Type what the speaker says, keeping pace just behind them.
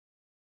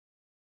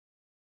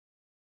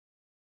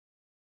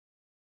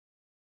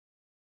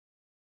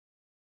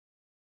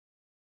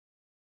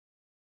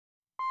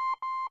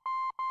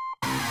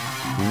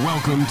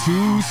Welcome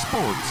to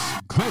Sports,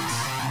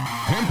 Clicks,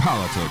 and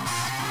Politics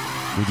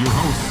with your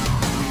hosts,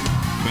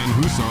 Ben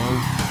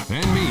Husong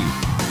and me,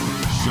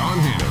 Sean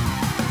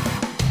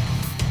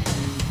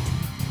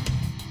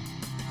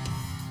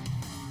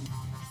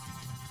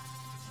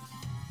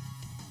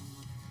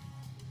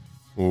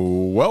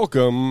Hannon.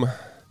 Welcome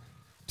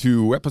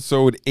to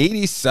episode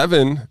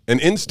 87, an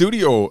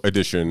in-studio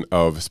edition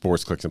of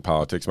Sports, Clicks, and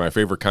Politics, my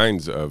favorite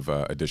kinds of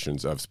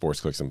editions of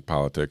Sports, Clicks, and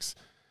Politics.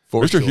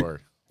 For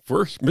sure.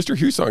 Mr.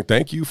 Husong,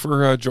 thank you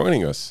for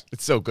joining us.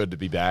 It's so good to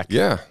be back.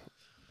 Yeah.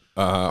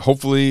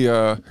 Hopefully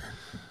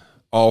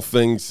all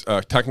things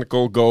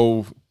technical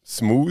go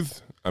smooth.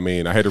 I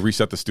mean, I had to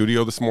reset the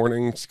studio this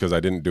morning because I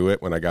didn't do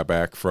it when I got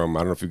back from, I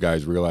don't know if you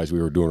guys realized we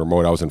were doing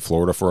remote. I was in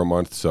Florida for a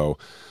month, so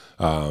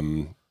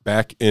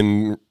back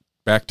to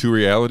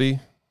reality.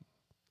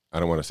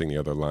 I don't want to sing the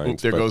other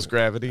lines. There goes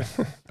gravity.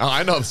 Oh,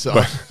 I know the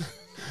song.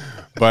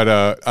 But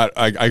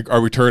I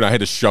returned. I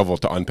had to shovel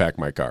to unpack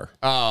my car.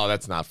 Oh,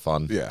 that's not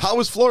fun. Yeah. How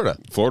was Florida?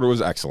 Florida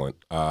was excellent.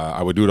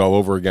 I would do it all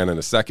over again in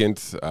a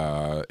second.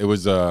 It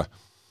was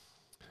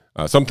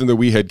something that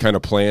we had kind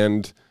of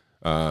planned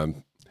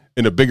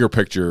in a bigger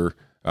picture.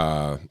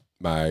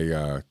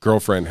 My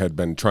girlfriend had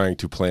been trying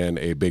to plan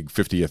a big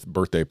 50th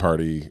birthday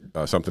party,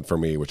 something for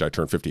me, which I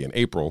turned 50 in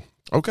April.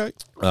 Okay.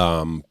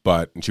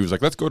 But she was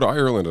like, let's go to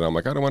Ireland. And I'm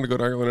like, I don't want to go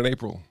to Ireland in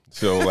April.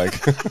 So, like,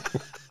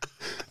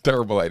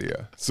 terrible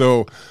idea.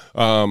 So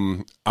I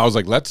was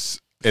like,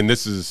 and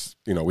this is,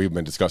 we've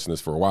been discussing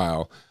this for a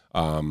while.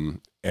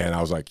 And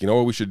I was like,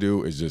 what we should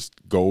do is just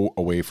go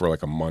away for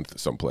like a month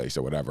someplace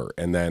or whatever.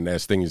 And then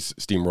as things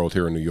steamrolled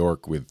here in New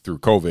York through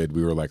COVID,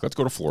 we were like, let's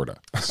go to Florida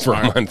for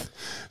a month.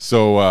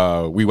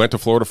 So we went to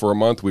Florida for a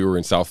month. We were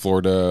in South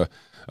Florida,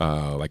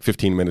 like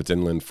 15 minutes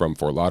inland from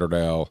Fort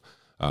Lauderdale.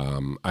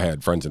 I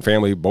had friends and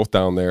family both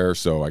down there,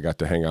 so I got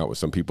to hang out with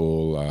some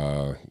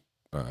people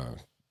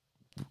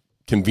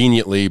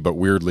conveniently but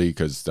weirdly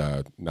because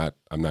I'm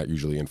not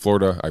usually in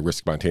Florida. I risk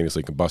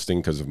spontaneously combusting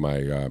because of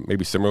my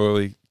maybe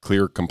similarly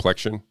clear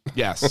complexion.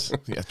 Yes.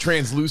 Yeah.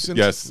 Translucent.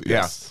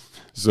 Yes.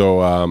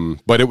 So,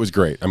 but it was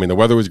great. I mean, the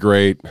weather was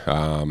great.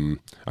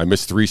 I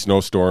missed 3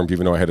 snowstorms,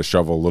 even though I had to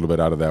shovel a little bit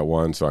out of that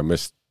one. So I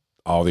missed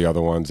all the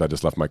other ones. I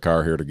just left my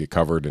car here to get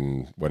covered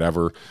and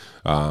whatever.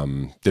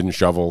 Didn't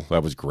shovel.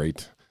 That was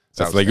great.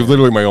 That's like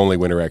literally my only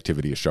winter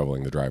activity is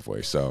shoveling the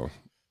driveway. So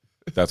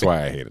that's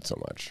why I hate it so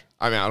much.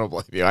 I mean, I don't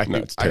blame you. I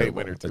hate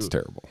winter too. It's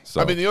terrible.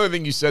 So, I mean, the only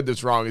thing you said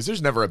that's wrong is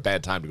there's never a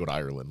bad time to go to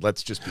Ireland.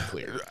 Let's just be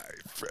clear.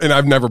 And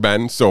I've never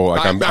been, so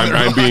like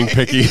I'm being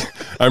picky.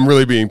 I'm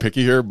really being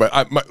picky here. But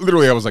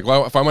literally, I was like,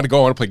 well, if I'm going to go,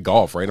 I want to play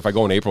golf, right? If I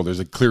go in April, there's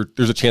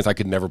a chance I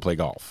could never play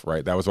golf,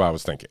 right? That was what I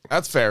was thinking.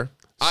 That's fair.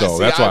 So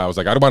that's why I was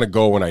like, I don't want to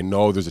go when I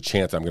know there's a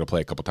chance I'm going to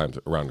play a couple times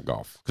around the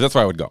golf, because that's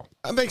why I would go.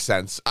 That makes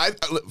sense.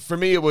 For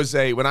me, it was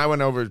when I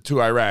went over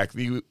to Iraq,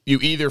 you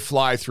either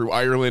fly through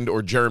Ireland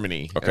or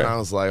Germany. Okay. And I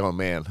was like, oh,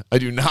 man, I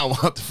do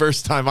not want the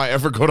first time I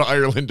ever go to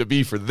Ireland to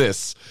be for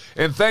this.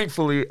 And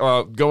thankfully,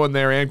 going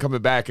there and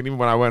coming back, and even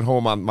when I went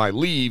home on my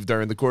leave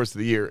during the course of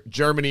the year,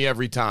 Germany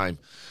every time.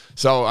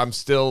 So I'm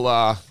still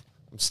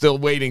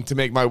waiting to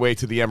make my way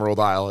to the Emerald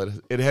Isle.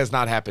 It has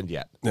not happened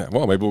yet. Yeah,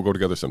 well, maybe we'll go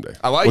together someday.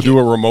 We'll do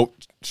a remote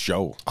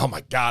show. Oh,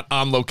 my God,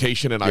 on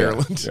location in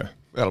Ireland. Yeah.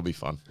 That'll be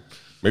fun.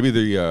 Maybe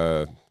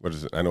what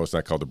is it? I know it's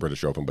not called the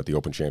British Open, but the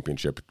Open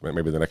Championship.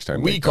 Maybe the next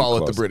time we call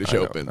it the British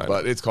Open,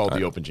 but it's called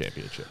the Open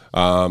Championship.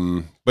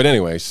 But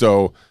anyway,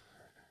 so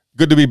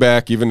good to be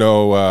back, even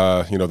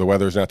though the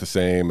weather's not the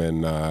same,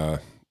 and I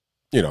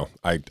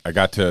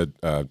got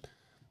to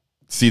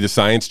see the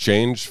science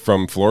change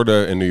from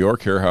Florida and New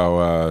York here.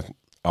 How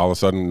all of a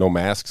sudden no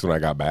masks when I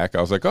got back.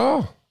 I was like,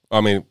 oh,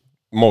 I mean,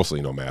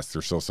 mostly no masks.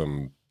 There's still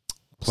some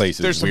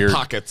places. There's weird some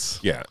pockets.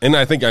 Yeah. And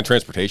I think on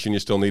transportation, you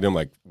still need them,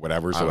 like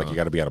whatever. So like you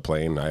got to be on a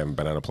plane. I haven't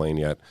been on a plane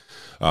yet.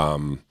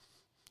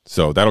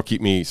 So that'll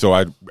keep me. So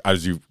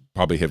as you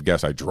probably have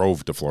guessed, I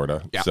drove to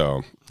Florida. Yeah.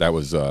 So that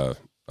was,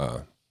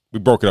 we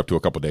broke it up to a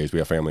couple of days. We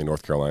have family in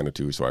North Carolina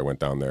too. So I went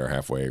down there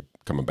halfway,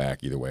 coming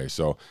back either way.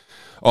 So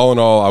all in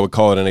all, I would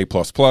call it an A++.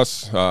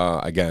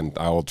 Again,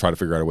 I will try to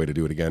figure out a way to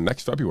do it again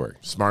next February.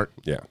 Smart.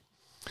 Yeah.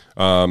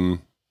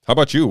 How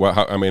about you?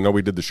 I know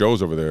we did the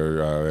shows over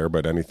there,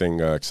 but anything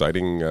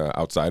exciting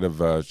outside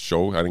of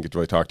show? I didn't get to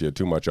really talk to you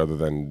too much other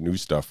than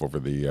news stuff over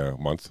the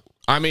month.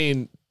 I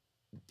mean,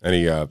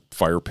 any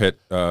fire pit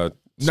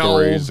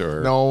stories?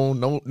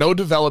 No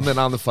development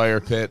on the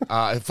fire pit.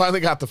 I finally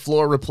got the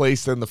floor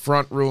replaced in the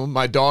front room.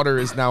 My daughter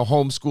is now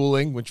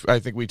homeschooling, which I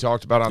think we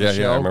talked about on the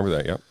show. Yeah, I remember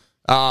that. Yeah.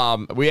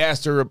 We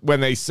asked her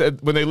when they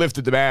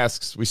lifted the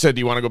masks. We said, "Do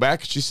you want to go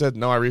back?" She said,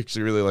 "No, I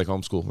actually really like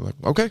homeschool." We're like,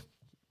 "Okay,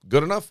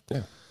 good enough."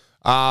 Yeah.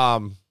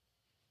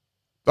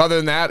 Other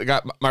than that, I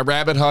got my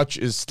rabbit hutch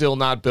is still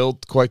not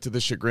built, quite to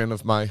the chagrin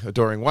of my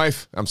adoring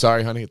wife. I'm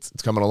sorry, honey, it's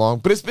coming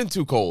along, but it's been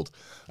too cold.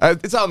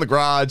 It's out in the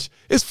garage.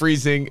 It's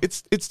freezing.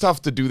 It's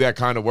tough to do that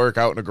kind of work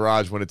out in a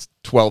garage when it's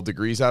 12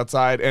 degrees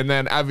outside. And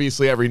then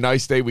obviously every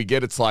nice day we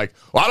get, it's like,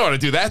 well, I don't want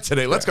to do that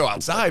today. Let's go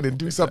outside and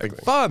do something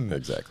fun.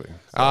 Exactly. So.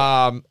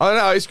 I don't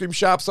know, ice cream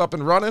shop's up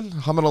and running,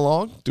 humming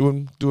along,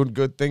 doing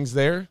good things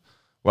there.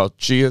 Well,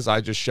 she is.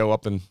 I just show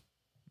up and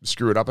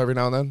screw it up every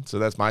now and then, so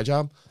that's my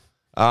job.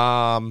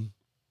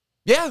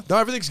 Yeah, no,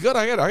 everything's good.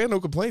 I got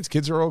no complaints.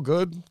 Kids are all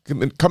good.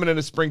 Coming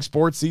into spring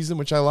sports season,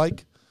 which I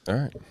like. All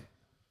right.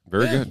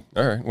 Very good.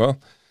 All right.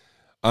 Well,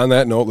 on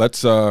that note,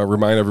 let's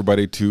remind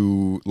everybody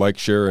to like,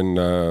 share,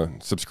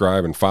 and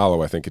subscribe and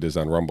follow. I think it is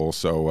on Rumble.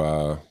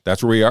 So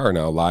that's where we are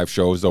now. Live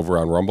shows over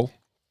on Rumble.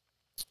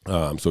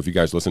 So if you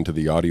guys listen to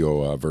the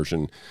audio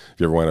version, if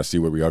you ever want to see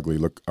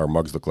what our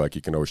mugs look like,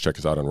 you can always check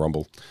us out on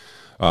Rumble.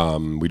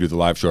 We do the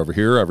live show over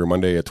here every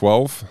Monday at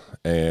 12,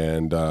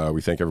 and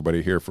we thank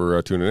everybody here for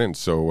tuning in.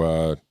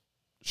 So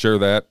share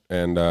that,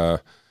 and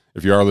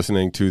if you are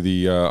listening to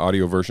the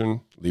audio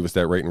version, leave us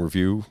that rate and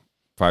review,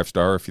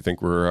 5-star if you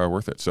think we're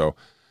worth it. So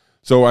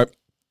I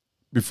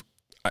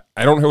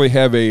don't really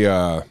have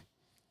a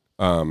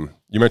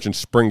you mentioned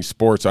spring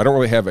sports. I don't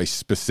really have a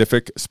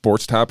specific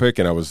sports topic,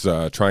 and I was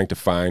trying to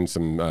find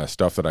some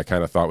stuff that I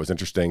kind of thought was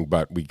interesting,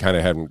 but we kind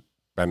of haven't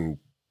been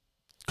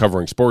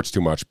covering sports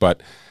too much.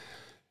 But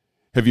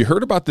have you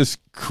heard about this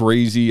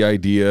crazy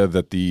idea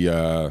that the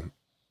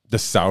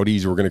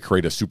Saudis were going to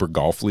create a super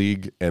golf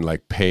league and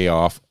like pay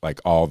off like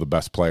all the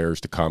best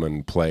players to come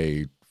and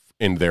play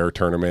in their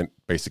tournament,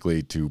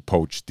 basically to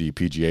poach the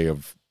PGA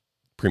of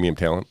premium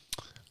talent?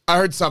 I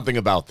heard something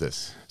about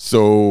this.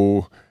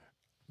 So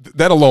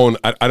that alone,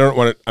 I don't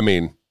want to. I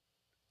mean,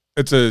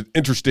 it's an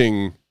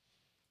interesting,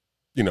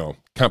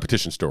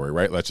 competition story,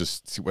 right? Let's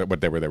just see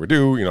what they would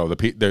do.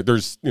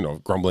 There's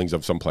grumblings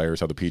of some players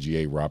how the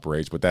PGA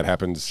operates, but that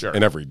happens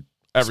in every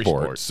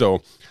sport.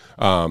 So,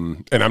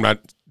 and I'm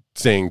not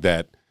saying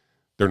that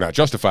they're not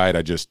justified.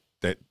 I just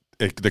that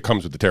it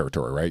comes with the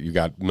territory, right? You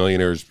got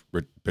millionaires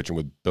pitching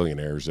with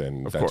billionaires,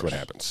 and that's what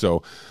happens.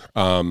 So,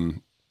 but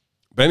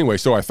anyway,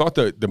 so I thought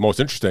the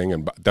most interesting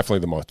and definitely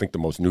the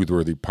most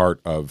newsworthy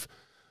part of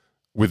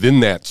within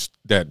that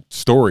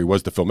story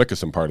was the Phil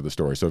Mickelson part of the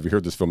story. So have you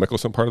heard this Phil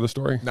Mickelson part of the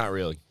story? Not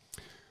really.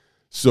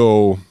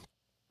 So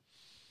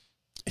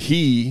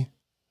he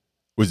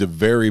was a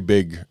very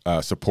big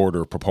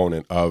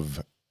proponent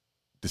of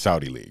the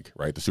Saudi League,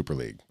 right? The Super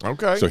League.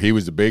 Okay. So he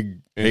was a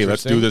big, hey,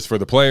 let's do this for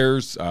the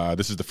players.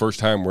 This is the first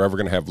time we're ever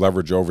going to have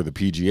leverage over the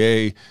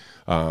PGA.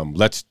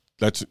 Let's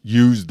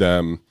use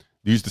the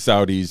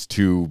Saudis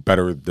to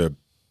better the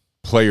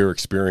player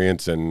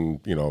experience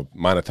and,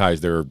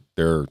 monetize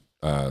their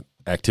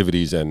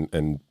activities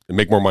and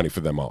make more money for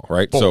them all,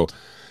 right? Bold. So,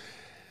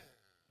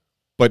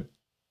 but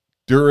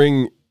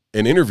during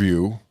an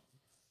interview,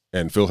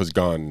 and Phil has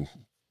gone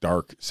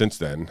dark since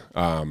then,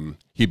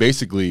 he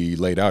basically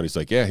laid out, he's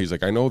like,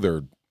 I know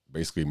they're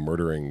basically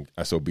murdering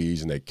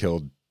SOBs and they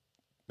killed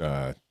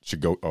what's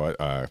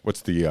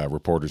the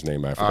reporter's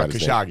name? I forgot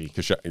his name.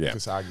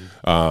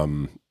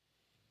 Khashoggi.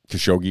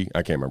 Khashoggi.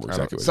 I can't remember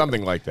exactly what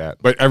something like that.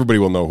 But everybody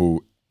will know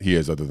who he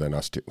is other than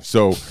us two.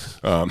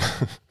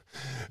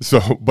 So,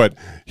 but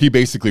he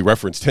basically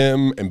referenced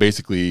him and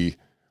basically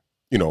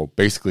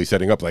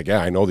setting up like,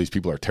 I know these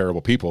people are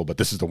terrible people, but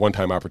this is the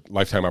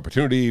lifetime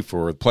opportunity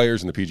for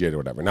players and the PGA or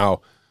whatever.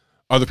 Now,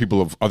 other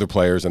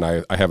players, and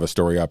I have a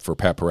story up for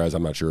Pat Perez.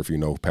 I'm not sure if you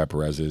know who Pat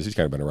Perez is. He's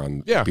kind of been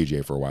around the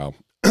PGA for a while,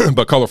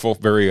 but colorful,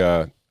 very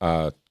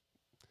known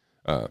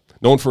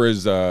for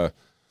his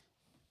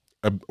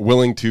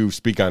willing to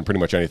speak on pretty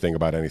much anything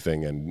about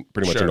anything and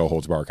pretty much a no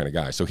holds bar kind of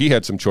guy. So he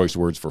had some choice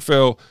words for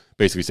Phil,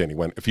 basically saying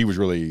if he was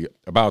really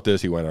about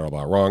this, he went all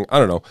about wrong. I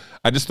don't know.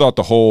 I just thought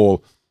the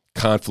whole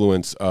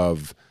confluence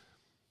of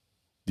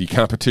the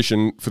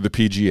competition for the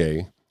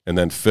PGA and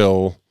then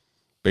Phil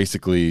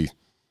basically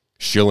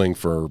shilling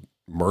for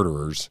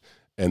murderers,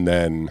 and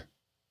then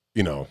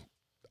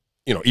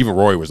even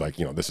Roy was like,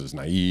 this is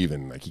naive,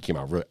 and like he came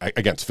out really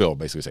against Phil,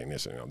 basically saying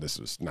this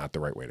is not the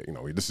right way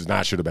to, this is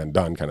not should have been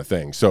done kind of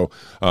thing. So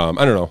I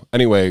don't know.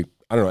 Anyway,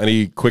 I don't know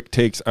any quick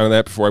takes on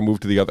that before I move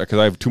to the other, because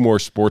I have two more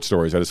sports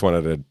stories I just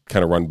wanted to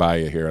kind of run by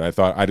you here, and I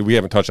thought we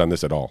haven't touched on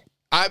this at all.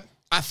 I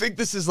think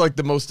this is like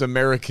the most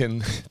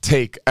American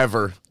take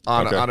ever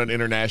on an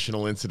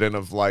international incident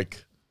of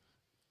like,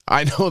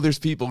 I know there's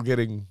people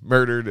getting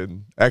murdered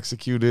and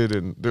executed,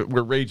 and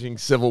we're raging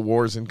civil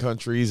wars in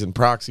countries and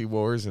proxy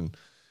wars and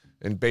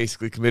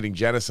basically committing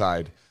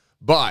genocide.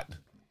 But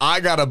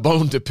I got a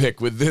bone to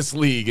pick with this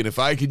league, and if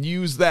I can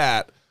use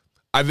that,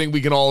 I think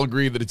we can all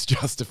agree that it's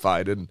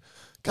justified. And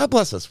God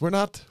bless us, we're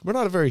not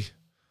a very,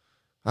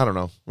 I don't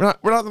know, we're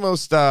not the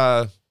most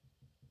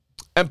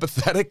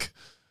empathetic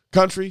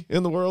country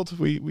in the world.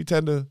 We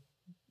tend to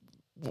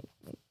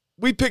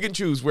we pick and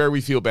choose where we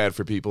feel bad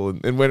for people,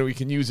 and when we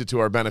can use it to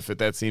our benefit,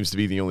 that seems to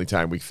be the only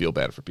time we feel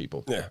bad for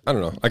people. Yeah, I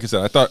don't know. Like I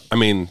said,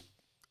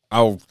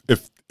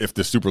 if if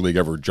the Super League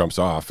ever jumps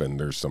off and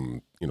there's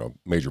some,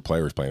 major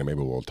players playing, maybe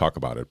we'll talk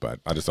about it.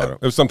 But I just thought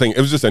it was something. It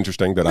was just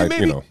interesting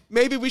that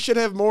maybe we should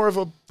have more of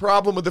a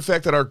problem with the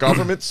fact that our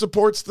government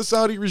supports the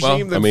Saudi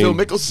regime than Phil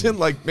Mickelson.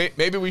 Like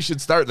maybe we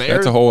should start there.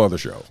 That's a whole other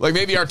show. Like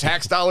maybe our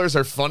tax dollars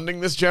are funding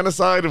this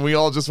genocide, and we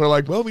all just were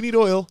like, well, we need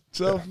oil,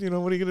 so what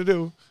are you gonna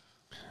do?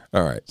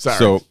 All right. Sorry.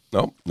 So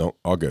no,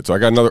 all good. So I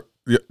got another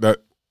that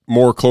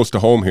more close to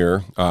home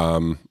here.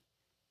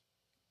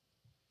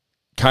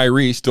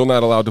 Kyrie still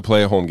not allowed to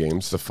play at home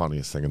games. It's the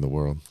funniest thing in the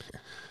world.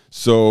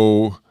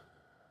 So,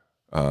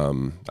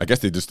 I guess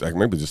they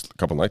maybe just a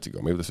couple nights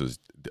ago. Maybe this is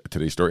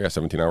today's story.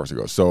 17 hours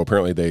ago. So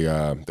apparently they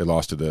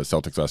lost to the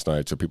Celtics last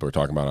night. So people are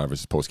talking about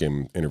his post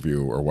game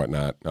interview or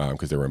whatnot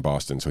because they were in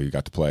Boston, so he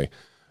got to play.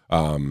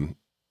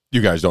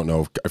 You guys don't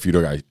know if you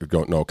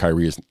don't know,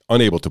 Kyrie is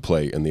unable to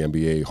play in the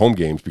NBA home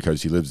games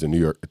because he lives in New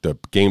York.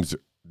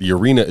 The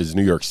arena is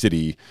New York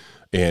City.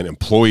 And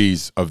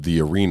employees of the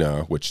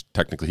arena, which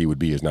technically he would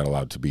be, is not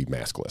allowed to be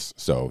maskless.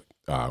 So,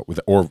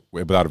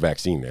 without a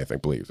vaccine, I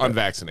believe.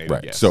 Unvaccinated,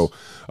 right. Yes. So,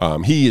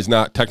 he is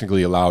not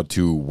technically allowed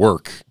to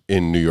work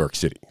in New York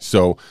City.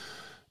 So,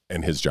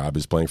 and his job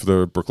is playing for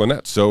the Brooklyn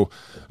Nets. So,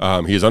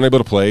 he is unable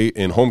to play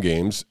in home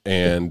games.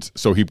 And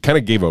so he kind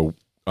of gave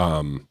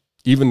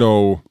even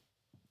though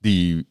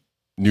the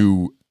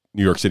new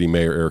New York City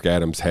mayor, Eric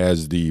Adams,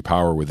 has the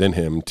power within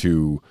him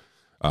to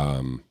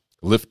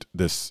lift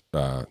this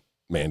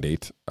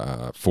mandate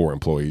for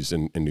employees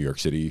in New York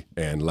City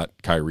and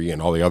let Kyrie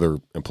and all the other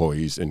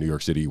employees in New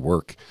York City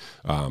work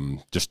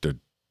just to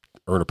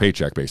earn a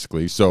paycheck,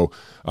 basically. So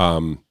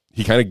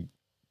he kind of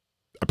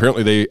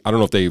apparently I don't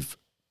know if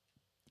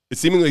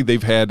seemingly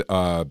they've had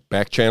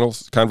back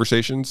channels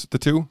conversations, the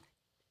two.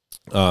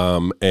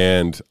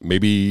 And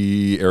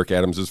maybe Eric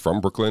Adams is from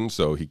Brooklyn,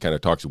 so he kind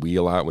of talks a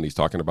lot when he's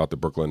talking about the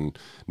Brooklyn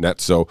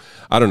Nets. So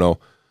I don't know.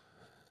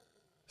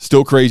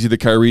 Still crazy that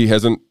Kyrie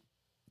hasn't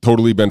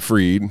totally been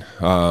freed.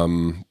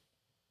 I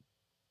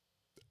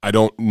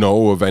don't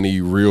know of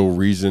any real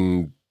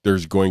reason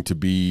there's going to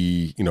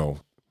be, I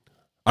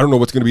don't know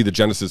what's going to be the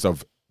genesis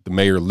of the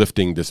mayor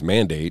lifting this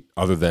mandate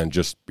other than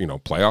just,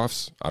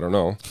 playoffs. I don't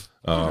know.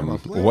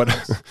 What?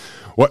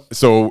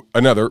 So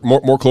another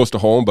more close to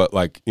home, but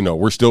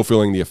we're still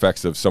feeling the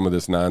effects of some of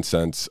this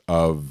nonsense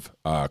of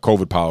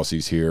COVID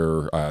policies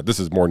here. This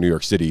is more New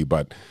York City,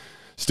 but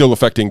still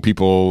affecting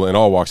people in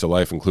all walks of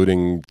life,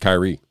 including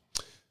Kyrie.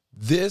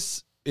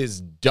 This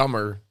is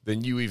dumber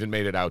than you even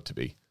made it out to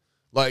be.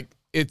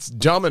 It's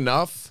dumb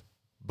enough,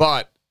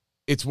 but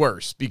it's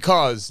worse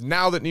because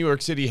now that New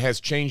York City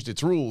has changed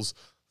its rules,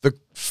 the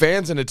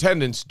fans in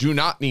attendance do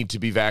not need to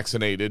be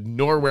vaccinated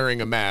nor wearing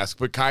a mask,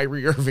 but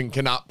Kyrie Irving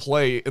cannot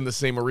play in the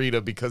same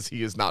arena because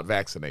he is not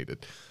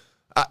vaccinated.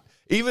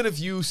 Even if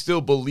you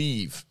still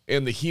believe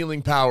in the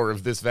healing power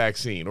of this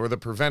vaccine or the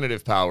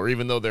preventative power,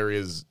 even though there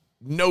is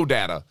no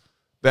data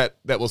that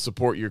will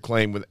support your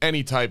claim with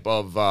any type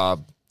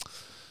of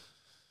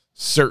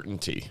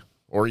certainty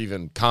or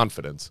even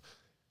confidence,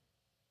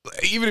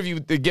 even if you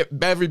get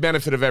every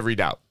benefit of every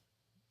doubt,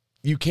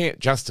 you can't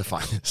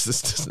justify this.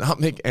 This does not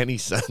make any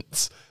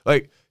sense.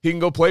 He can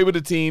go play with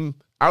a team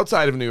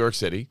outside of New York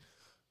City.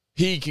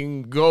 He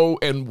can go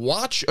and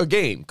watch a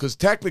game because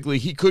technically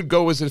he could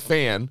go as a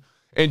fan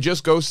and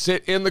just go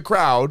sit in the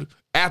crowd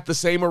at the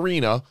same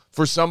arena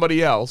for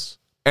somebody else,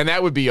 and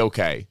that would be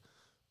okay.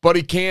 But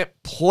he can't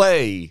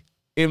play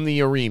in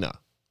the arena.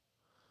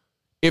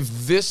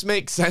 If this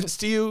makes sense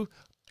to you,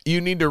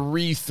 you need to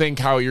rethink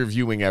how you're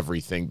viewing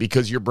everything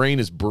because your brain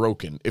is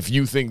broken. If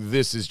you think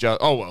this is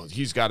just,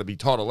 he's got to be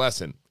taught a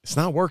lesson. It's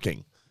not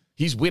working.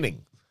 He's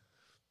winning.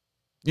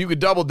 You could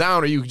double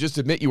down or you could just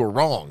admit you were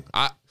wrong.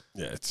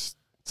 It's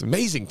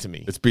amazing to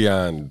me. It's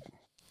beyond,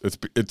 it's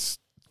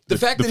the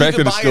fact that he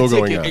can buy a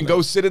ticket and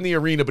go sit in the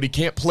arena, but he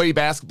can't play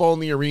basketball in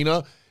the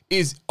arena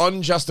is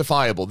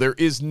unjustifiable.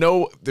 There's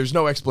no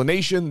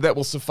explanation that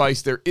will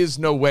suffice. There is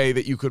no way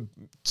that you could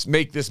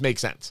make this make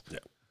sense. Yeah.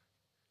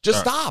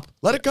 Just stop.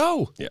 Let it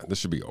go. Yeah, this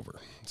should be over.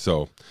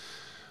 So,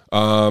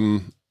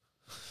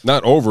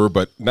 not over,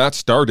 but not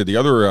started. The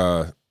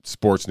other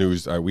sports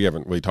news, we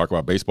haven't really talked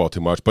about baseball too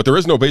much, but there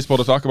is no baseball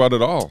to talk about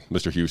at all,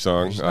 Mr.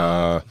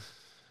 Husong.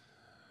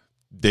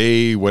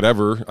 Day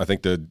whatever, I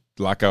think the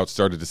lockout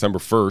started December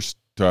 1st,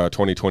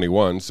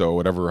 2021,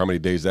 so how many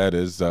days that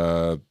is,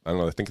 I don't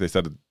know, I think they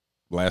said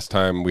last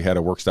time we had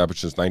a work stoppage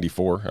since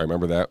 94. I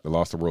remember that. They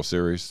lost the World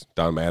Series.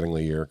 Don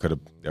Mattingly year. Could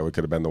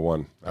have been the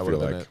one, I feel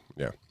like.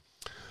 Yeah.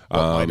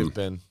 Might have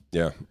been.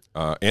 Yeah.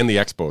 And the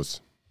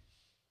Expos.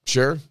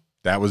 Sure.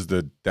 That was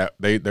they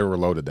were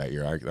loaded that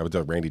year. That was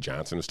Randy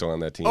Johnson was still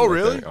on that team. Oh,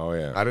 really? Oh,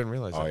 yeah. I didn't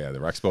realize that. Oh, yeah. The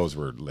Expos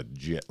were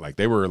legit.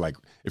 They were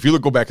if you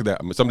go back at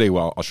that, someday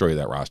I'll show you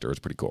that roster. It's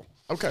pretty cool.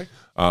 Okay.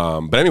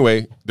 But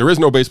anyway, there is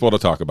no baseball to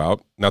talk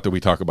about. Not that we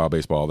talk about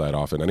baseball that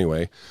often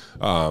anyway.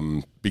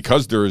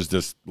 Because there is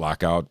this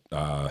lockout.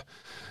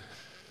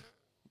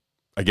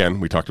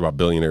 Again, we talked about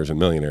billionaires and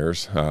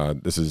millionaires.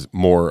 This is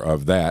more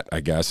of that, I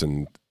guess.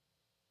 And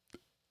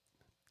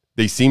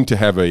they seem to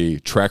have a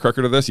track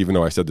record of this, even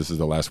though I said this is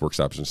the last work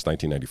stop since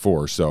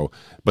 1994. So,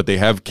 but they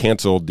have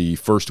canceled the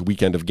first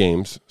weekend of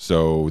games,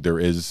 so there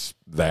is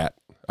that.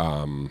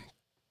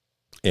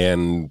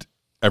 And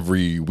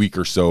every week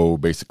or so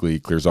basically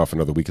clears off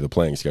another week of the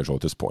playing schedule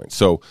at this point.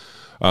 So,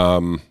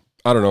 I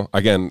don't know.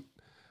 Again,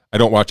 I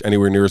don't watch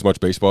anywhere near as much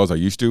baseball as I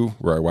used to,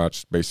 where I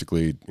watched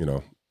basically,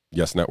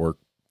 Yes Network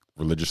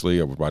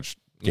religiously. I would watch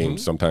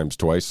games sometimes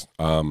twice.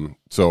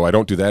 So I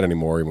don't do that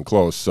anymore, even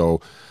close.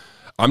 So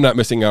I'm not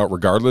missing out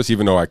regardless,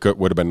 even though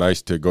would have been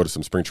nice to go to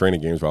some spring training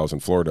games while I was in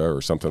Florida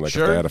or something like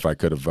that if I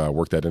could have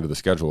worked that into the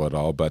schedule at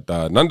all. But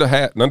none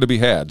to be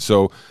had.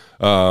 So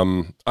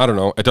I don't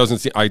know. It doesn't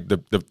seem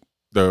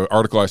the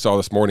article I saw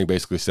this morning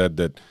basically said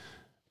that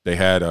they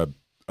had a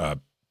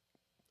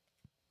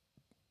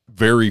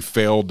very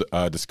failed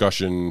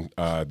discussion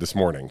this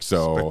morning.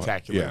 So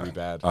spectacularly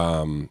bad.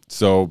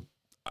 So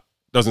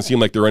doesn't seem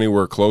like they're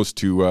anywhere close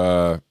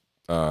to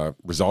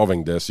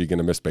resolving this. Are you going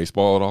to miss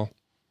baseball at all?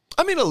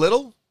 I mean, a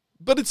little,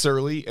 but it's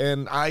early,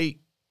 and I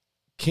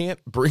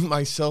can't bring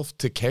myself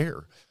to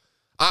care.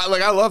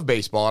 I love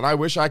baseball, and I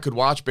wish I could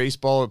watch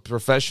baseball,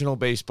 professional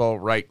baseball,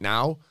 right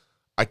now.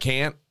 I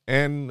can't,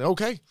 and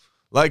okay.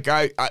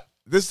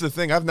 This is the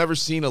thing. I've never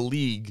seen a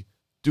league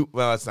do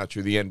well. That's not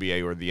true. The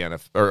NBA or the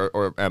NFL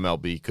or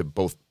MLB could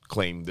both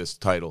claim this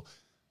title.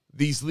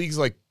 These leagues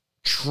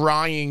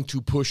trying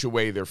to push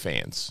away their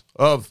fans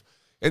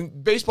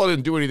and baseball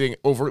didn't do anything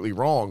overtly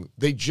wrong.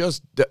 They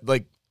just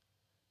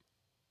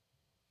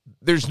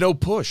there's no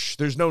push.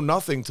 There's no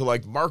nothing to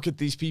market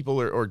these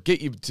people or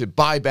get you to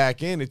buy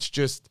back in. It's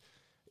just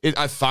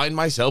I find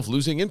myself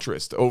losing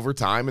interest over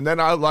time. And then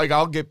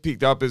I'll get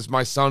picked up as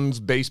my son's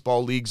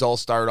baseball leagues all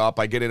start up.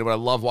 I get into it. I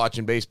love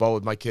watching baseball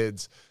with my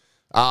kids.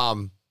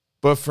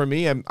 But for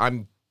me,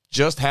 I'm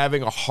just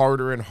having a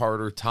harder and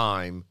harder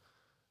time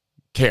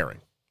caring.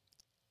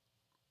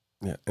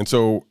 Yeah. And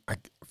so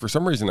for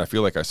some reason, I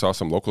feel like I saw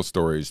some local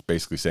stories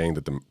basically saying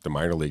that the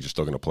minor leagues are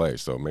still going to play.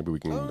 So maybe we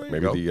can,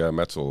 the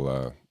Mets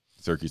will,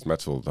 Syracuse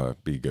Mets will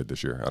be good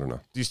this year. I don't know.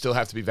 Do you still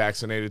have to be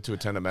vaccinated to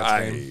attend a Mets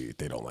game?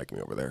 They don't like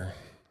me over there.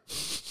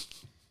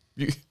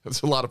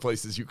 There's a lot of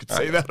places you could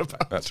say that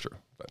about. That's true.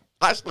 But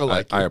I still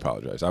like you. I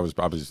apologize. I was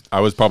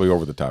probably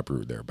over the top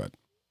rude there, but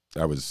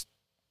it was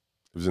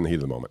in the heat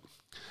of the moment.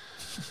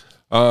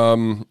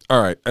 All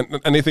right. And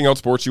anything else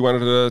sports you wanted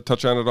to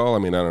touch on at all? I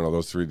mean, I don't know.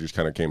 Those three just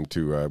kind of came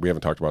to. We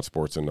haven't talked about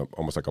sports in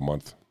almost a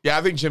month. Yeah,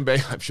 I think Jim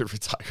Boeheim should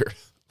retire.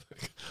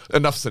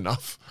 Enough's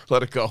enough.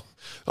 Let it go.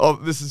 Oh,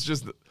 this is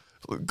just.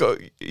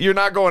 You're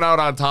not going out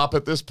on top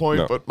at this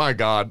point, but my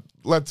God,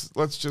 let's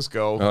just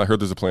go. I heard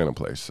there's a plan in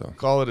place, so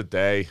call it a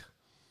day.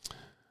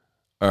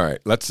 All right,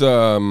 let's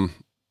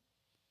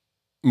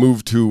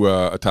move to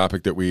a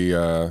topic that we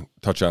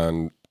touch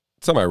on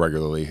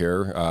semi-regularly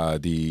here: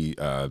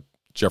 the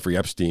Jeffrey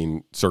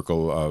Epstein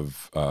circle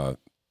of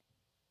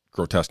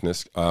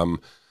grotesqueness.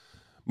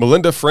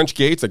 Melinda French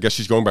Gates, I guess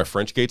she's going by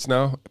French Gates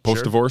now,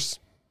 post-divorce.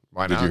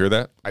 Why not? Did you hear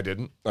that? I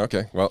didn't.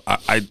 Okay, well,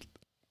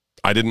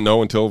 I didn't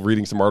know until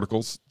reading some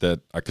articles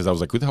because I was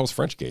like, who the hell's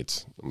French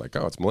Gates? I'm like,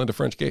 oh, it's Melinda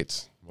French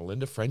Gates.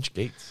 Melinda French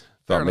Gates.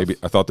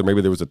 I thought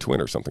maybe there was a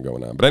twin or something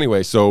going on. But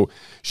anyway, so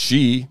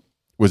she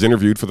was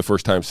interviewed for the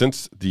first time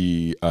since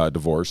the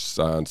divorce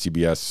on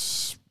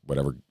CBS,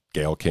 whatever,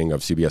 Gayle King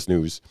of CBS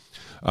News,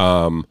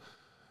 and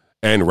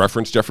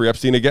referenced Jeffrey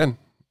Epstein again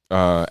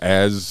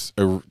as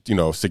a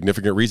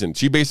significant reason.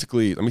 She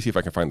basically, let me see if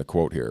I can find the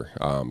quote here,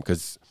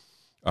 because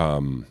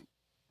they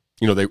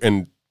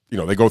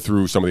go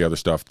through some of the other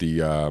stuff.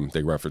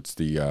 They reference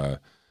the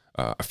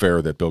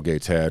affair that Bill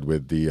Gates had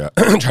with the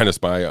China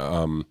spy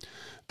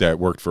that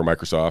worked for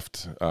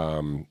Microsoft.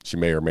 She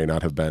may or may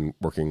not have been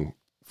working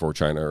for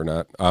China or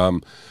not.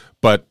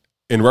 But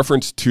in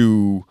reference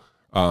to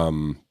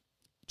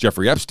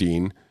Jeffrey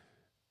Epstein,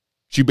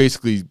 she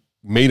basically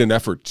made an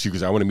effort. She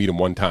goes, I want to meet him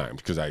one time,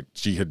 because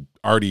she had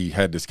already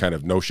had this kind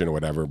of notion or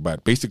whatever.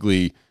 But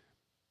basically,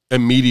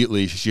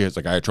 immediately she has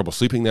I had trouble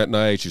sleeping that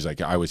night. She's like,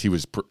 he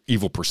was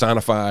evil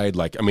personified.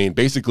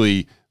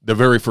 Basically the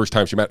very first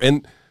time she met,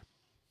 and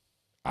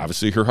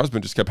obviously her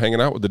husband just kept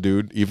hanging out with the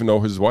dude, even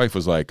though his wife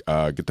was like,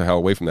 get the hell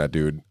away from that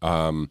dude.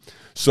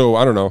 So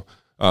I don't know,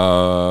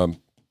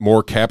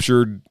 more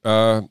captured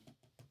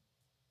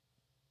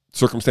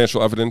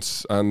circumstantial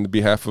evidence on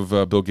behalf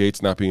of Bill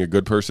Gates not being a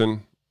good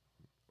person.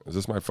 Is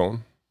this my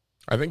phone?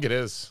 I think it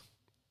is.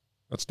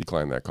 Let's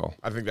decline that call.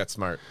 I think that's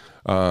smart.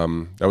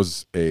 That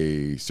was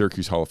a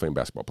Syracuse Hall of Fame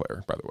basketball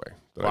player, by the way.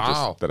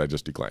 That I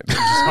just declined. You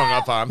just hung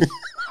up on.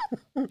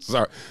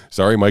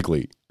 Sorry, Mike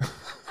Lee.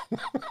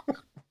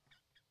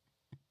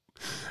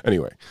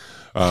 Anyway,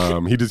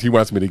 he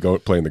wants me to go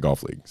play in the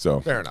golf league.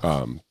 So fair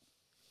enough.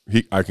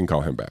 I can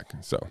call him back.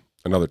 So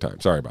another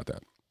time. Sorry about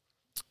that.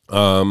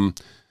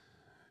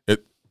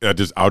 It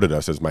just outed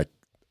us as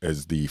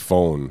the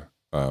phone.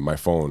 My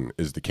phone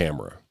is the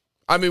camera.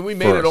 I mean, we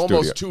made it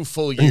almost 2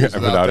 full years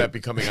without that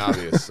becoming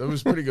obvious. It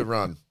was a pretty good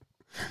run.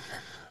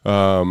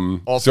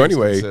 So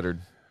anyway,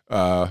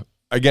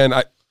 again,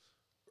 I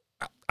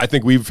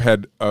think we've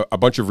had a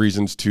bunch of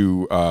reasons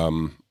to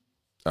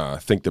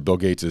think that Bill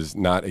Gates is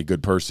not a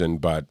good person,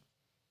 but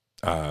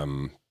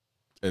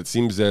it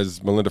seems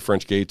as Melinda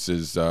French Gates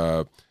is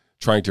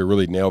trying to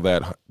really nail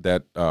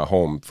that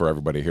home for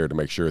everybody here to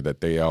make sure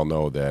that they all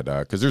know that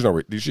because there's no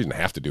she didn't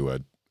have to do I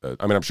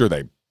mean, I'm sure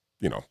they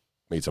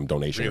made some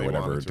donation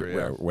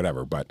or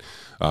whatever, but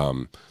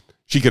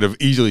she could have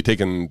easily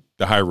taken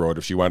the high road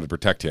if she wanted to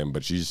protect him,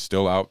 but she's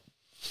still out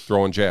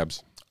throwing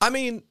jabs. I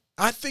mean,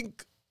 I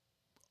think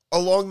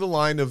along the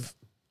line of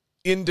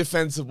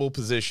indefensible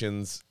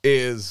positions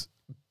is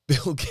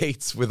Bill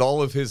Gates with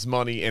all of his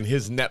money and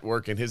his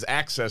network and his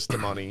access to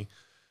money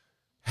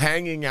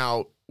hanging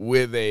out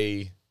with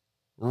a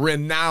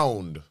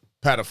renowned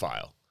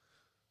pedophile.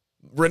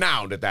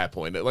 Renowned at that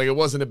point. Like, it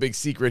wasn't a big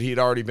secret. He'd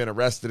already been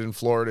arrested in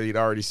Florida. He'd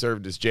already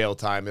served his jail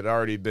time. It had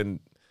already been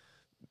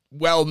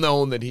well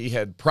known that he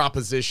had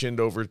propositioned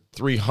over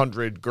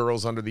 300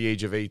 girls under the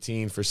age of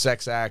 18 for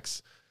sex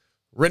acts.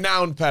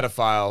 Renowned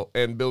pedophile,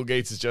 and Bill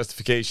Gates'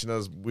 justification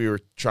is we were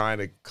trying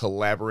to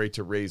collaborate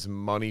to raise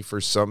money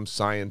for some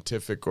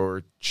scientific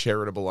or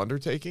charitable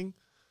undertaking.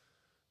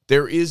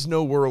 There is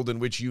no world in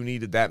which you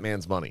needed that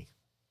man's money.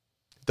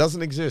 It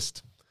doesn't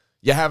exist.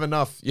 You have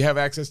enough. You have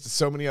access to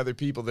so many other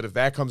people that if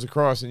that comes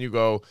across and you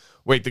go,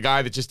 wait, the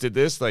guy that just did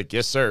this? Like,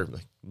 yes, sir.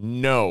 Like,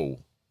 no,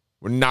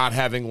 we're not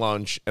having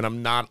lunch, and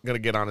I'm not going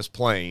to get on his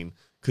plane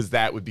because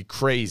that would be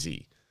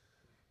crazy.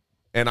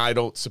 And I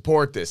don't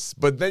support this.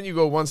 But then you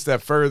go one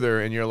step further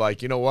and you're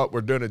like, you know what?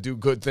 We're going to do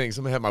good things.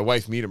 I'm going to have my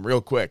wife meet him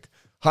real quick.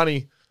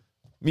 Honey,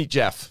 meet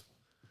Jeff.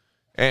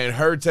 And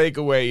her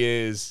takeaway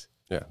is...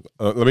 Yeah.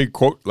 Let me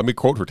quote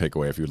her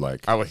takeaway if you'd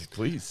like. Oh,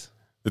 please.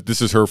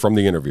 This is her from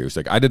the interview. It's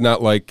like, I did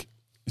not like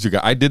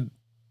that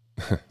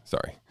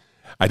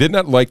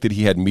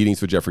he had meetings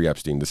with Jeffrey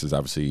Epstein. This is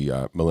obviously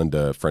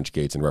Melinda French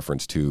Gates in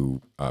reference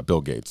to Bill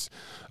Gates.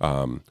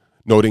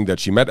 Noting that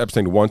she met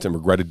Epstein once and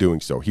regretted doing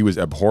so. He was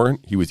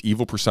abhorrent. He was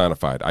evil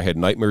personified. I had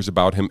nightmares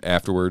about him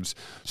afterwards,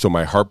 so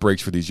my heart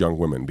breaks for these young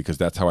women because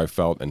that's how I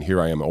felt, and here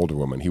I am, an older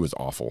woman. He was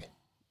awful.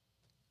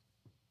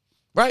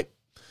 Right.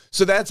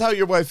 So that's how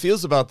your wife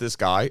feels about this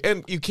guy,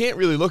 and you can't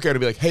really look at her and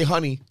be like, hey,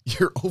 honey,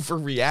 you're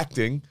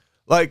overreacting.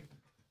 Like,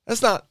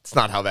 that's not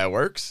how that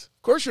works.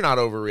 Of course you're not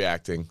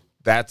overreacting.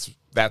 That's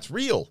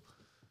real.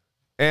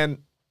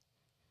 And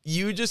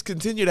you just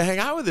continue to hang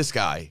out with this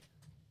guy.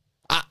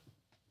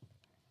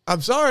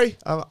 I'm sorry.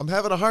 I'm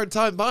having a hard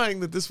time buying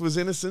that this was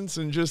innocence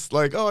and just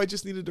like, oh, I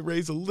just needed to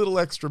raise a little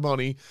extra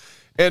money.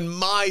 And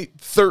my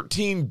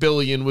 $13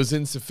 billion was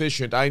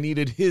insufficient. I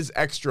needed his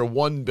extra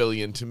 $1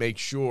 billion to make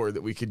sure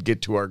that we could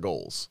get to our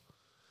goals.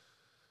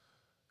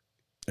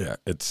 Yeah,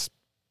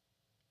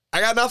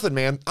 I got nothing,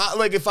 man.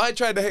 Like, if I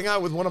tried to hang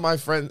out with one of my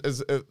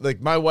friends,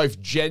 like my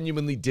wife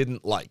genuinely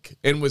didn't like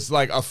and was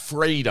like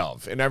afraid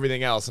of and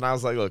everything else. And I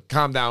was like, look,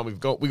 calm down. We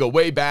go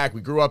way back.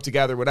 We grew up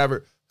together,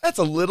 whatever. That's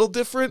a little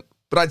different.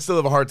 But I'd still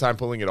have a hard time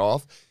pulling it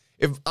off.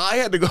 If I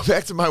had to go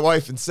back to my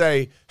wife and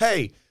say,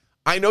 hey,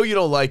 I know you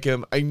don't like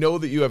him. I know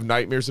that you have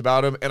nightmares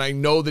about him. And I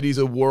know that he's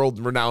a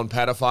world-renowned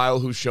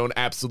pedophile who's shown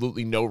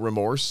absolutely no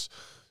remorse.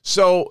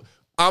 So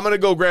I'm going to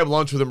go grab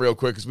lunch with him real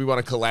quick because we want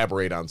to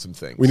collaborate on some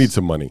things. We need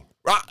some money.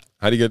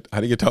 How do you get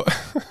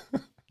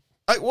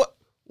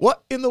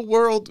what in the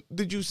world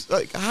did you,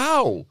 like,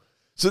 how?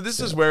 So this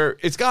is where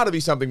it's got to be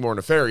something more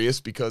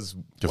nefarious because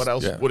what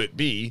else would it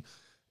be?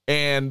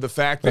 And the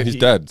fact that he's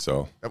dead,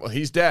 so. Well,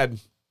 he's dead.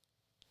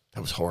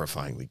 That was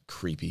horrifyingly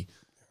creepy.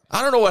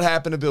 I don't know what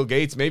happened to Bill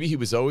Gates. Maybe he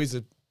was always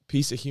a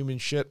piece of human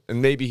shit,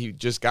 and maybe he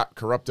just got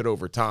corrupted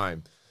over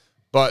time.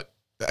 But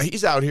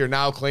he's out here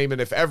now claiming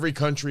if every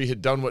country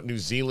had done what New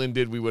Zealand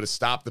did, we would have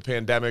stopped the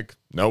pandemic.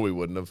 No, we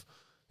wouldn't have.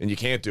 And you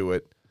can't do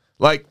it.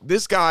 Like,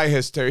 this guy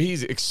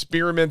he's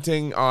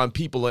experimenting on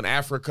people in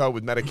Africa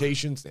with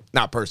medications.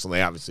 Not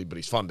personally, obviously, but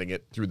he's funding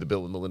it through the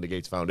Bill and Melinda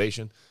Gates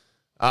Foundation.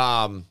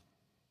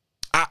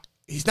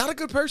 He's not a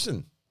good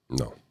person.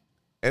 No.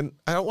 And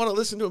I don't want to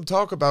listen to him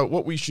talk about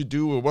what we should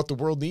do or what the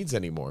world needs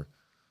anymore.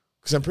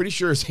 Because I'm pretty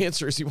sure his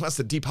answer is he wants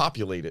to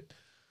depopulate it.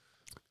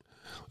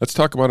 Let's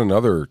talk about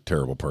another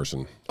terrible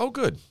person. Oh,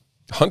 good.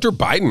 Hunter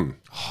Biden.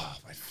 Oh,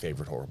 my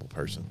favorite horrible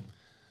person.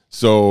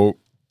 So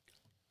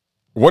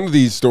one of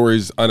these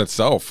stories on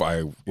itself,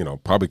 I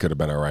probably could have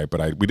been all right,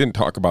 but we didn't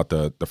talk about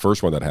the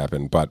first one that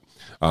happened. But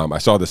I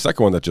saw the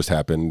second one that just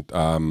happened.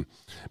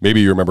 Maybe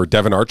you remember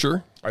Devin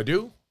Archer. I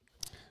do.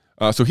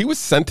 So he was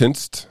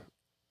sentenced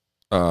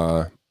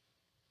to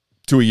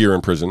a year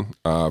in prison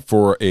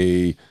for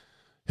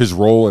his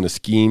role in a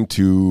scheme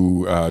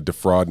to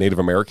defraud Native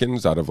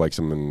Americans out of like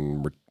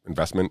some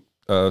investment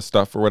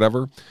stuff or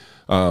whatever.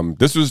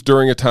 This was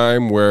during a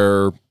time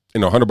where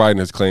Hunter Biden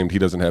has claimed he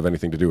doesn't have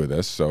anything to do with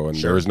this.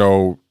 There is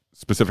no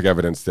specific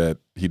evidence that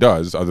he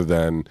does, other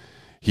than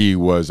he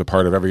was a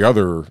part of every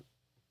other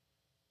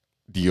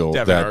deal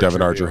that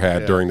Devin Archer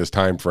had during this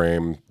time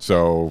frame.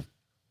 So.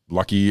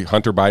 Lucky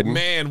Hunter Biden.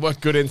 Man,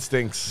 what good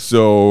instincts.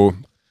 So,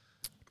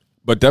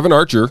 but Devin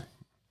Archer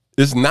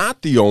is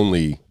not the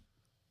only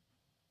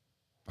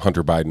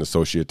Hunter Biden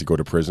associate to go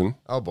to prison.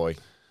 Oh, boy.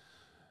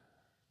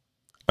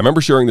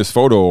 remember sharing this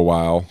photo a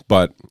while,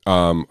 but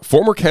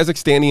former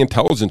Kazakhstani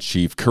intelligence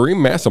chief Karim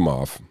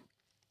Masimov.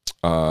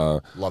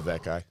 Love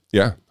that guy.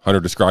 Yeah, Hunter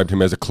described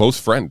him as a close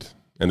friend.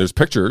 And there's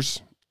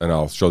pictures, and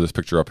I'll show this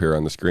picture up here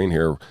on the screen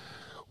here,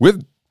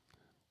 with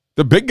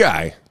the big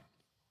guy,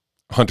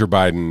 Hunter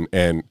Biden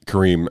and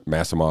Karim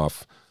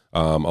Masimov,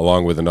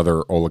 along with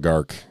another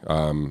oligarch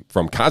from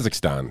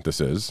Kazakhstan,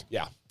 this is.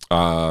 Yeah.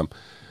 And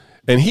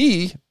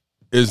he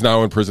is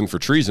now in prison for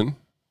treason.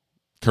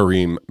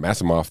 Karim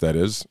Masimov, that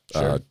is.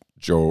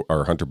 Sure.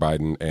 Hunter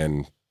Biden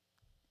and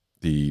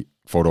the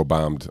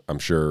photobombed, I'm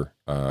sure,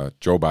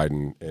 Joe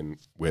Biden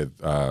with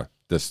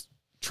this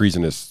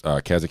treasonous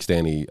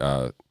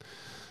Kazakhstani,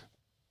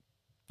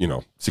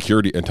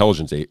 security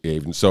intelligence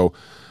agent. So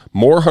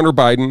more Hunter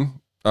Biden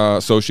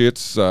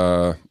associates,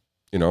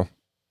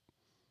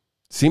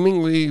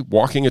 seemingly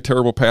walking a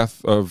terrible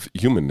path of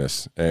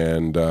humanness.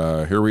 And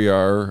here we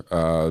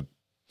are.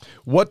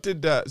 What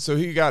did so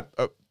he got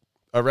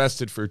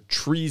arrested for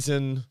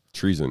treason?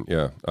 Treason,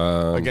 yeah.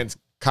 Against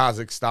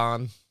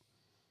Kazakhstan.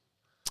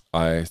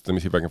 Let me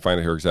see if I can find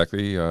it here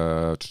exactly.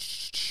 Yeah.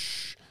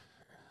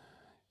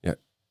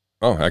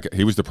 Oh,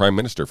 he was the prime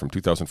minister from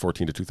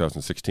 2014 to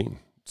 2016.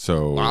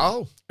 So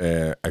wow.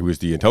 I was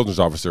the intelligence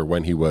officer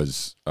when he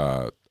was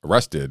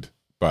arrested,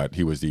 but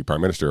he was the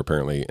prime minister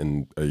apparently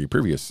in a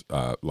previous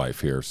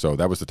life here. So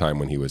that was the time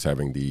when he was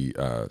having the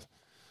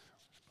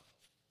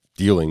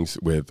dealings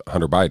with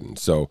Hunter Biden.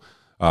 So,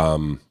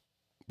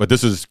 but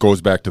this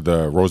goes back to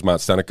the Rosemont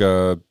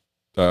Seneca,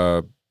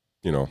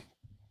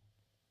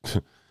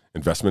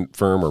 investment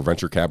firm or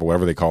venture capital,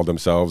 whatever they called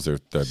themselves. They're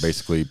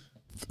basically,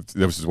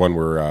 this is one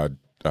where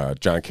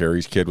John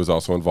Kerry's kid was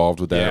also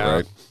involved with that,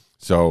 right?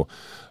 So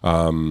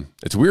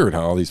it's weird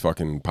how all these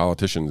fucking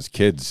politicians'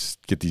 kids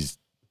get these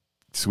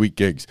sweet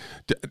gigs.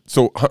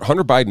 So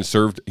Hunter Biden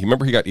served.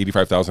 Remember, he got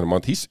 $85,000 a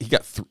month. He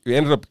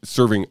ended up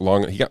serving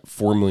long. He got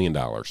 $4 million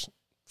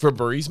for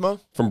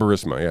Burisma. From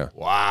Burisma, yeah.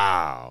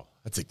 Wow,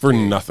 that's a for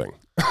nothing.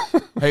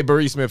 Hey,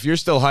 Burisma, if you're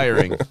still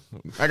hiring,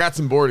 I got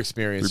some board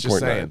experience. Just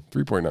saying,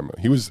 3.9 million.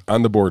 He was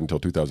on the board until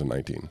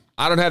 2019.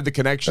 I don't have the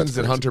connections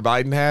that Hunter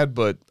Biden had,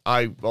 but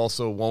I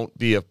also won't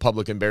be a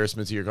public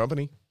embarrassment to your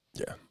company.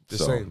 Yeah.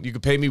 Just saying. You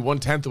could pay me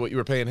 1/10 of what you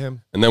were paying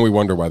him. And then we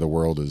wonder why the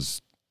world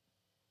is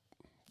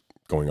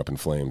going up in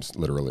flames,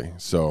 literally.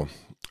 So,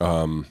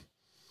 I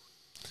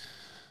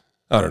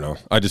don't know.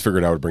 I just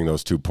figured I would bring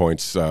those 2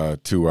 points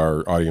to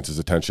our audience's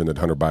attention, that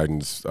Hunter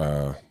Biden's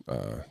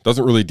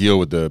doesn't really deal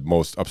with the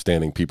most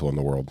upstanding people in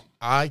the world.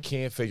 I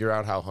can't figure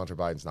out how Hunter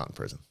Biden's not in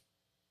prison.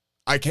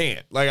 I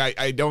can't. Like,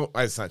 I don't.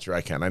 It's not true.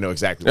 I can. I know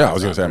exactly. Yeah, I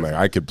was going to say,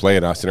 I could play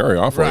a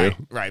scenario off for you.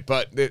 Right.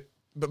 But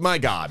my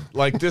God,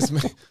 like this.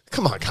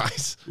 Come on,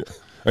 guys. Yeah.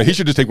 I mean, he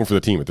should just take one for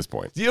the team at this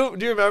point. Do you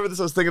remember this?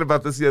 I was thinking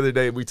about this the other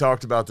day. We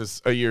talked about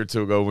this a year or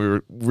two ago. We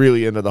were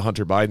really into the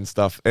Hunter Biden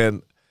stuff,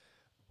 and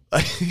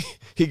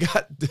he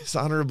got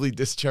dishonorably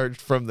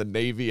discharged from the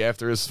Navy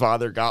after his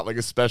father got like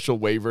a special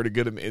waiver to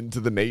get him into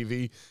the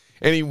Navy.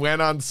 And he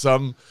went on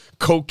some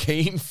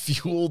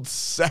cocaine-fueled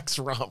sex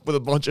romp with a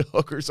bunch of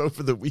hookers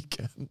over the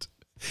weekend.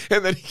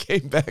 And then he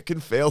came back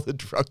and failed a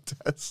drug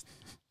test.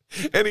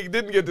 And he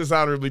didn't get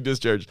dishonorably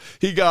discharged.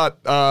 He got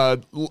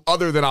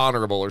other than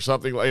honorable or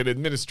something, like an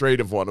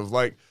administrative one of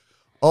like,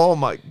 oh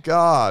my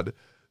God,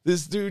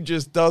 this dude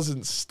just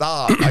doesn't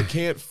stop. I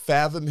can't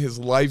fathom his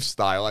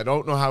lifestyle. I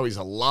don't know how he's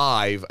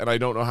alive, and I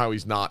don't know how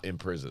he's not in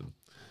prison.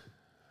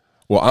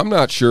 Well, I'm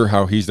not sure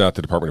how he's not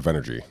the Department of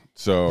Energy.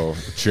 So,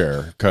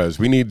 Chair, because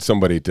we need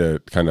somebody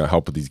to kind of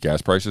help with these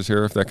gas prices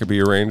here, if that could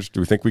be arranged. Do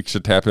we think we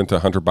should tap into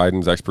Hunter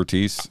Biden's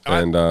expertise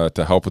and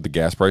to help with the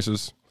gas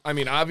prices? I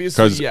mean,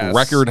 obviously, yes. Because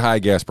record high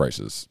gas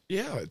prices.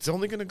 Yeah, it's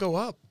only going to go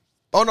up.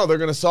 Oh, no, they're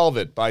going to solve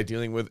it by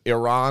dealing with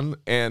Iran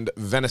and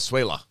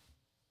Venezuela.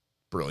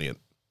 Brilliant.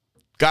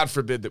 God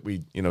forbid that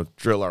we,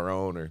 drill our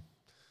own or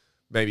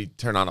maybe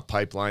turn on a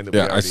pipeline that we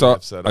already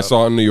have set up. I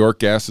saw in New York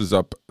gas is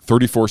up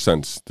 34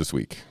 cents this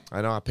week.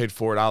 I know. I paid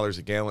 $4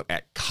 a gallon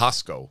at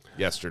Costco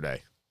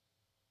yesterday.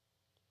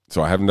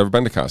 So I have never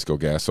been to Costco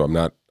gas, so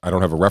I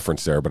don't have a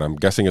reference there, but I'm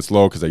guessing it's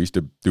low because I used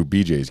to do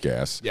BJ's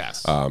gas.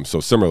 Yes. So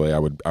similarly,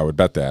 I would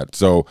bet that.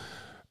 So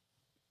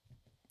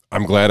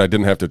I'm glad I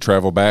didn't have to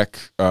travel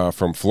back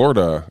from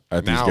Florida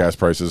at these gas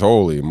prices.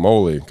 Holy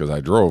moly, because I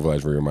drove,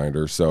 as a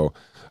reminder. So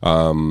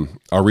I'll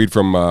read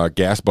from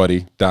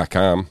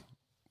gasbuddy.com.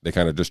 They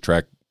kind of just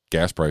track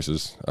gas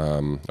prices.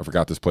 I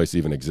forgot this place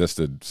even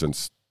existed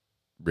since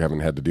we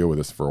haven't had to deal with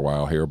this for a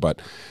while here. But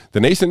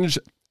the nation's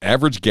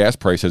average gas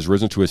price has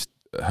risen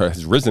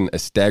a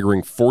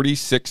staggering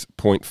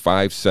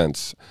 46.5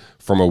 cents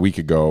from a week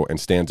ago and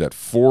stands at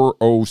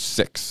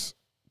 $4.06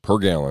 per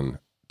gallon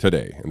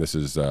today. And this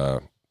is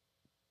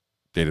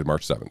dated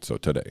March 7th, so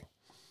today.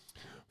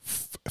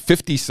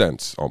 50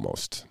 cents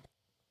almost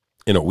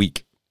in a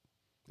week.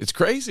 It's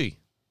crazy.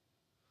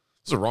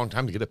 This is the wrong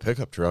time to get a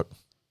pickup truck.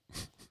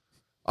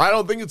 I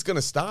don't think it's going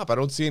to stop. I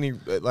don't see any,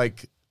 I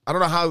don't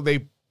know how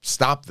they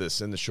stop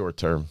this in the short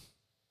term.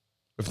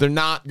 If they're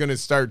not going to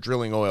start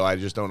drilling oil, I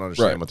just don't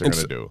understand what they're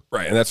going to do.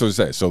 Right, and that's what I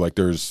say. So,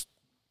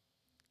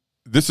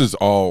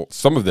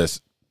 some of this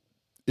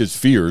is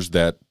fears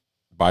that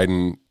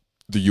Biden,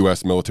 the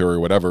U.S. military,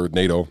 whatever,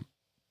 NATO,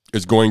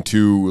 is going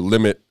to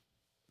limit,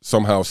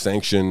 somehow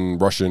sanction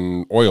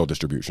Russian oil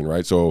distribution,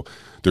 right? So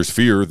there's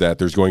fear that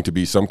there's going to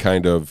be some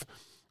kind of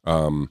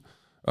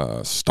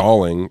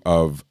stalling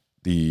of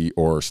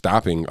or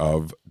stopping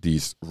of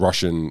these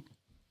Russian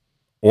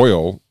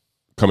oil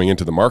coming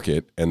into the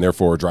market, and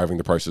therefore driving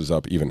the prices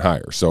up even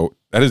higher. So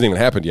that hasn't even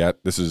happened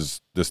yet. This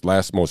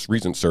last most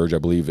recent surge, I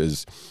believe,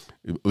 is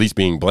at least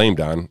being blamed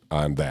on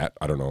that.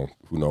 I don't know.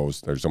 Who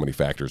knows? There's so many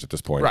factors at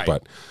this point. Right.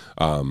 But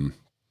I'm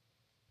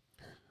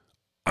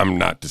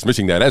not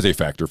dismissing that as a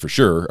factor for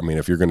sure. I mean,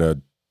 if you're going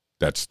to,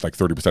 that's like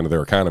 30% of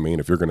their economy, and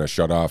if you're going to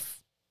shut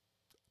off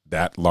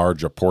that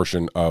large a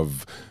portion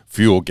of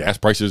fuel, gas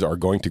prices are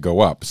going to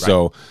go up. Right.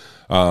 So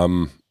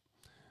I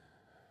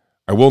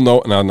will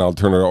note, and I'll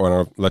turn it over and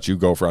I'll let you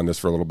go on this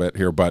for a little bit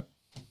here, but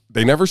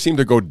they never seem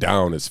to go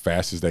down as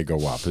fast as they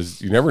go up.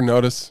 You never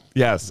notice?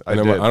 Yes, I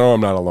know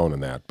I'm not alone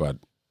in that, but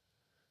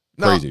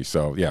crazy. No.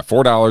 So, yeah,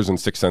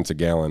 $4.06 a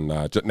gallon.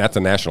 That's a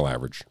national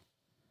average.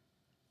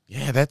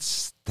 Yeah,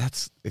 that's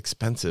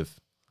expensive.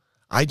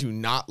 I do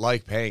not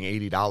like paying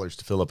 $80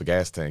 to fill up a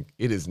gas tank.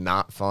 It is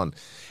not fun.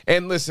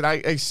 And listen,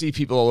 I see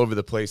people all over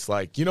the place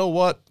like, you know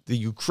what? The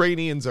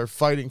Ukrainians are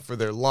fighting for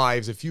their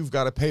lives. If you've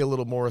got to pay a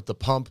little more at the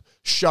pump,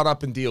 shut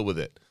up and deal with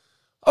it.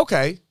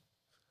 Okay.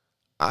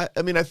 I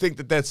mean, I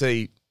think that's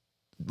a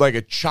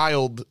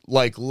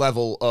childlike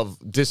level of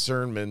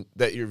discernment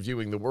that you're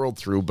viewing the world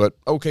through, but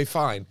okay,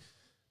 fine.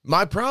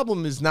 My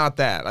problem is not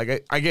that. I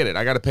get it.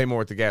 I got to pay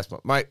more at the gas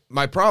pump.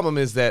 My problem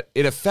is that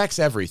it affects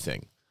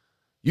everything.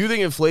 You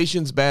think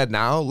inflation's bad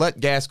now? Let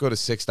gas go to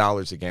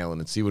 $6 a gallon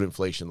and see what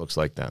inflation looks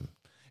like then.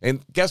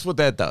 And guess what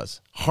that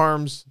does?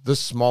 Harms the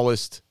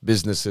smallest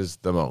businesses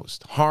the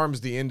most.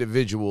 Harms the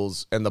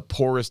individuals and the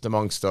poorest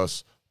amongst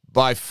us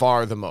by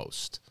far the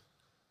most.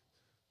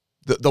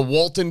 The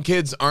Walton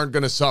kids aren't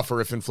going to suffer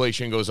if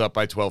inflation goes up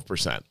by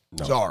 12%.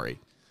 No. Sorry.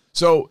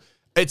 So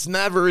it's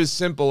never as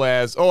simple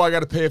as, I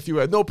got to pay a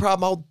few. No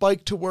problem. I'll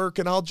bike to work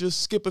and I'll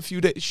just skip a few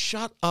days.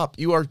 Shut up.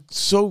 You are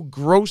so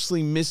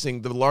grossly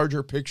missing the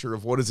larger picture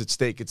of what is at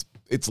stake.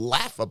 It's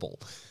laughable.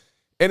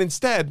 And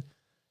instead,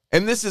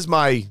 and this is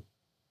my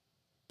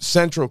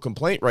central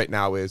complaint right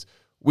now, is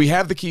we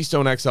have the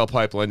Keystone XL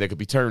pipeline that could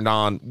be turned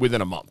on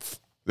within a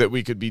month, that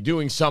we could be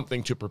doing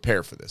something to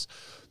prepare for this.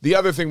 The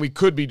other thing we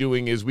could be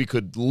doing is we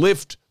could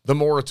lift the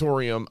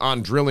moratorium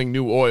on drilling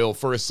new oil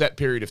for a set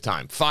period of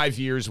time, 5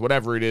 years,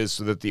 whatever it is,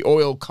 so that the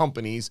oil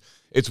companies,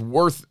 it's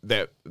worth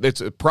that. It's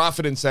a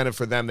profit incentive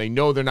for them. They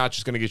know they're not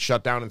just going to get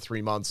shut down in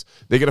 3 months.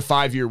 They get a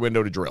 5-year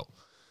window to drill.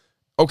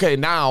 Okay,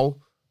 now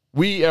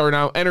we are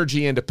now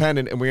energy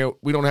independent, and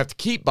we don't have to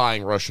keep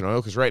buying Russian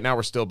oil, because right now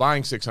we're still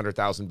buying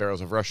 600,000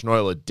 barrels of Russian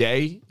oil a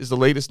day is the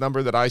latest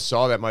number that I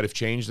saw. That might have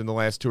changed in the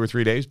last 2 or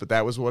 3 days, but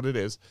that was what it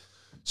is.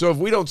 So if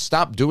we don't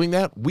stop doing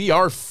that, we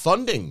are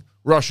funding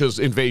Russia's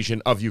invasion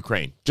of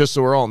Ukraine, just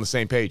so we're all on the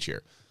same page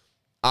here.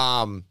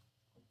 I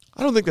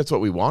don't think that's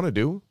what we want to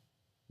do,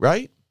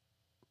 right?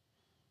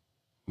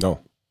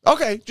 No.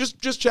 Okay,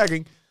 just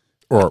checking.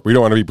 Or we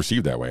don't want to be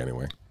perceived that way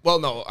anyway. Well,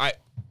 no,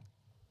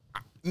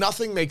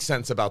 nothing makes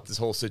sense about this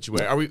whole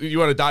situation. You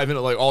want to dive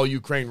into like all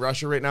Ukraine,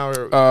 Russia right now?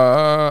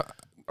 Or,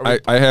 I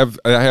have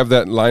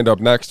that lined up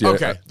next. Yeah.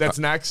 Okay, that's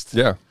next.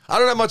 Yeah. I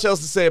don't have much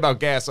else to say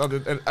about gas other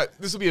than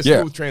this will be a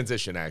smooth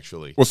transition,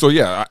 actually. Well, so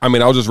yeah, I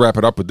mean, I'll just wrap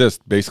it up with this,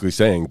 basically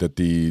saying that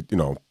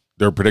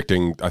they're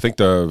predicting. I think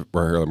let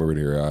me read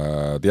here.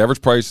 The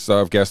average price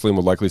of gasoline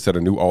will likely set a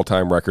new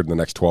all-time record in the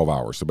next 12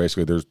 hours. So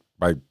basically, there's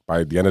by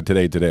the end of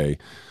today,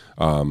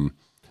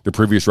 the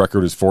previous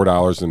record is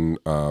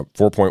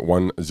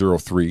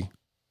 $4.103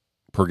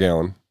 per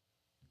gallon,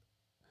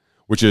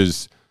 which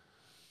is.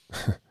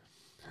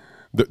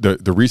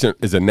 The recent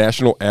is a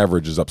national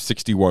average is up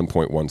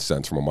 61.1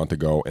 cents from a month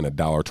ago and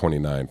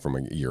 $1.29 from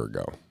a year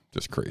ago.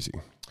 Just crazy.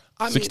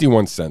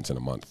 61 cents in a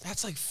month.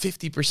 That's like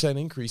 50%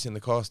 increase in the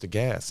cost of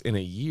gas in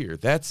a year.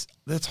 That's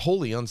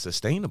wholly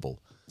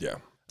unsustainable. Yeah.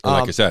 And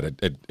like I said,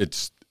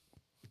 it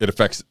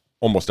affects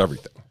almost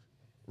everything.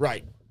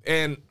 Right.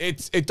 And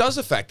it does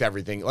affect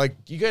everything. Like,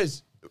 you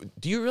guys,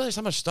 do you realize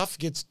how much stuff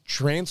gets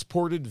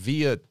transported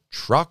via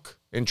truck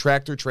and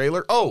tractor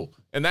trailer? Oh,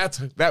 and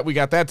that we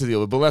got that to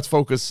deal with, but let's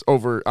focus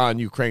over on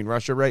Ukraine,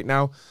 Russia right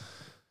now.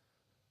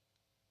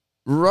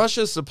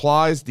 Russia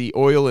supplies the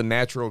oil and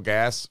natural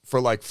gas for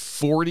like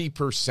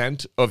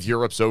 40% of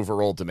Europe's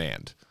overall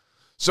demand.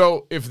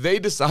 So if they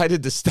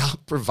decided to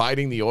stop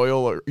providing the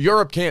oil, or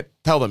Europe can't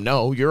tell them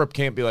no. Europe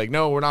can't be like,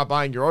 no, we're not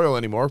buying your oil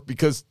anymore,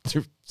 because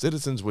their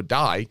citizens would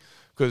die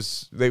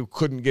because they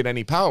couldn't get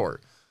any power.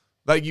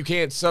 Like, you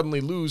can't suddenly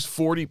lose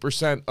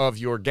 40% of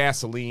your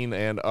gasoline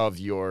and of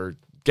your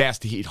gas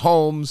to heat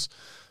homes.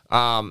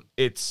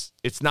 It's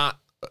not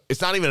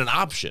even an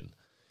option.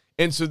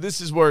 And so this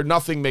is where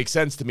nothing makes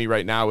sense to me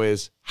right now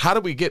is, how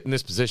do we get in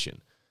this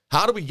position?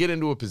 How do we get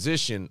into a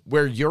position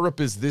where Europe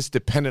is this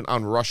dependent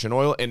on Russian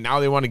oil, and now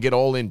they want to get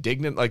all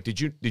indignant? Like, did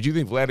you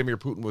think Vladimir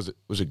Putin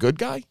was a good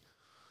guy?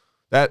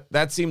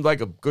 That seemed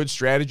like a good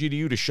strategy to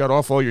you, to shut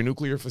off all your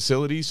nuclear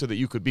facilities so that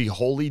you could be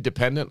wholly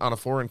dependent on a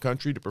foreign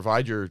country to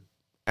provide your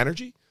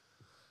energy?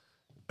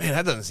 Man,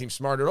 that doesn't seem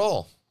smart at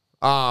all.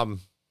 I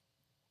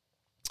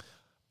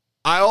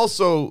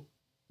also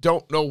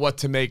don't know what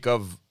to make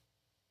of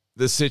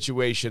the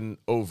situation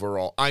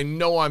overall. I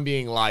know I'm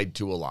being lied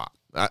to a lot.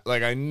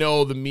 I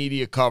know the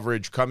media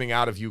coverage coming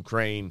out of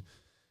Ukraine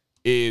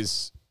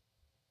is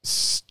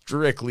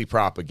strictly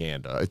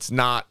propaganda. It's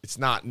not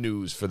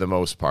news for the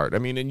most part. I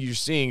mean, and you're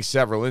seeing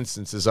several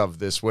instances of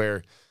this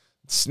where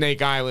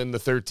Snake Island, the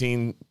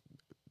 13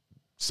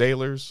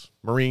 sailors,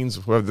 Marines,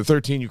 the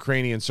 13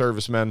 Ukrainian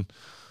servicemen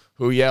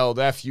who yelled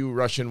 "F you,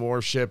 Russian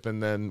warship,"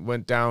 and then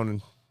went down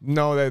and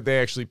no, they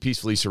actually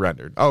peacefully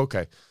surrendered. Oh,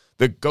 okay.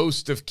 The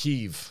Ghost of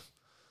Kyiv.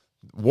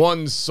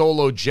 One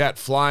solo jet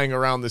flying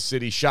around the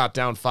city shot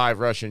down 5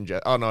 Russian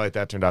jets. Oh, no,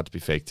 that turned out to be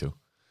fake, too.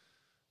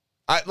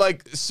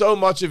 So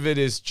much of it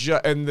is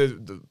just, and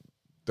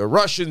the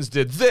Russians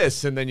did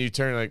this, and then you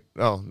turn like,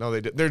 oh, no,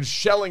 they did. They're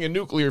shelling a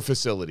nuclear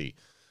facility.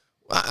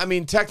 I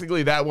mean,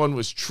 technically that one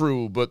was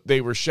true, but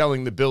they were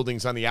shelling the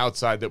buildings on the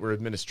outside that were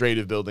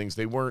administrative buildings.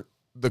 They weren't,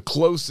 the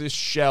closest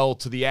shell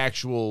to the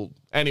actual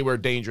anywhere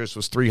dangerous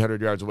was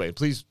 300 yards away.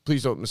 Please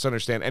don't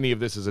misunderstand any of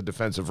this as a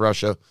defense of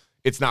Russia.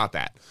 It's not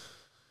that.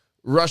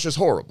 Russia's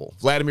horrible.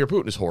 Vladimir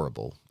Putin is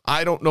horrible.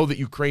 I don't know that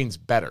Ukraine's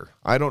better.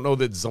 I don't know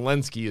that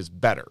Zelensky is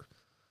better.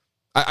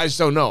 I just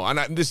don't know.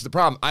 And this is the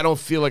problem. I don't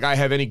feel like I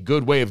have any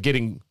good way of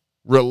getting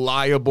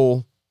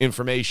reliable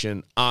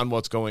information on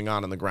what's going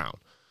on the ground.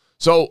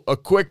 So a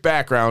quick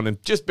background,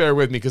 and just bear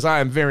with me because I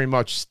am very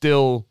much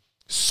still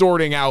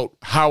sorting out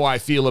how I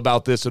feel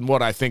about this and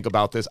what I think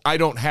about this. I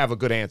don't have a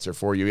good answer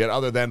for you yet,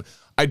 other than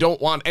I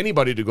don't want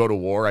anybody to go to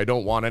war. I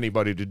don't want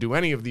anybody to do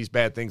any of these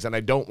bad things, and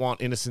I don't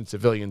want innocent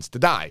civilians to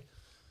die.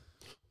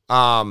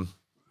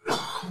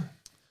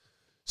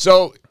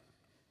 So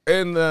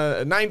in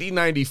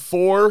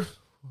 1994,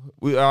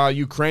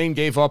 Ukraine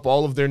gave up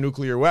all of their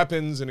nuclear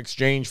weapons in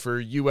exchange for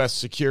U.S.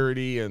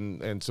 security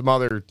and some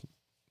other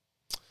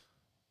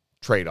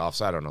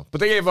trade-offs. I don't know. But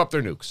they gave up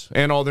their nukes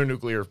and all their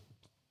nuclear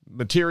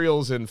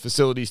materials and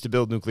facilities to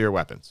build nuclear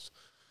weapons.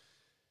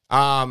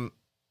 That,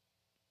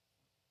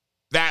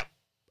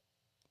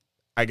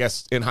 I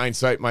guess, in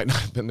hindsight, might not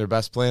have been their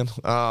best plan.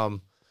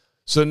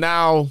 So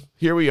now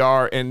here we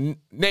are, and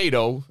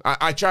NATO,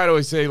 I try to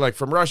always say, like,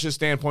 from Russia's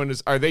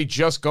standpoint, are they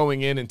just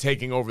going in and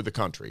taking over the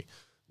country?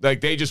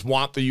 Like, they just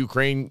want the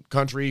Ukraine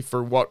country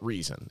for what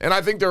reason? And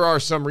I think there are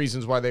some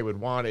reasons why they would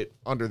want it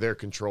under their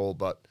control,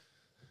 but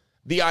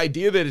the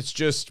idea that it's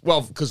just,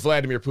 well, because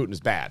Vladimir Putin is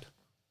bad.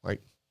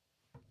 Like,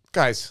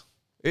 guys,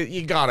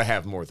 you got to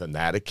have more than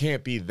that. It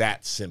can't be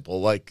that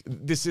simple. Like,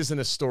 this isn't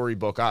a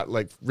storybook,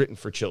 written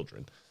for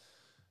children.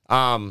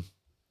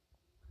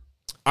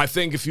 I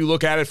think if you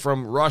look at it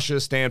from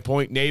Russia's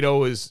standpoint,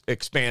 NATO is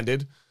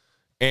expanded,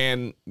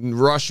 and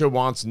Russia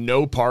wants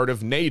no part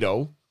of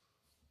NATO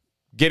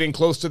getting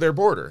close to their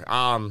border.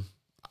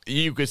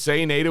 You could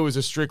say NATO is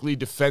a strictly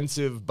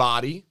defensive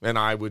body, and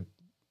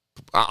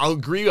I'll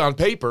agree on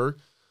paper,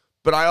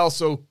 but I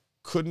also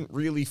couldn't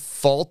really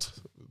fault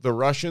the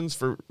Russians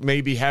for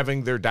maybe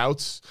having their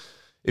doubts.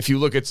 If you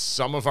look at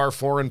some of our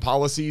foreign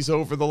policies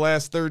over the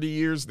last 30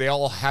 years, they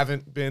all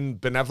haven't been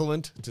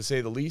benevolent, to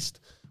say the least.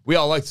 We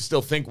all like to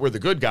still think we're the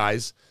good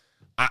guys.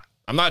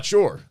 I'm not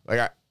sure.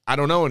 I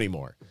don't know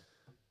anymore.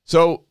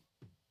 So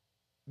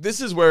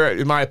this is where,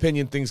 in my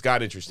opinion, things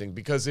got interesting,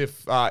 because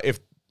if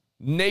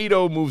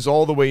NATO moves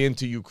all the way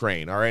into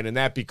Ukraine, all right, and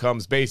that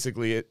becomes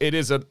basically, it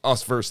is an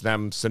us versus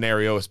them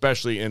scenario,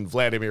 especially in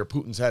Vladimir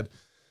Putin's head,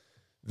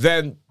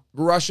 then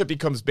Russia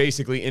becomes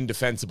basically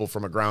indefensible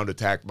from a ground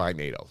attack by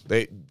NATO.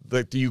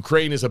 The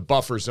Ukraine is a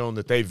buffer zone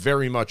that they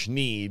very much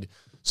need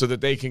so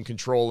that they can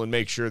control and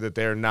make sure that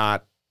they're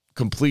not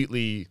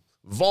completely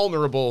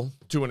vulnerable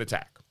to an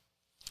attack.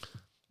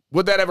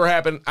 Would that ever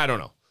happen? I don't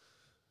know.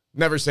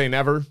 Never say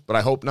never, but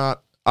I hope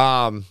not.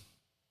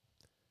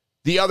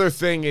 The other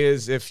thing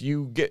is, if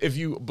you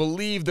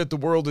believe that the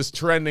world is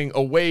trending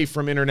away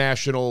from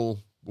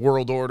international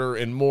world order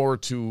and more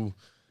to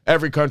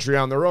every country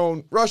on their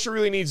own, Russia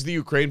really needs the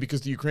Ukraine,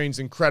 because the Ukraine's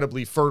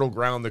incredibly fertile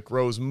ground that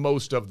grows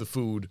most of the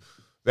food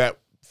that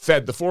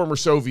fed the former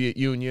Soviet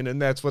Union,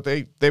 and that's what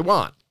they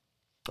want.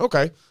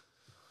 Okay.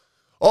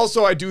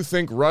 Also, I do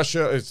think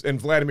Russia, and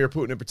Vladimir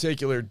Putin in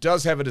particular,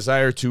 does have a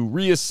desire to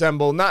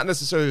reassemble, not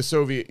necessarily the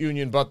Soviet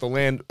Union, but the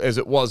land as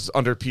it was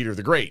under Peter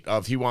the Great.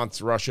 He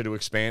wants Russia to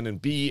expand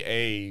and be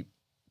a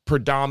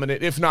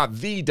predominant, if not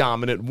the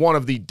dominant, one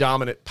of the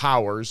dominant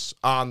powers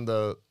on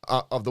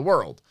of the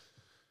world.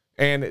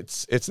 And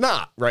it's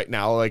not right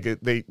now. We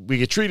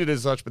get treated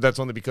as such, but that's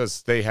only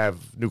because they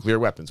have nuclear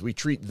weapons. We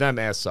treat them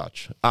as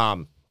such.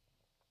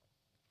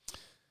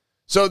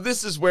 So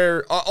this is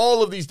where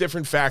all of these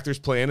different factors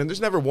play in, and there's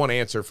never one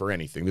answer for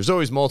anything. There's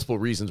always multiple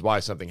reasons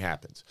why something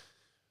happens.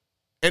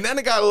 And then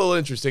it got a little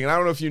interesting, and I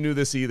don't know if you knew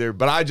this either,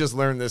 but I just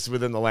learned this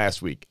within the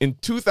last week. In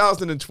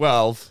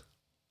 2012,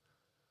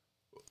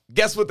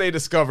 guess what they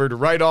discovered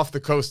right off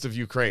the coast of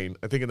Ukraine?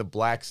 I think in the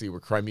Black Sea,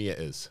 where Crimea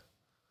is.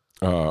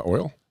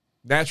 Oil?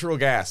 Natural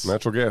gas.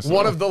 Natural gas.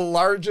 One of the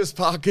largest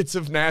pockets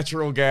of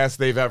natural gas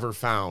they've ever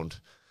found.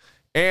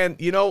 And,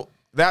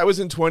 that was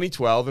in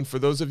 2012. And for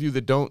those of you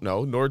that don't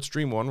know, Nord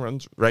Stream 1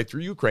 runs right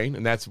through Ukraine,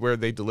 and that's where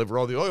they deliver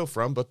all the oil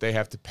from, but they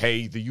have to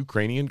pay the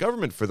Ukrainian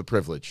government for the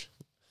privilege.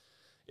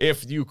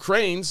 If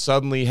Ukraine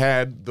suddenly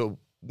had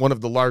one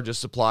of the largest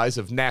supplies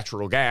of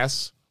natural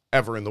gas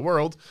ever in the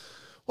world,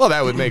 well,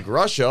 that would make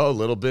Russia a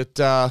little bit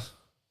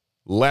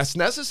less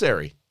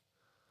necessary.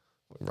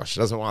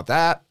 Russia doesn't want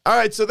that. All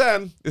right, so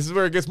then, this is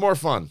where it gets more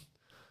fun.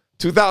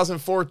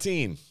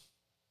 2014.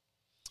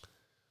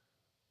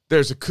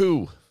 There's a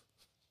coup.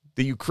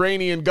 The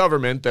Ukrainian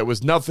government that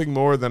was nothing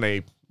more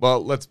than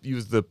let's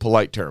use the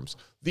polite terms,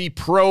 the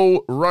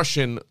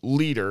pro-Russian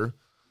leader,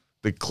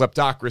 the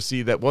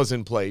kleptocracy that was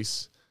in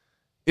place,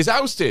 is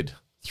ousted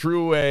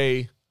through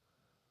a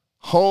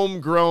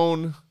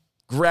homegrown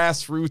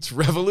grassroots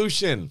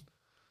revolution.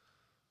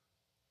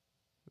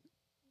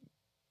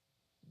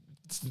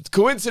 It's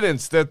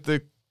coincidence that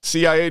the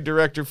CIA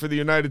director for the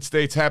United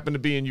States happened to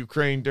be in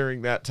Ukraine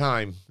during that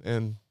time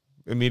and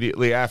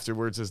immediately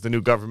afterwards as the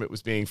new government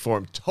was being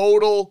formed.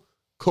 Total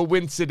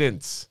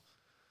coincidence.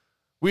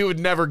 We would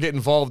never get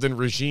involved in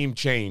regime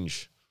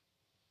change.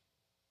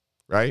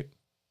 Right?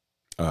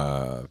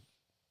 Wrong.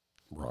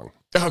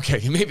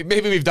 Okay,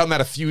 maybe we've done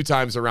that a few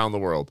times around the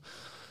world.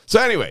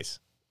 So anyways,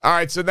 all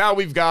right, so now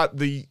we've got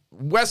the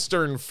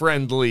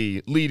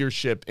Western-friendly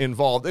leadership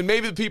involved. And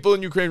maybe the people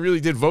in Ukraine really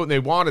did vote and they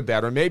wanted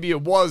that, or maybe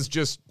it was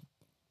just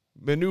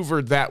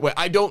maneuvered that way.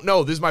 I don't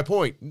know. This is my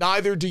point.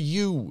 Neither do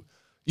you.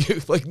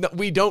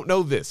 We don't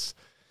know this.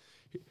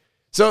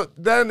 So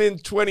then in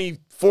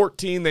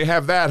 2014, they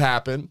have that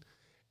happen.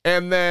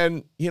 And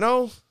then,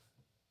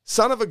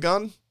 son of a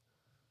gun,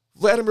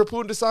 Vladimir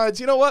Putin decides,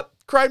 you know what?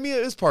 Crimea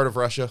is part of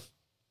Russia.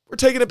 We're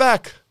taking it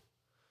back.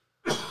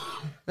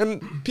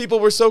 And people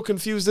were so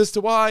confused as to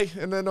why.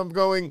 And then I'm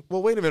going,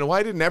 well, wait a minute.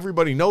 Why didn't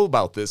everybody know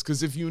about this?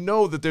 Because if you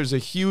know that there's a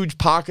huge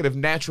pocket of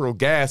natural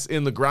gas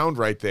in the ground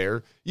right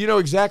there, you know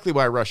exactly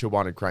why Russia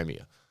wanted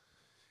Crimea.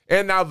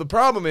 And now the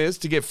problem is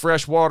to get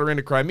fresh water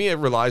into Crimea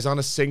relies on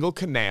a single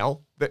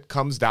canal that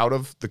comes out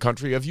of the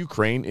country of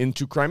Ukraine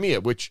into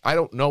Crimea, which I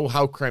don't know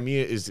how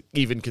Crimea is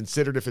even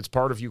considered if it's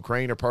part of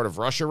Ukraine or part of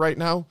Russia right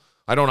now.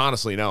 I don't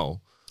honestly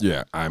know.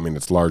 Yeah, I mean,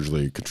 it's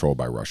largely controlled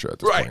by Russia at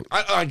this point.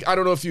 I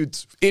don't know if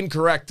it's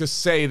incorrect to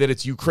say that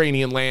it's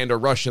Ukrainian land or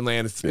Russian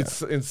land.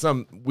 It's in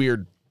some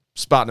weird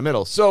spot in the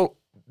middle. So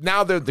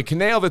now the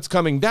canal that's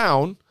coming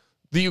down,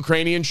 the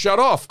Ukrainians shut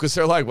off because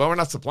they're like, well, we're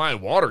not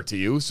supplying water to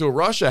you. So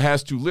Russia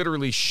has to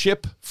literally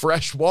ship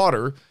fresh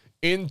water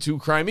into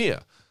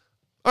Crimea.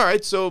 All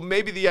right, so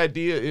maybe the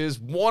idea is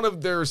one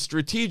of their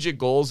strategic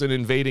goals in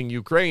invading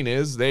Ukraine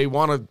is they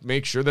want to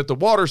make sure that the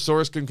water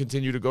source can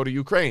continue to go to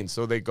Ukraine.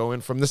 So they go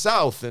in from the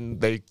south and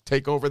they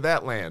take over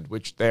that land,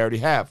 which they already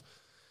have.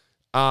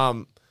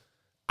 I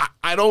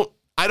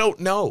don't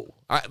know.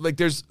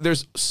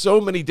 There's so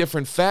many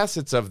different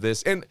facets of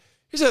this. And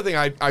here's the other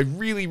thing. I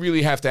really,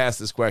 really have to ask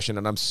this question,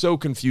 and I'm so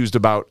confused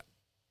about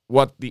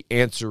what the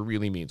answer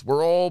really means.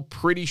 We're all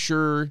pretty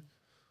sure,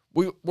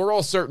 we're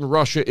all certain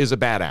Russia is a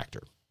bad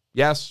actor.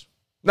 Yes?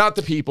 Not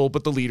the people,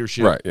 but the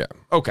leadership. Right, yeah.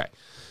 Okay.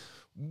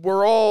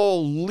 We're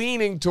all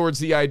leaning towards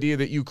the idea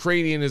that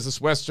Ukrainian is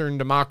this Western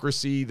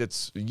democracy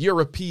that's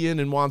European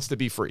and wants to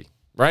be free,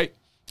 right?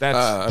 That's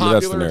popular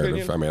that's the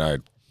narrative.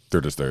 opinion.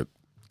 They're just a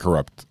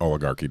corrupt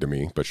oligarchy to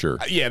me, but sure.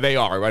 Yeah, they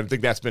are. I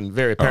think that's been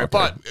very apparent.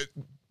 Okay. But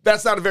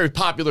that's not a very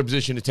popular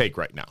position to take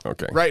right now.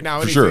 Okay. Right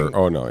now, for sure.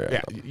 Oh, no, yeah.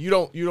 Yeah, you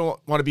don't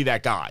want to be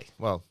that guy.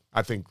 Well,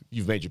 I think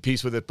you've made your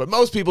peace with it, but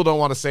most people don't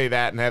want to say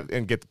that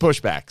and get the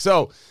pushback.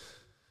 So...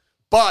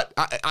 But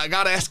I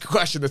got to ask a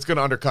question that's going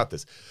to undercut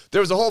this. There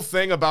was a whole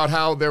thing about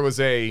how there was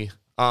a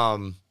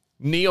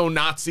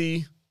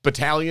neo-Nazi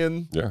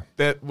battalion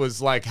that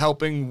was like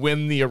helping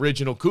win the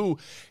original coup.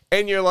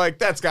 And you're like,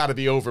 that's got to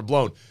be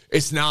overblown.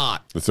 It's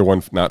not. It's the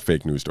one not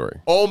fake news story.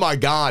 Oh, my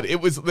God.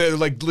 They're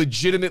like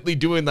legitimately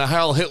doing the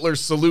Heil Hitler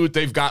salute.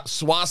 They've got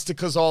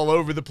swastikas all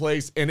over the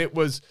place. And it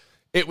was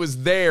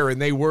there, and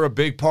they were a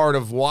big part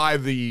of why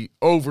the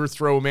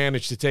overthrow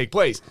managed to take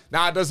place.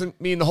 Now, it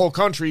doesn't mean the whole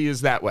country is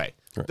that way.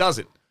 Right.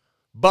 Doesn't.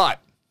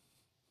 But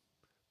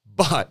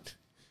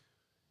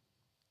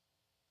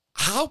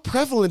how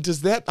prevalent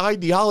does that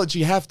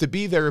ideology have to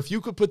be there if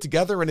you could put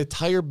together an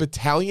entire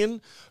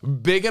battalion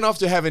big enough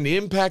to have an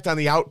impact on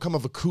the outcome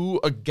of a coup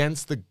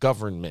against the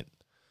government?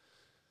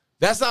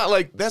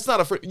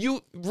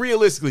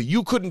 Realistically,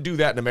 you couldn't do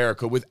that in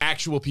America with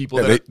actual people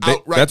that are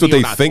outright that's what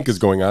neo-Nazis. they think is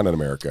going on in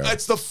America.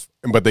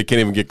 But they can't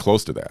even get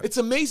close to that. It's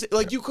amazing.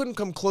 Like, you couldn't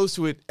come close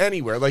to it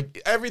anywhere.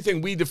 Like,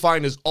 everything we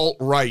define as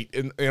alt-right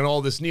and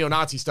all this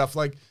neo-Nazi stuff,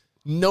 like,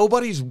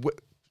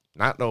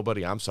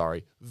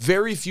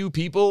 very few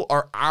people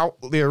are out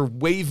there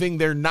waving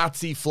their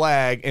Nazi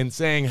flag and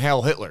saying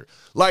Heil Hitler.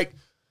 Like,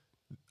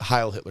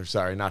 Heil Hitler,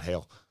 sorry, not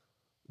Hail.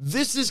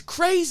 This is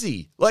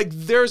crazy. Like,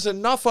 there's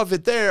enough of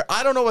it there.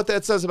 I don't know what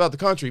that says about the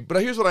country,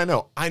 but here's what I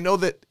know. I know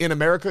that in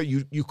America,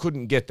 you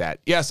couldn't get that.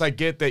 Yes, I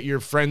get that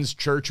your friend's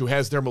church who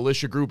has their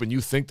militia group and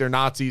you think they're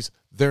Nazis.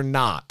 They're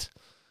not.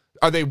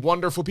 Are they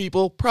wonderful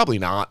people? Probably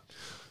not.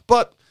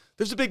 But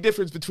there's a big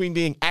difference between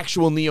being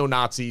actual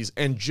neo-Nazis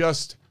and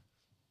just,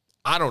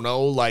 I don't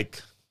know,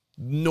 like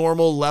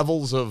normal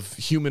levels of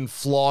human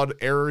flawed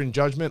error in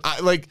judgment.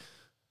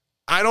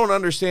 I don't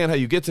understand how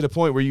you get to the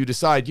point where you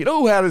decide, you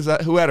know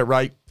who had it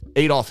right?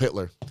 Adolf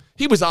Hitler.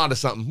 He was onto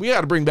something. We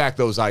got to bring back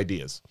those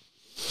ideas.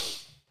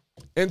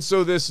 And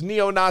so this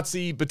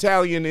neo-Nazi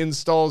battalion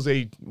installs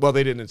they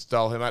didn't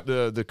install him.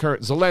 The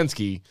current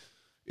Zelensky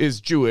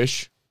is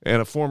Jewish and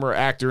a former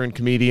actor and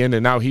comedian,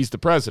 and now he's the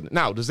president.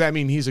 Now, does that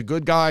mean he's a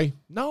good guy?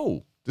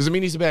 No. Does it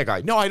mean he's a bad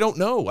guy? No, I don't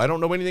know. I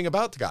don't know anything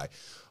about the guy.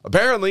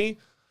 Apparently,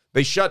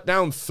 they shut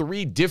down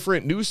 3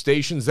 different news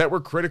stations that were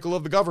critical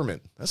of the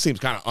government. That seems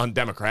kind of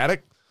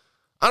undemocratic.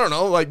 I don't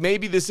know, like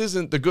maybe this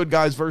isn't the good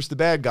guys versus the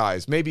bad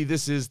guys. Maybe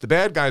this is the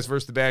bad guys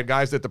versus the bad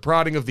guys at the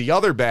prodding of the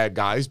other bad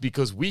guys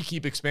because we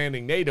keep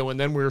expanding NATO, and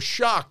then we're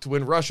shocked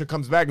when Russia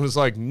comes back and was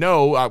like,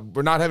 no,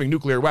 we're not having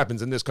nuclear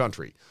weapons in this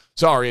country.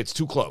 Sorry, it's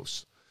too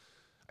close.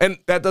 And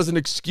that doesn't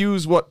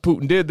excuse what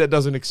Putin did. That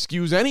doesn't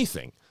excuse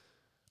anything.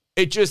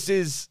 It just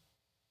is,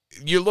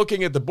 you're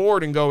looking at the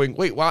board and going,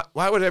 wait, why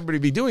would everybody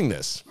be doing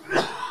this?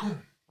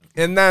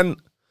 And then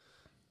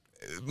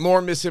more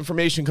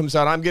misinformation comes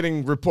out. I'm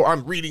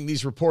reading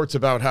these reports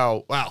about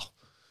how,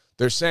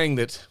 they're saying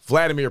that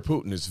Vladimir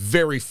Putin is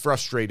very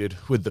frustrated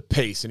with the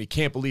pace and he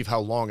can't believe how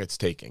long it's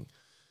taking.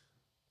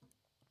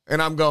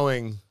 And I'm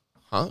going,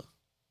 huh?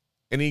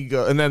 And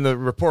then the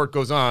report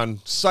goes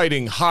on,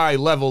 citing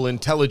high-level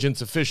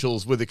intelligence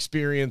officials with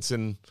experience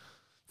and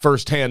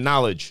firsthand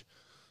knowledge,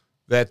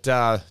 that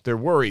they're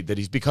worried that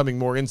he's becoming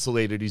more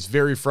insulated. He's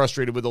very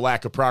frustrated with the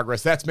lack of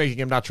progress. That's making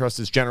him not trust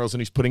his generals,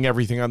 and he's putting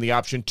everything on the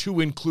option to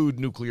include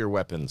nuclear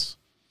weapons.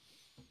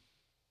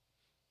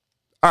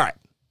 All right.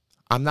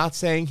 I'm not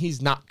saying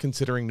he's not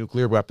considering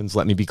nuclear weapons.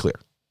 Let me be clear.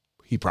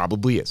 He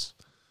probably is.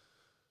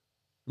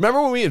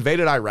 Remember when we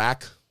invaded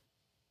Iraq?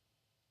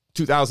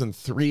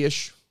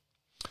 2003-ish?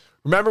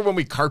 Remember when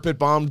we carpet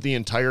bombed the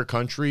entire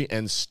country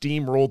and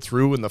steamrolled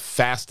through in the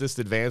fastest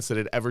advance that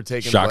had ever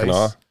taken place? Shock and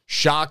awe.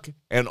 Shock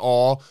and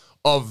awe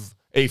of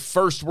a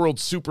first world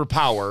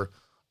superpower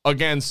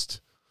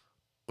against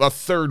a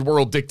third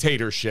world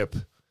dictatorship.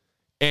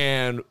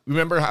 And do you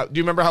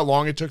remember how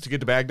long it took to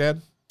get to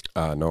Baghdad?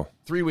 No.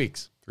 3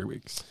 weeks. 3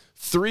 weeks.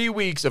 3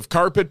 weeks of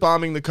carpet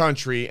bombing the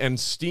country and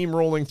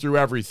steamrolling through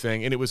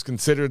everything, and it was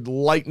considered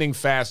lightning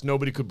fast.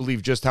 Nobody could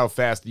believe just how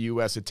fast the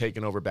U.S. had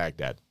taken over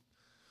Baghdad.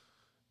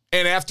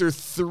 And after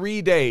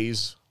 3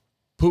 days,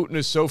 Putin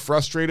is so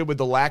frustrated with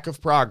the lack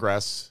of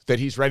progress that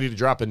he's ready to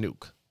drop a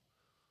nuke.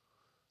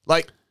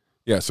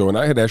 Yeah, so when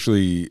I had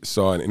actually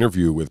saw an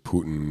interview with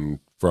Putin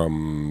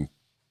from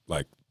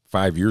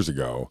 5 years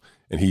ago,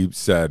 and he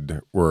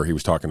said where he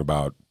was talking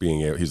about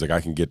he's like,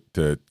 I can get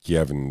to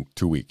Kiev in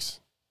 2 weeks.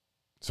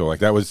 So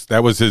that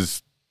was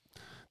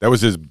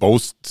his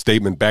boast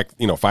statement back,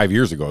 5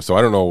 years ago. So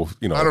I don't know,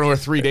 I don't know where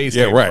 3 days.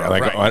 Yeah, came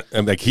right.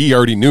 from, Like he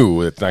already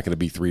knew it's not going to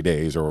be 3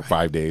 days or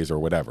 5 days or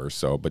whatever.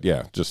 So, but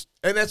yeah,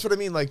 and that's what I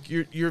mean. Like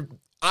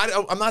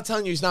I'm not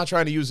telling you he's not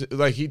trying to use it.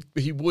 Like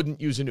he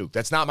wouldn't use a nuke.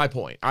 That's not my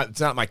point.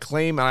 It's not my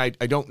claim. And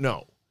I don't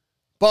know,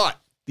 but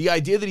the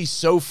idea that he's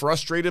so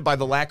frustrated by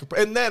the lack of,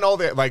 and then all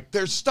that,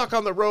 they're stuck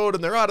on the road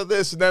and they're out of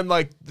this, and then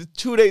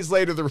 2 days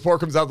later the report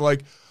comes out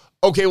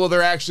okay, well,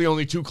 they're actually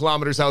only 2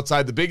 kilometers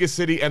outside the biggest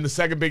city, and the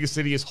second biggest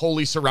city is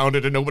wholly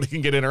surrounded, and nobody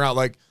can get in or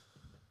out.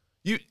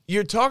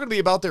 You're talking to me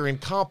about their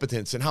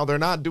incompetence and how they're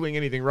not doing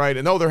anything right,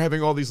 and they're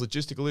having all these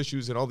logistical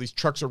issues, and all these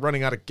trucks are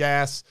running out of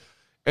gas,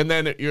 and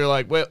then you're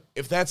like, well,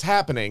 if that's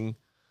happening,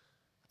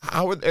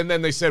 and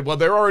then they said, well,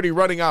 they're already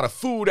running out of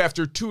food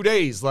after 2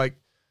 days.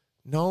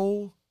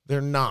 No,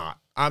 they're not.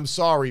 I'm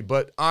sorry,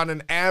 but on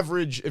an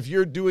average, if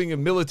you're doing a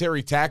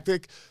military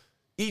tactic,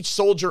 each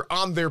soldier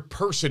on their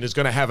person is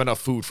going to have enough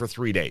food for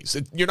 3 days.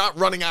 You're not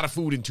running out of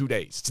food in 2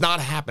 days. It's not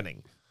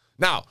happening.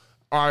 Now,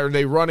 are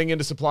they running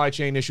into supply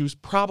chain issues?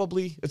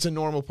 Probably. It's a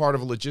normal part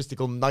of a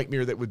logistical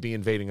nightmare that would be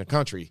invading a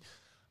country.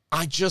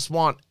 I just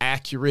want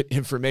accurate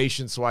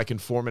information so I can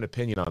form an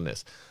opinion on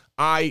this.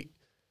 I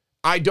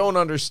don't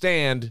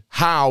understand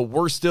how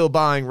we're still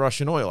buying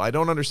Russian oil. I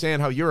don't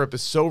understand how Europe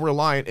is so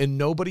reliant and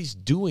nobody's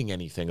doing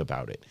anything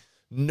about it.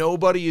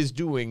 Nobody is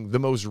doing the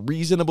most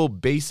reasonable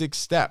basic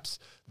steps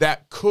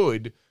that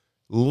could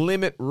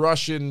limit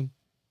Russian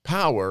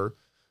power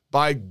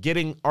by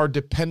getting our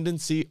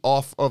dependency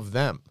off of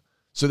them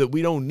so that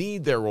we don't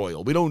need their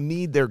oil. We don't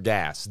need their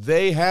gas.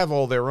 They have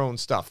all their own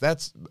stuff.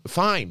 That's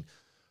fine.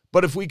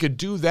 But if we could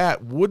do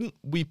that, wouldn't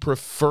we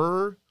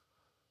prefer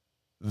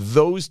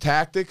those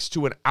tactics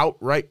to an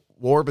outright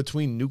war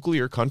between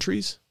nuclear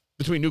countries,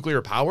 between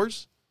nuclear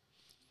powers?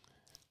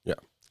 Yeah.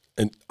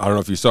 And I don't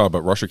know if you saw,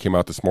 but Russia came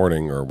out this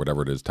morning or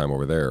whatever it is, time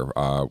over there,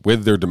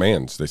 with their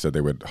demands. They said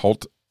they would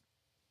halt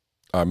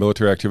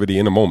military activity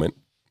in a moment,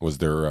 was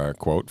their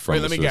quote from.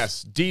 Wait, let me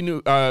guess.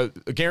 A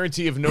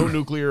guarantee of no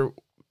nuclear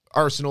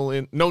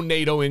arsenal no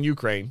NATO in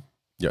Ukraine.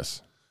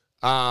 Yes.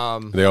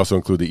 They also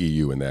include the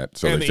EU in that.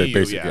 So and they the said EU,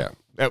 basically,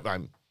 yeah.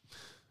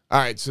 All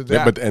right, so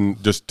that.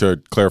 And just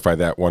to clarify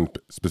that one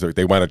specific,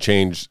 they want to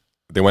change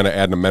they want to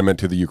add an amendment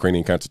to the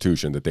Ukrainian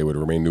constitution that they would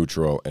remain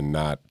neutral and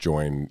not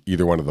join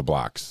either one of the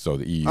blocs, so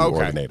the EU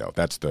or the NATO.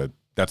 That's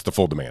the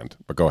full demand.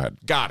 But go ahead.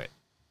 Got it.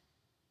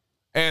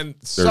 And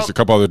there's a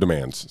couple other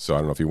demands, so I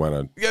don't know if you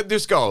want to. Yeah,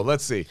 just go.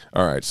 Let's see.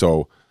 All right.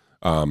 So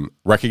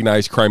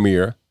recognize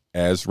Crimea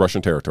as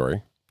Russian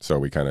territory. So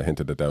we kind of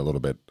hinted at that a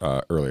little bit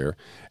earlier.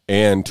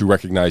 And to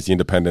recognize the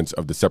independence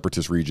of the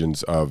separatist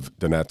regions of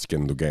Donetsk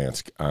and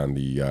Lugansk on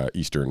the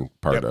eastern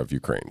part of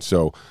Ukraine.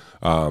 So,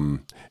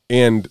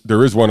 and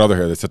there is one other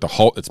here that said to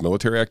halt its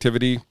military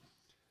activity.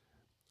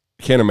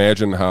 Can't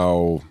imagine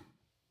how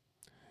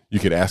you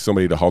could ask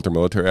somebody to halt their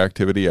military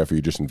activity after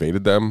you just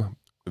invaded them,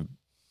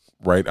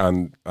 right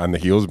on the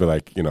heels. But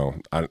like,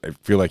 I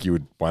feel like you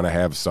would want to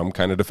have some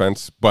kind of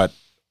defense. But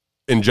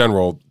in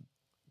general,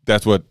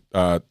 that's what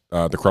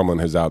the Kremlin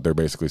has out there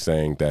basically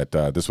saying that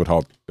this would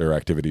halt their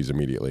activities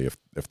immediately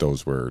if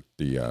those were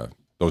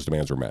those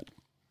demands were met.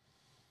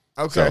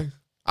 Okay.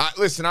 So,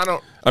 listen,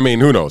 I mean,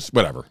 who knows?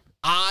 Whatever.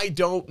 I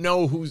don't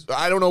know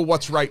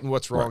what's right and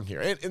what's wrong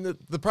here. And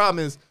the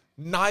problem is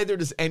neither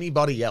does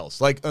anybody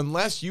else. Like,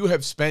 unless you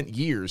have spent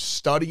years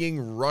studying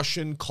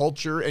Russian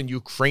culture and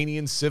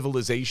Ukrainian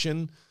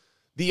civilization,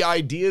 the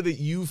idea that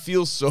you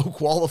feel so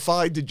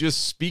qualified to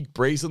just speak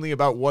brazenly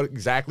about what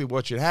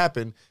should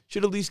happen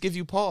should at least give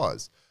you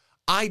pause.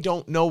 I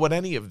don't know what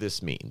any of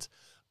this means.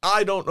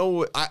 I don't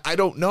know. I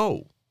don't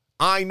know.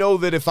 I know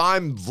that if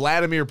I'm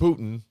Vladimir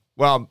Putin,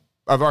 well,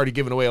 I've already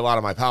given away a lot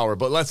of my power,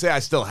 but let's say I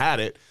still had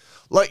it.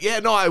 Like,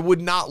 I would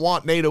not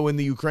want NATO in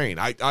the Ukraine.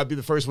 I'd be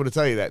the first one to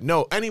tell you that.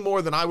 No, any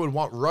more than I would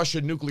want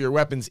Russian nuclear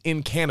weapons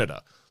in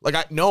Canada. Like,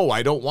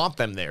 I don't want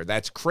them there.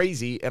 That's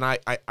crazy, and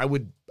I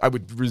would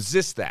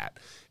resist that.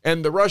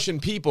 And the Russian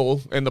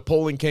people, and the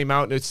polling came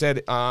out, and it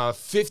said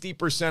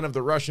 50% of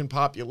the Russian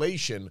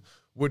population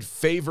would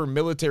favor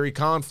military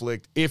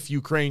conflict if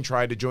Ukraine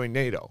tried to join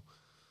NATO.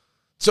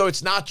 So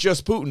it's not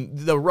just Putin.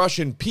 The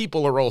Russian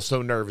people are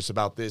also nervous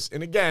about this.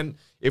 And again,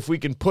 if we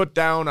can put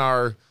down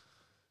our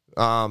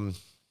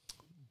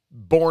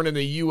born in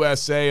the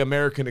USA,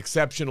 American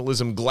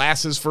exceptionalism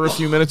glasses for a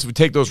few minutes, if we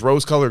take those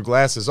rose-colored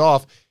glasses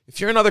off, if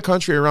you're in another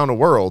country around the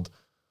world,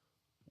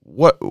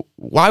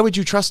 why would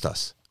you trust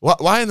us?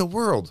 Why in the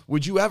world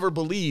would you ever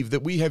believe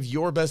that we have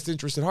your best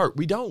interest at heart?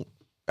 We don't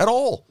at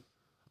all.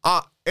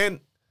 And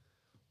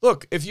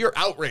look, if you're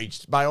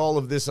outraged by all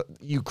of this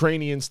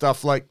Ukrainian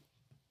stuff, like,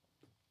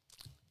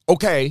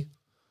 okay,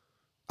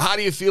 how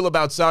do you feel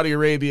about Saudi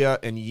Arabia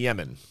and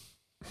Yemen?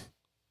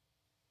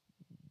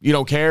 You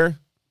don't care?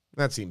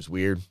 That seems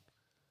weird.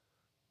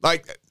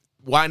 Like,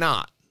 why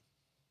not?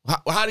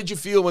 How did you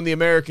feel when the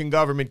American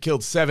government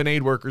killed 7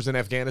 aid workers in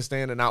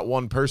Afghanistan and not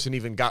one person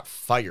even got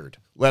fired,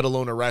 let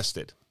alone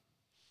arrested?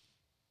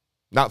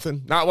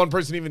 Nothing. Not one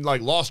person even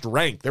lost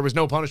rank. There was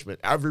no punishment.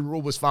 Every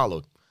rule was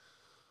followed.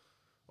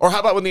 Or how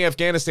about when the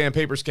Afghanistan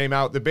papers came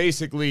out that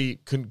basically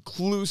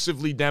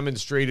conclusively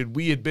demonstrated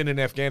we had been in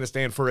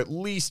Afghanistan for at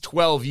least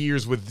 12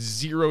 years with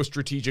zero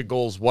strategic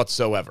goals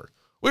whatsoever.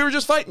 We were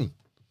just fighting.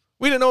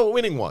 We didn't know what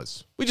winning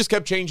was. We just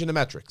kept changing the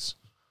metrics.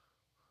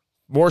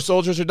 More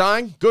soldiers are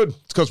dying? Good.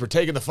 It's because we're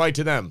taking the fight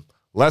to them.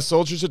 Less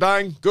soldiers are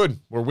dying? Good.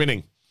 We're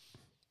winning.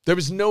 There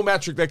was no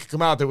metric that could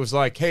come out that was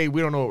like, hey,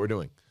 we don't know what we're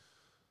doing.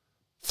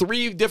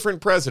 3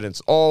 different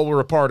presidents all were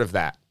a part of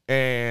that,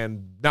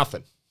 and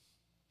nothing.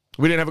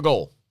 We didn't have a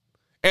goal.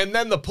 And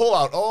then the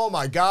pullout, oh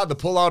my God, the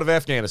pullout of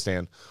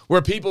Afghanistan,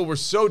 where people were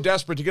so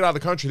desperate to get out of the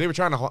country, they were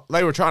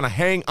trying to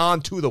hang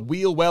on to the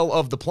wheel well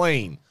of the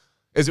plane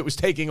as it was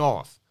taking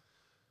off.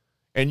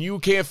 And you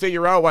can't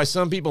figure out why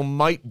some people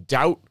might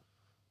doubt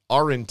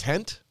our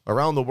intent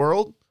around the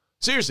world?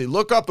 Seriously,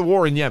 look up the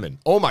war in Yemen.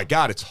 Oh my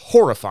God, it's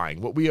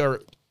horrifying what we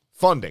are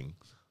funding,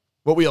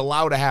 what we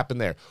allow to happen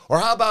there. Or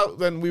how about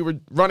when we were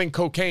running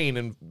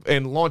cocaine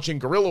and launching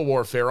guerrilla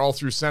warfare all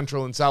through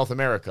Central and South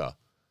America?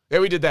 Yeah,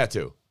 we did that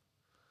too.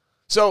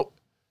 So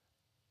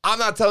I'm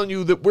not telling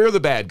you that we're the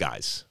bad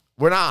guys.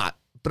 We're not.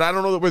 But I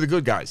don't know that we're the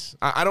good guys.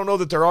 I don't know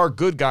that there are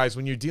good guys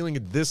when you're dealing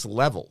at this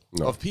level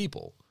of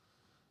people.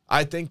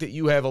 I think that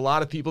you have a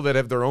lot of people that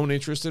have their own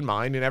interest in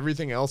mind and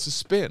everything else is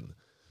spin.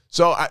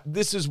 So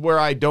this is where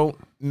I don't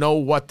know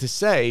what to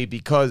say,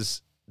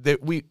 because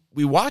that we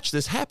watch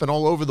this happen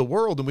all over the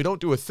world and we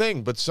don't do a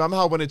thing. But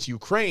somehow when it's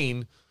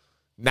Ukraine,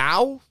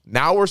 now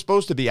we're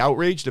supposed to be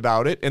outraged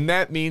about it. And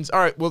that means,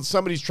 all right, well,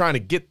 somebody's trying to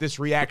get this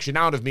reaction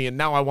out of me, and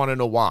now I want to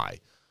know why.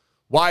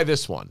 Why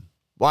this one?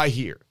 Why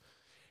here?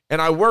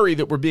 And I worry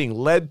that we're being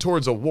led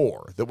towards a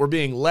war, that we're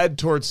being led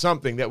towards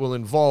something that will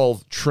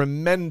involve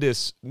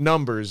tremendous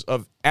numbers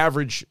of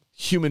average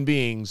human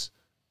beings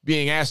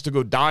being asked to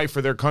go die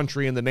for their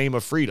country in the name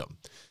of freedom.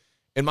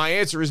 And my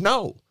answer is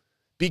no,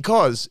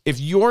 because if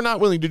you're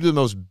not willing to do the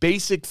most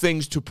basic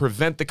things to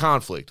prevent the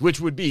conflict, which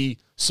would be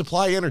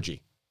supply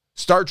energy,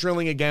 start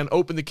drilling again,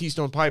 open the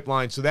Keystone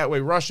Pipeline, so that way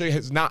Russia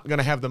is not going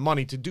to have the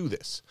money to do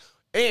this.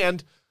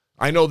 And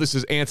I know this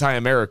is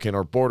anti-American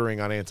or bordering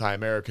on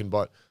anti-American,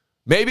 but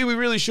maybe we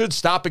really should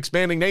stop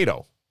expanding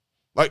NATO.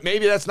 Like,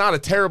 maybe that's not a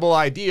terrible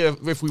idea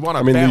if we want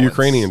to balance. The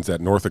Ukrainians,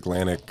 that North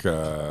Atlantic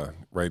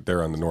right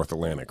there on the North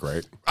Atlantic,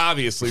 right?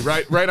 Obviously,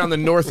 right on the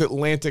North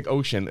Atlantic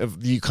Ocean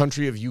of the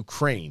country of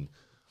Ukraine.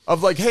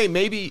 Of like, hey,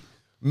 maybe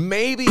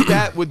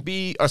that would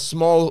be a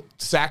small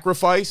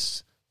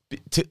sacrifice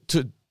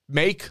to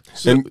make.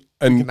 So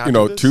and you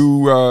know,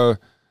 to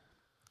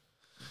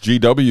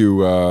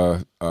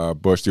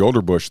GW Bush, the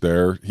older Bush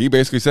there, he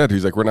basically said,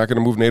 he's like, we're not going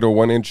to move NATO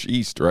 1 inch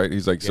east, right?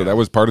 He's like, so that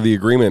was part of the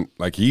agreement.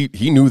 Like he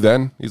knew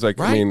then. He's like,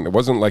 I mean, it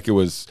wasn't like it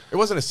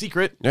wasn't a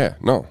secret. Yeah,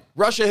 no.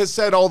 Russia has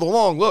said all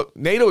along, look,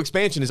 NATO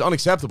expansion is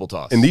unacceptable to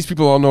us. And these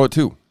people all know it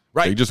too.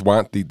 Right. They just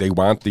want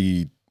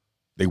the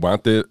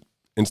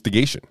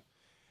instigation.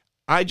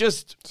 I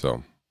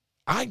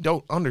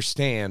don't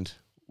understand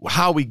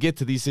how we get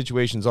to these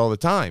situations all the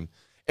time.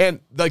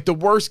 And like the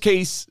worst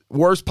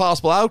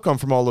possible outcome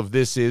from all of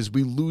this is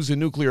we lose a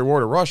nuclear war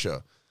to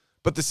Russia.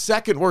 But the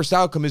second worst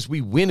outcome is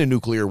we win a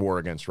nuclear war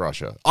against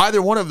Russia.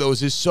 Either one of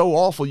those is so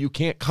awful you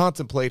can't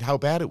contemplate how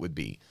bad it would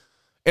be.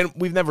 And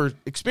we've never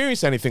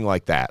experienced anything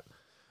like that.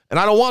 And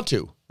I don't want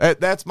to.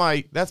 That's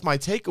my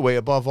takeaway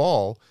above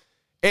all.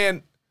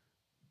 And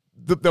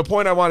the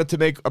point I wanted to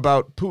make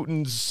about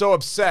Putin's so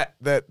upset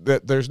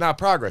that there's not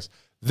progress.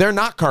 They're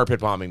not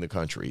carpet bombing the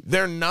country.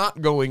 They're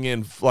not going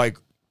in like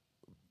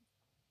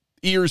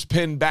ears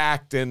pinned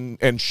back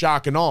and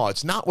shock and awe.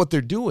 It's not what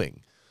they're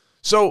doing.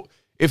 So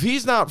if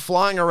he's not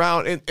flying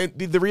around, and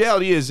the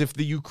reality is if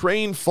the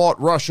Ukraine fought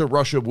Russia,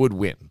 Russia would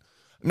win.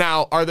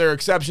 Now, are there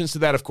exceptions to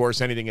that? Of course,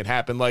 anything can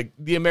happen. Like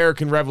the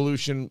American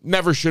Revolution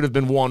never should have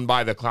been won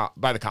by the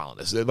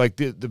colonists. Like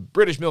the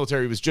British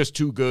military was just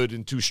too good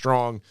and too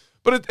strong.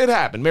 But it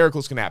happened.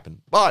 Miracles can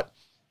happen. But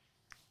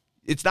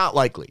it's not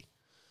likely.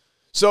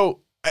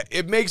 So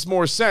it makes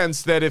more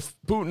sense that if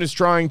Putin is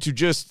trying to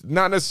just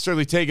not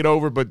necessarily take it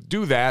over, but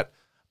do that,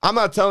 I'm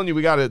not telling you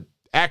we got to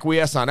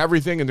acquiesce on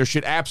everything and there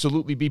should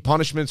absolutely be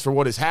punishments for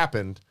what has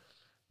happened.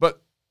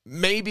 But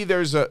maybe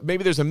there's a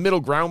middle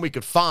ground we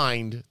could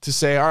find to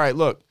say, all right,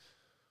 look,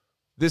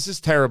 this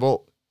is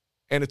terrible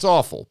and it's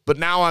awful. But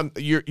now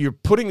you're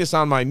putting this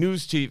on my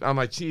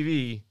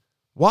TV.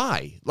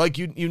 Why? Like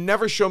you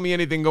never show me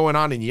anything going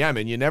on in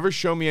Yemen. You never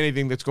show me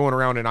anything that's going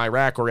around in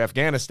Iraq or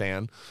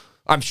Afghanistan.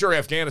 I'm sure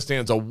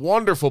Afghanistan's a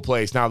wonderful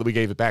place now that we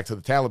gave it back to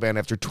the Taliban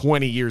after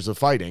 20 years of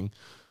fighting.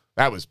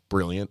 That was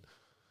brilliant.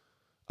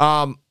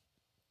 And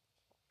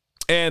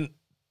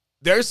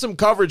there's some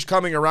coverage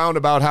coming around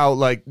about how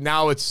like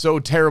now it's so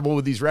terrible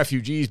with these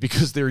refugees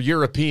because they're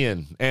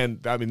European.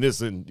 And I mean,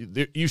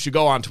 you should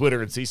go on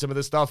Twitter and see some of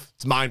this stuff.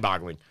 It's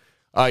mind-boggling.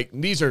 Like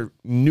these are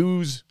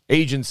news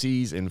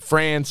agencies in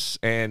France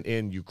and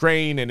in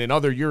Ukraine and in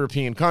other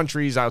European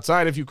countries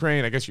outside of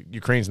Ukraine. I guess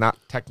Ukraine's not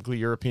technically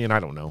European. I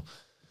don't know.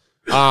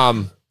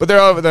 But they're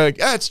over there like,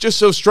 it's just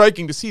so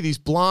striking to see these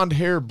blonde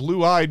hair,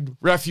 blue-eyed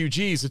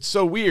refugees. It's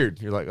so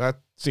weird. You're like, that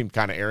seemed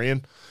kind of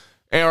Aryan.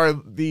 Or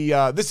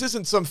this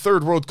isn't some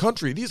third world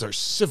country. These are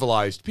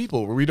civilized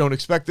people where we don't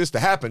expect this to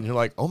happen. You're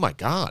like, oh my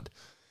God.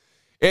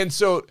 And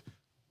so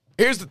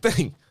here's the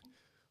thing.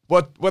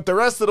 What the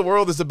rest of the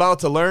world is about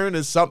to learn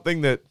is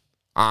something that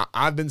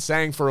I've been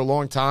saying for a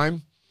long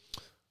time.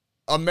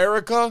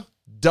 America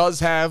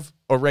does have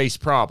a race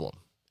problem.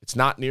 It's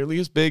not nearly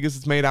as big as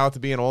it's made out to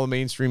be in all the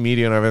mainstream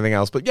media and everything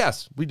else. But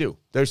yes, we do.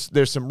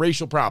 There's some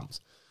racial problems.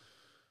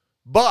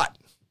 But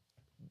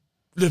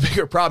the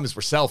bigger problem is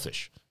we're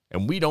selfish.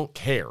 And we don't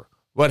care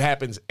what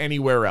happens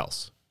anywhere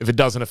else if it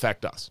doesn't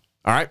affect us.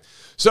 All right?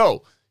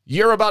 So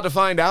you're about to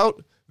find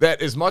out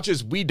that as much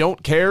as we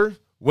don't care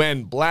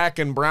when black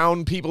and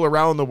brown people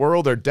around the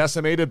world are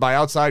decimated by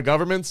outside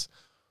governments,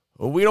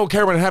 we don't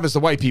care when it happens to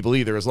white people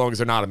either, as long as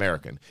they're not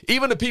American.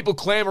 Even the people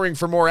clamoring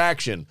for more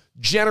action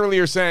generally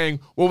are saying,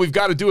 well, we've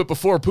got to do it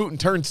before Putin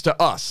turns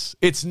to us.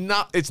 It's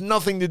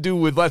nothing to do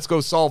with let's go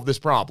solve this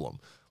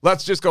problem.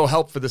 Let's just go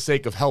help for the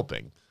sake of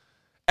helping.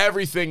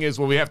 Everything is,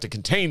 well, we have to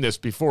contain this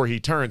before he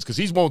turns because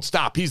he won't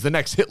stop. He's the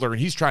next Hitler, and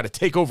he's trying to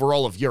take over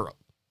all of Europe.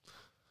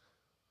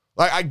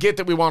 Like, I get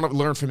that we want to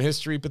learn from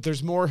history, but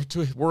there's more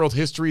to world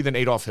history than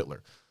Adolf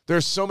Hitler.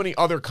 There's so many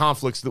other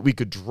conflicts that we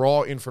could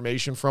draw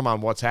information from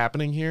on what's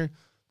happening here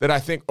that I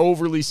think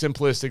overly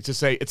simplistic to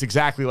say it's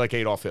exactly like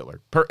Adolf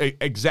Hitler.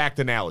 Exact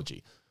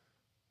analogy.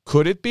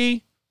 Could it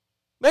be?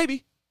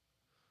 Maybe.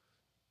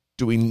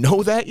 Do we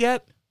know that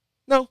yet?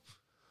 No.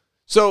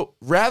 So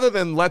rather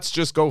than let's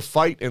just go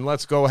fight and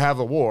let's go have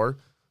a war,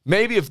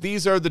 maybe if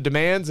these are the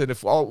demands and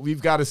if all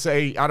we've got to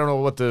say, I don't know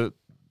what the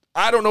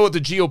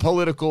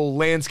geopolitical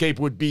landscape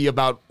would be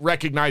about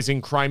recognizing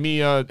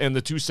Crimea and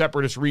the two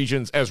separatist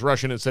regions as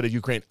Russian instead of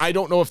Ukraine. I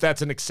don't know if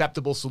that's an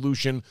acceptable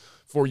solution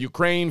for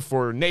Ukraine,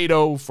 for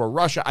NATO, for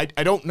Russia. I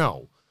don't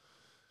know.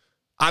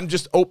 I'm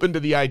just open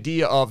to the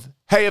idea of,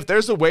 hey, if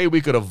there's a way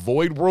we could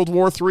avoid World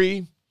War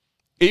III,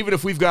 even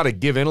if we've got to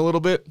give in a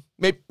little bit,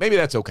 maybe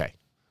that's okay.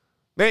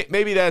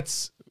 Maybe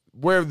that's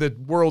where the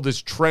world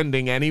is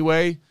trending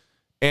anyway,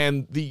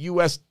 and the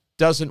U.S.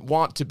 doesn't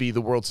want to be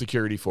the world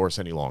security force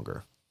any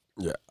longer.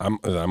 Yeah,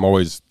 I'm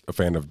always a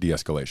fan of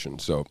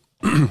de-escalation, so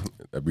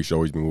we should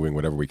always be moving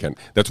whatever we can.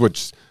 That's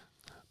what's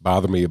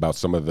bothered me about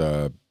some of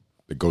the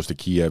Ghost of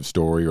Kiev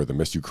story or the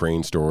Miss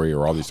Ukraine story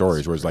or all these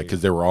stories where it's like,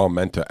 because they were all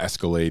meant to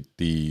escalate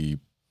the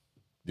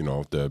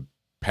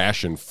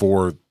passion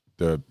for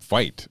the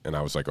fight. And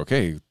I was like,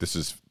 okay, this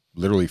is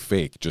literally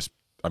fake.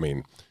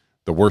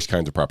 The worst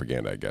kinds of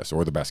propaganda, I guess,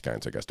 or the best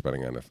kinds, I guess,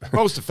 depending on if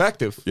most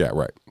effective. Yeah,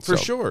 right. For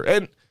sure.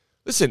 And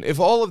listen, if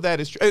all of that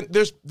is true, and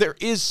there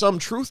is some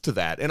truth to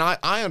that, and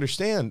I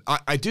understand,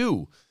 I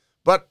do,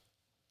 but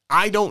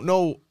I don't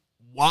know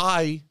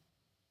why.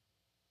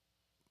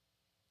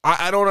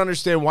 I don't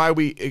understand why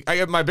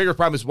my bigger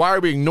problem is, why are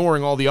we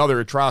ignoring all the other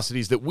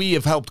atrocities that we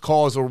have helped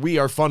cause or we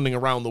are funding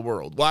around the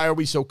world? Why are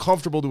we so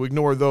comfortable to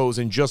ignore those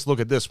and just look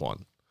at this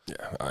one?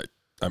 Yeah,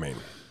 I mean,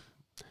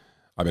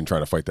 I've been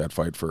trying to fight that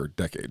fight for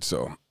decades,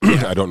 so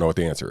I don't know what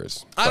the answer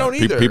is. I don't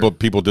either.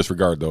 People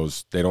disregard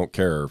those. They don't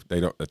care.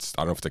 They don't. I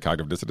don't know if it's a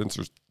cognitive dissonance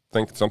or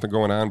think something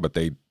going on, but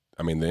the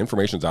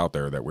information's out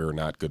there that we're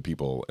not good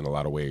people in a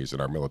lot of ways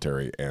in our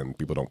military, and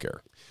people don't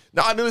care.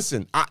 No,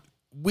 listen,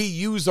 we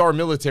use our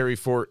military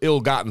for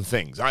ill-gotten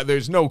things.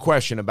 There's no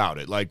question about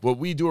it. Like, what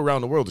we do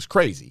around the world is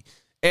crazy.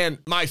 And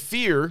my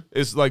fear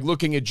is like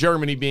looking at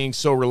Germany being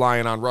so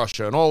reliant on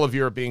Russia and all of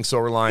Europe being so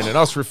reliant, and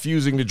us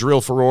refusing to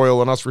drill for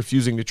oil and us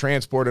refusing to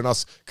transport and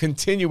us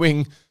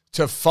continuing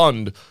to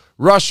fund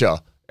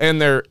Russia and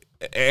their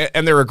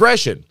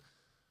aggression.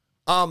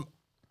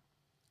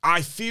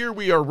 I fear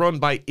we are run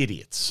by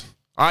idiots.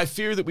 I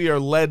fear that we are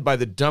led by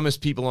the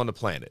dumbest people on the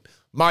planet.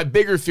 My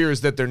bigger fear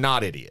is that they're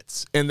not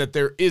idiots and that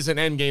there is an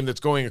end game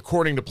that's going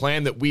according to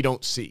plan that we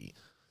don't see.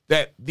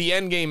 That the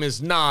end game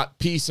is not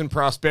peace and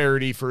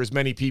prosperity for as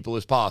many people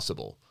as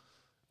possible,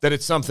 that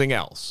it's something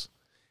else.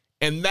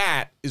 And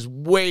that is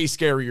way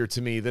scarier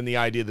to me than the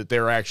idea that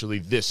they're actually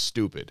this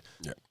stupid.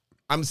 Yeah.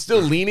 I'm still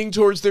leaning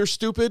towards they're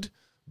stupid,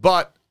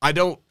 but I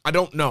don't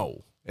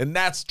know. And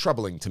that's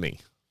troubling to me.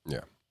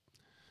 Yeah.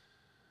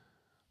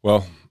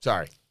 Well,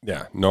 sorry.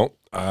 Yeah, no.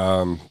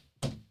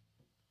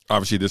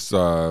 Obviously this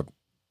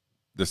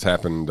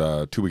happened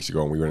 2 weeks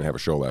ago, and we were going to have a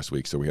show last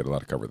week, so we had a lot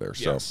to cover there.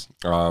 Yes.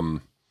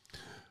 So,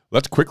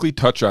 let's quickly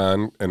touch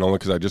on, and only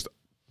because I just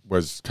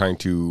was trying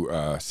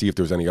to see if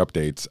there's any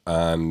updates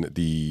on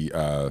the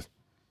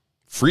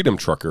Freedom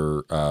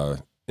Trucker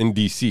in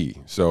D.C.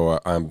 So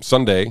on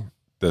Sunday,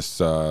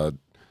 this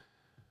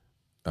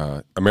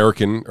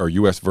American or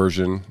U.S.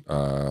 version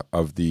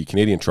of the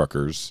Canadian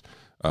truckers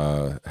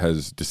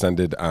has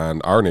descended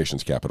on our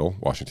nation's capital,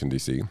 Washington,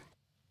 D.C.,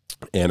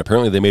 and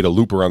apparently they made a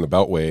loop around the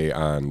Beltway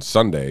on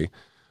Sunday.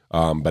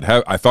 But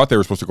I thought they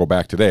were supposed to go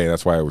back today.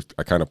 That's why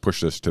I kind of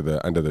pushed this to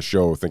the end of the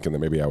show, thinking that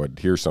maybe I would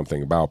hear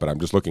something about. But I'm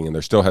just looking, and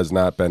there still has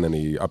not been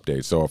any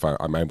updates. So if I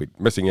might be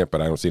missing it, but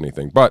I don't see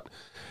anything. But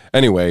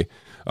anyway,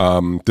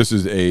 this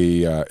is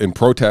in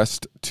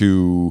protest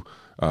to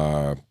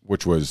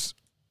which was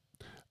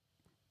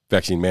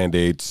vaccine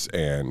mandates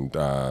and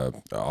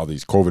all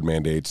these COVID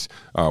mandates,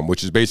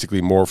 which is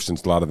basically morphed,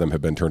 since a lot of them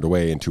have been turned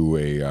away,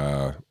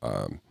 into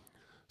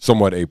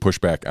somewhat a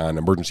pushback on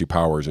emergency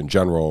powers in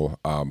general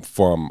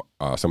from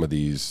some of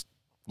these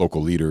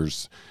local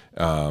leaders,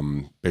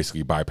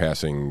 basically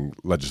bypassing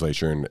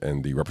legislation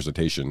and the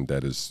representation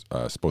that is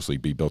supposedly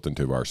be built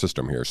into our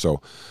system here.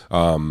 So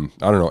I don't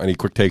know, any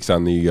quick takes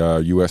on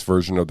the U.S.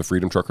 version of the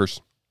Freedom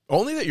Truckers?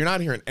 Only that you're not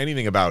hearing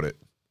anything about it.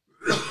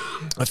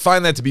 I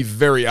find that to be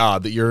very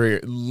odd, that you're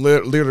hearing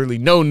literally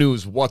no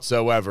news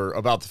whatsoever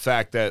about the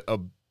fact that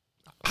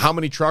how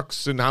many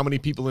trucks and how many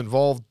people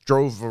involved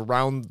drove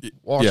around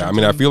Washington? Yeah, I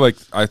mean,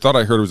 I thought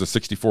I heard it was a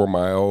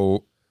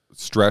 64-mile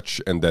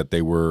stretch and that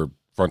they were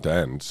front to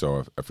end.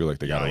 So I feel like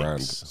they got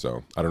around.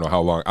 So I don't know how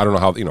long. I don't know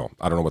how,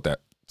 I don't know what that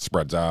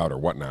spreads out or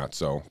whatnot.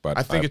 So, but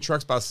I think a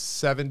truck's about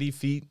 70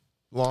 feet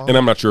long. And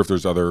I'm not sure if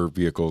there's other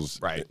vehicles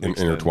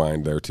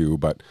intertwined there too.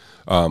 But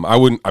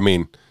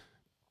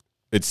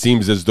it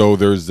seems as though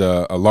there's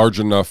a large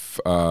enough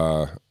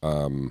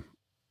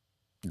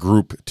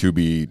group to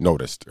be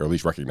noticed, or at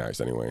least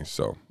recognized anyway.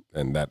 So,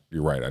 and that,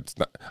 you're right. It's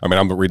not,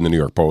 I'm reading the New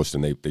York Post,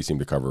 and they seem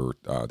to cover,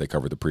 they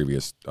covered the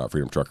previous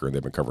Freedom Trucker, and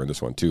they've been covering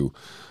this one too.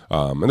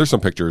 And there's some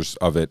pictures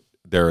of it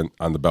there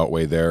on the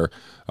Beltway there.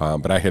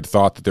 But I had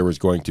thought that there was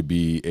going to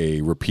be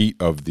a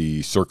repeat of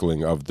the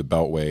circling of the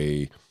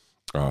Beltway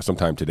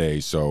sometime today.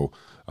 So,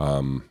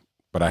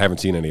 but I haven't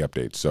seen any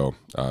updates. So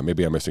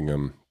maybe I'm missing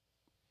them,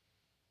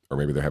 or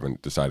maybe they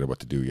haven't decided what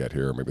to do yet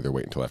here. Or maybe they're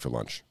waiting until after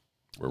lunch.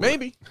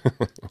 Maybe.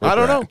 I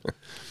don't know.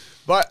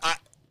 But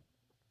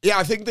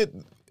I think that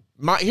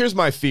here's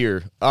my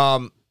fear.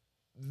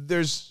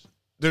 There's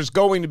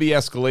going to be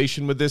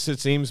escalation with this,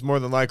 it seems. More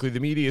than likely, the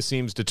media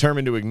seems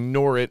determined to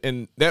ignore it,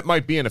 and that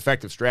might be an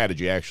effective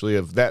strategy, actually,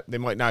 of that they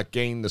might not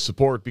gain the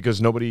support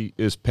because nobody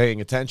is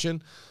paying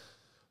attention.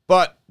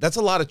 But that's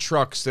a lot of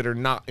trucks that are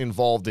not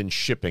involved in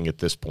shipping at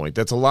this point.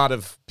 That's a lot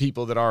of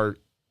people that our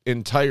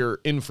entire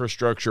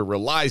infrastructure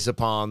relies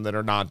upon that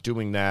are not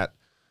doing that.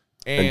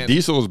 And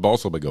diesel has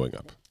also been going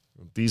up.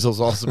 Diesel's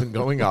also been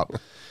going up.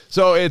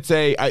 So it's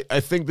I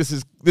think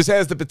this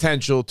has the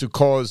potential to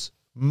cause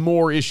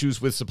more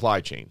issues with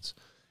supply chains.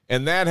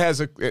 And that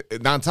has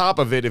on top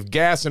of it, if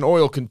gas and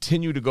oil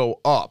continue to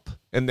go up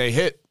and they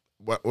hit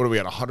what are we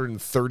at,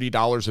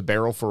 $130 a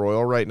barrel for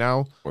oil right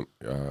now?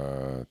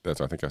 I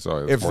think I saw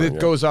it. If it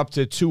goes up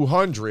to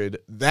 200,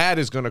 that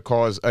is going to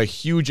cause a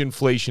huge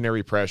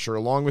inflationary pressure,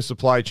 along with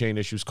supply chain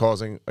issues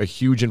causing a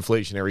huge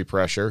inflationary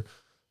pressure.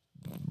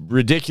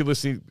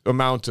 Ridiculous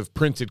amount of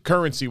printed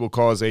currency will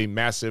cause a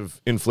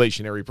massive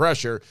inflationary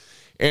pressure.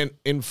 And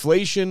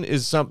inflation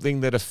is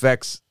something that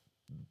affects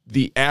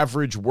the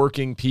average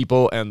working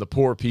people and the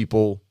poor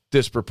people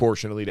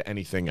disproportionately to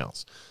anything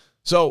else.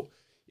 So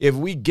if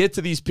we get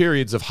to these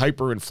periods of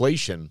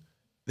hyperinflation,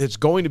 there's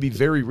going to be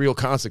very real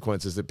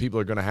consequences that people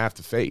are going to have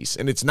to face.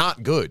 And it's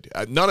not good.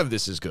 None of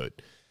this is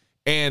good.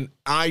 And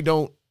I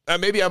don't,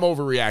 maybe I'm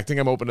overreacting.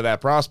 I'm open to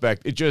that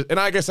prospect. And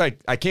I guess I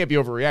can't be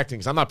overreacting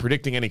because I'm not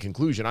predicting any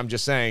conclusion. I'm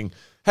just saying,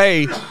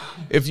 hey,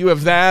 if you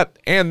have that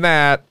and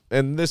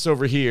this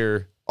over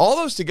here, all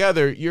those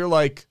together, you're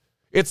like,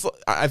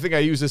 I think I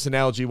used this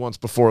analogy once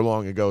before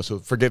long ago, so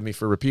forgive me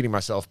for repeating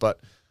myself, but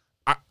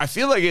I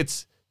feel like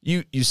it's,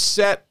 you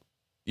set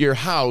your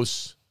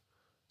house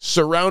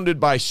surrounded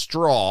by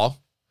straw,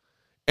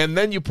 and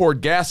then you pour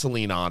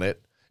gasoline on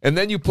it, and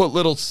then you put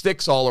little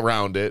sticks all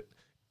around it,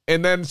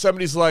 and then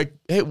somebody's like,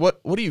 hey,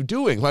 what are you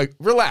doing? Like,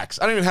 relax.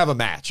 I don't even have a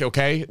match,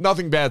 okay?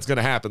 Nothing bad's going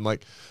to happen.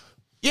 Like,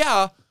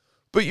 yeah,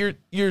 but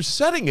you're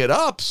setting it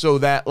up so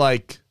that,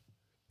 like,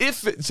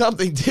 if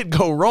something did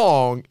go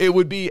wrong, it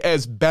would be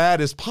as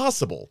bad as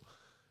possible.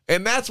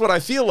 And that's what I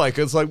feel like.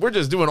 It's like we're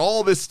just doing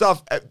all this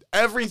stuff,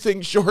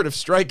 everything short of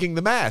striking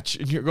the match.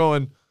 And you're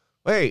going,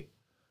 wait,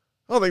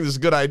 I don't think this is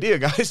a good idea,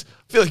 guys.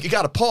 I feel like you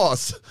got to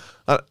pause.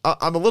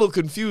 I'm a little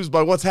confused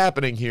by what's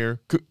happening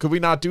here. Could we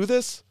not do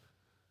this?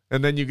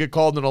 And then you get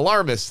called an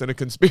alarmist and a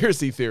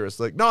conspiracy theorist.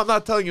 Like, no, I'm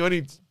not telling you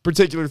any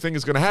particular thing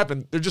is going to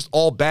happen. They're just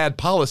all bad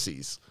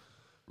policies.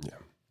 Yeah.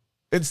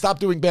 And stop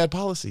doing bad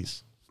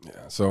policies.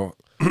 Yeah. So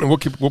we'll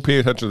pay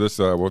attention to this.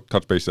 We'll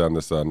touch base on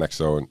this next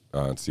show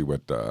and see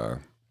what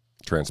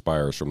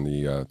transpires from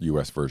the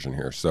U.S. version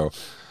here. So,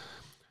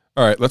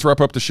 all right, let's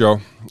wrap up the show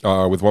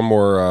with one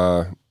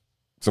more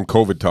some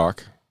COVID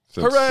talk.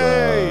 Since,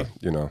 hooray!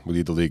 We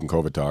lead the league in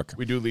COVID talk.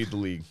 We do lead the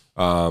league.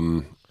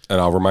 And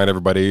I'll remind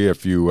everybody,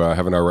 if you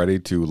haven't already,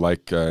 to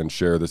like and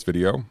share this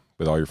video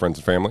with all your friends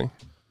and family.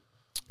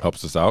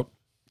 Helps us out.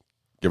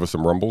 Give us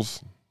some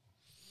rumbles.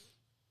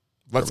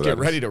 Let's get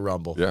ready to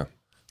rumble. Yeah.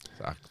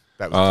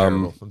 That was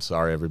terrible. I'm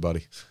sorry,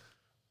 everybody.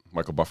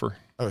 Michael Buffer.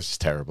 That was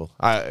just terrible.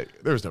 There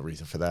was no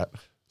reason for that.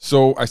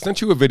 So I sent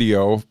you a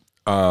video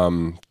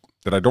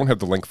that I don't have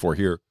the link for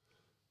here.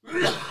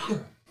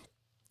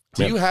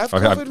 Do you have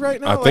COVID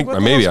right now? I think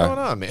maybe. What's going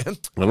on, man? I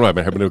don't know. I've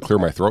been having to clear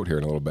my throat here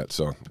in a little bit,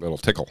 so a little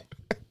tickle.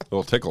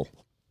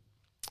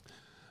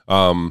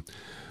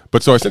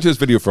 But so I sent you this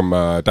video from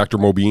Dr.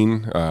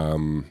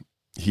 Mobeen.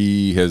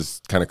 He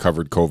has kind of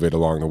covered COVID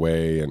along the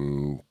way,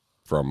 and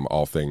from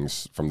all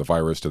things, from the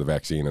virus to the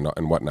vaccine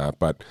and whatnot.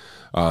 But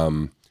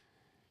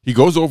he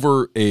goes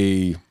over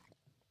a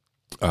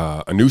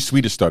new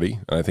Swedish study,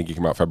 and I think he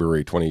came out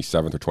February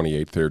 27th or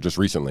 28th here just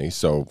recently,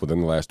 so within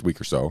the last week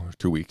or so,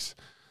 2 weeks.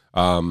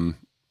 And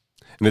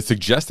it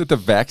suggests that the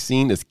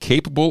vaccine is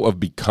capable of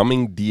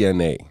becoming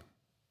DNA,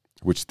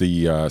 which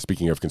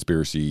speaking of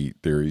conspiracy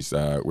theories,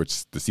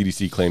 which the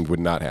CDC claimed would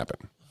not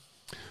happen.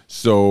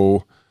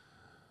 So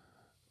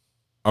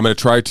I'm going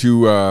to try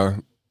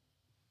to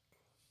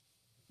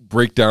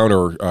break down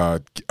or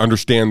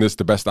understand this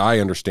the best I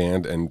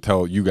understand and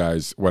tell you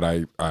guys what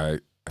I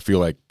feel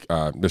like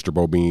Mr.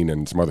 Mobeen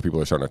and some other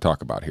people are starting to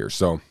talk about here.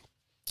 So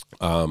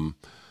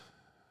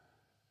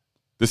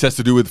this has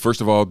to do with,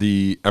 first of all,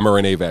 the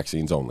mRNA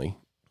vaccines only,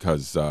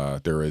 because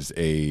there is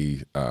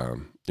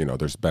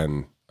there's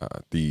been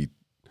the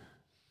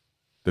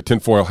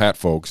tinfoil hat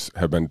folks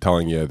have been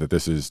telling you that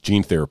this is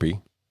gene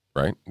therapy,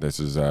 right? This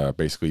is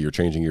basically you're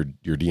changing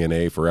your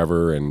DNA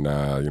forever, and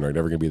you're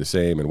never going to be the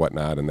same and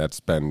whatnot, and that's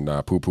been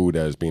poo-pooed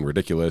as being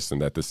ridiculous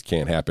and that this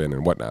can't happen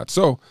and whatnot.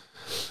 So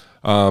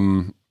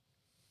the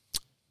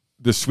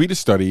Swedish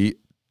study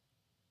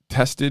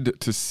tested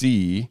to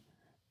see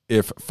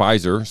if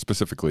Pfizer,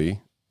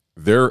 specifically,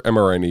 their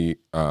mRNA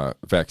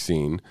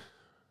vaccine,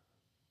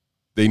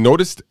 they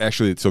noticed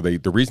actually, so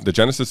the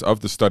genesis of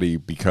the study,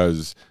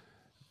 because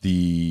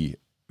they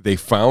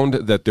found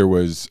that there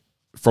was,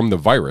 from the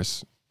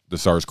virus, the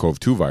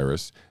SARS-CoV-2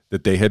 virus,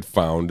 that they had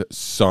found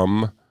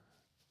some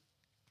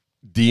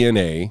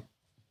DNA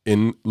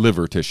in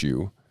liver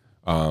tissue,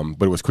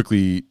 but it was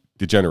quickly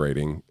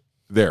degenerating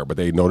there. But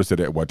they noticed that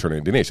it would turn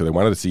into DNA, so they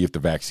wanted to see if the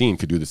vaccine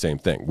could do the same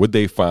thing. Would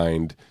they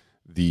find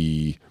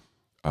the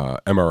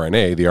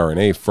mRNA, the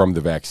RNA from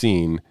the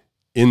vaccine,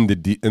 in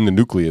the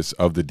nucleus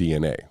of the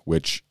DNA,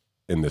 which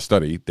in this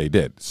study they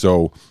did.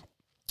 So,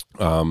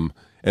 and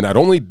not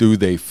only do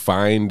they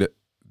find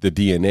the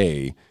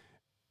DNA,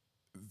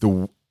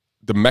 the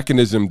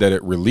mechanism that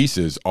it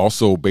releases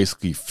also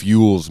basically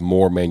fuels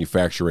more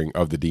manufacturing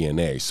of the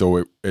DNA.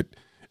 So it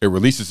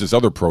releases this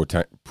other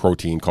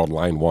protein called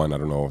line 1. I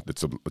don't know,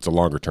 it's a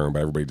longer term,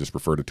 but everybody just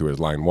referred to it as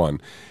line 1,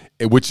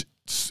 which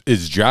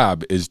its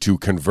job is to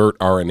convert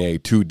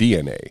RNA to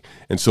DNA.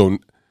 And so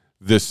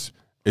this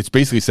it's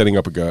basically setting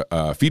up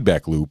a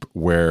feedback loop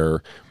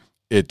where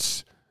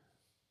it's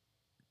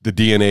the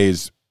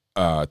DNA's,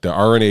 the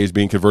RNA is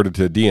being converted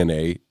to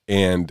DNA,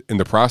 and in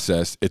the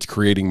process, it's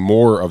creating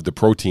more of the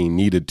protein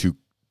needed to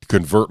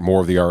convert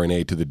more of the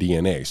RNA to the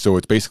DNA. So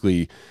it's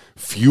basically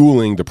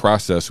fueling the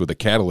process with a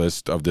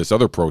catalyst of this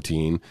other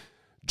protein,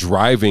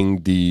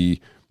 driving the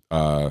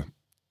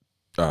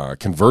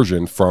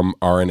conversion from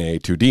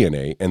RNA to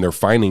DNA, and they're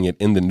finding it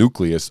in the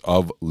nucleus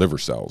of liver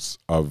cells.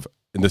 And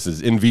this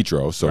is in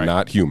vitro, so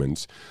not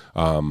humans.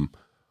 Now,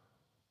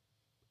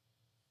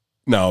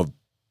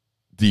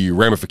 the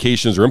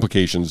ramifications or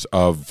implications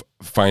of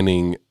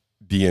finding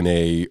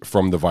DNA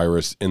from the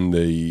virus in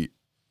the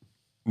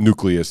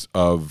nucleus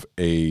of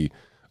a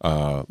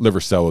liver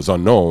cell is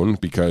unknown,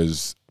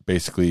 because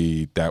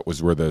basically that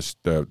was where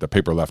the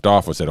paper left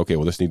off, was said, okay,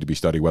 well, this needs to be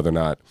studied whether or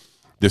not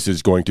this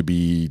is going to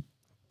be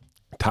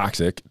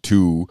toxic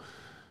to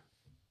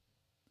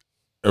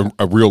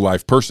a real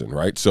life person,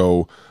 right?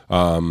 So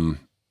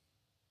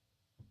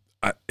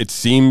it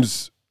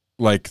seems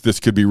like this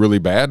could be really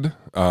bad.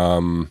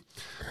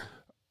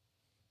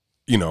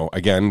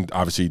 Again,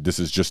 obviously this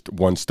is just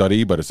one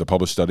study, but it's a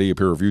published study, a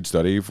peer-reviewed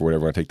study, for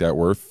whatever I take that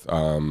worth.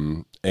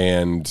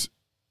 And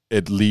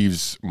it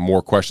leaves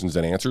more questions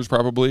than answers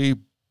probably,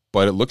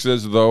 but it looks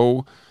as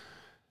though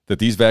that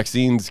these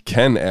vaccines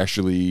can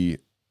actually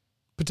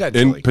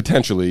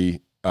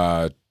potentially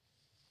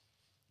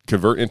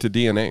convert into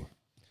DNA.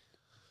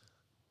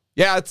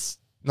 Yeah, it's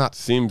not. It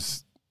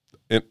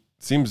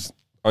seems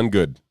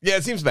ungood. Yeah,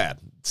 it seems bad.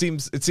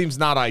 It seems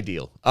not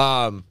ideal.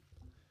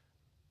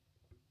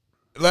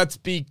 Let's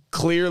be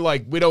clear,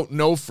 like, we don't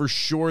know for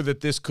sure that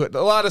this could.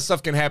 A lot of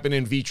stuff can happen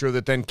in vitro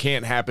that then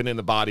can't happen in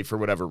the body for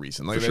whatever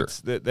reason. Like,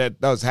 that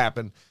does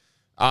happen.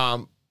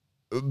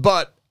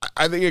 But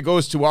I think it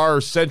goes to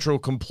our central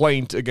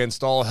complaint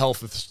against all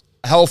health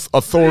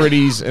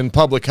authorities and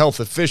public health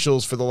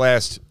officials for the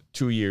last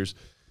 2 years,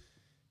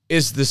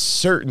 is the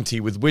certainty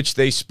with which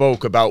they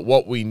spoke about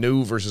what we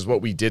knew versus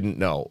what we didn't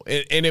know.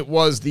 And it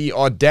was the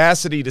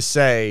audacity to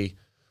say,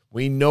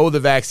 we know the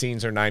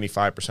vaccines are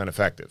 95%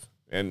 effective.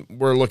 And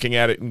we're looking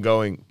at it and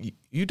going,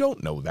 you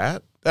don't know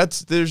that.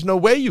 There's no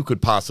way you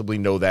could possibly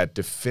know that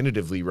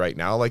definitively right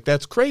now. Like,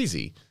 that's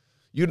crazy.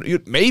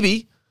 You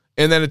maybe.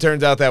 And then it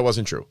turns out that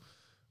wasn't true.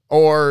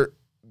 Or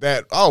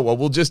that,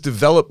 we'll just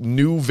develop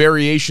new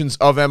variations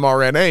of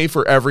mRNA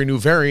for every new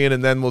variant,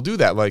 and then we'll do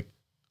that. Like,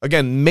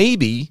 again,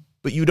 maybe,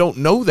 but you don't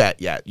know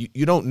that yet.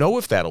 You don't know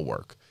if that'll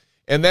work.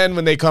 And then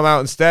when they come out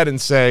instead and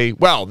say,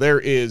 well, there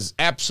is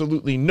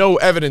absolutely no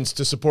evidence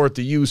to support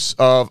the use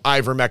of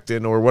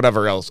ivermectin or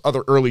whatever else,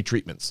 other early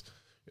treatments.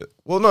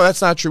 Well, no,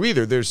 that's not true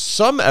either. There's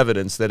some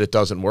evidence that it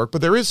doesn't work,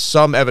 but there is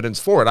some evidence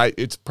for it.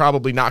 It's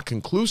probably not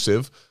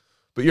conclusive,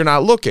 but you're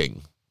not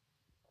looking.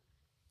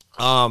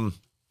 And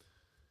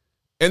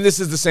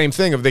this is the same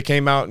thing. If they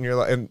came out and you're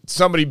like, and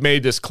somebody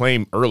made this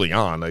claim early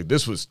on, like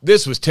this was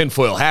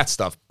tinfoil hat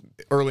stuff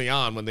early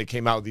on when they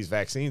came out with these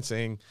vaccines,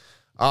 saying,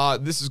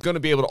 this is going to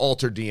be able to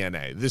alter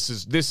DNA. This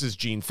is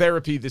gene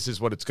therapy. This is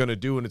what it's going to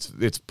do, and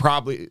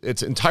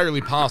it's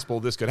entirely possible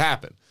this could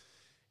happen.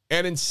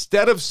 And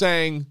instead of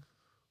saying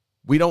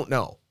we don't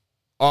know,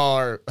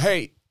 or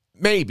hey,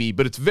 maybe,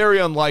 but it's very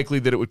unlikely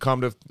that it would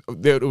that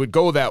it would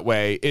go that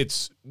way.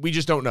 We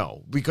just don't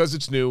know because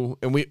it's new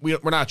and we're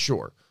not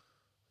sure.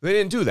 They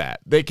didn't do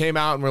that. They came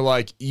out and were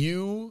like,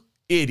 "You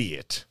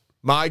idiot.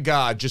 My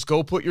God, just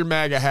go put your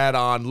MAGA hat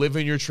on, live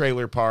in your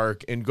trailer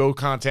park, and go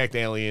contact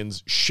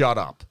aliens. Shut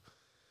up."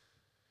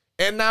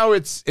 And now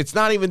it's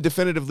not even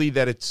definitively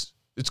that it's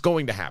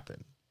going to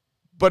happen,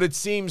 but it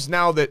seems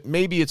now that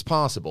maybe it's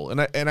possible.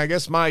 And I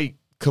guess my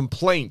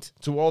complaint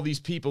to all these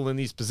people in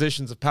these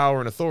positions of power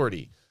and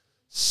authority: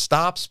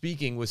 stop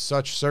speaking with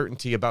such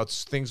certainty about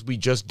things we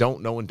just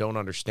don't know and don't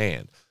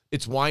understand.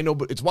 It's why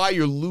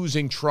you're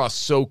losing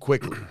trust so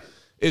quickly.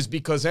 Is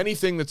because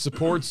anything that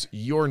supports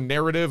your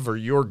narrative or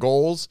your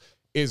goals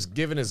is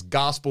given as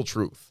gospel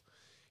truth.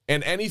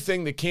 And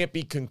anything that can't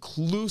be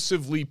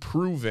conclusively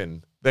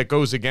proven that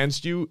goes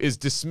against you is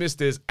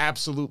dismissed as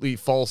absolutely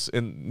false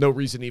and no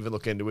reason to even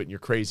look into it, and you're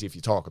crazy if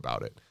you talk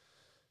about it.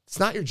 It's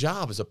not your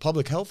job as a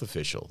public health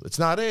official. It's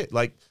not it.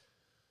 Like,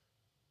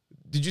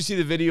 did you see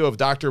the video of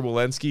Dr.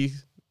 Walensky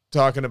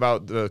talking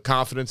about the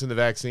confidence in the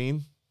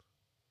vaccine?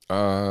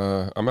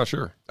 I'm not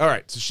sure. All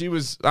right. So she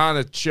was on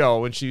a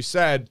show and she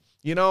said,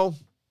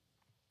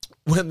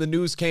 when the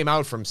news came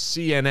out from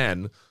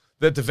CNN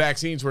that the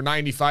vaccines were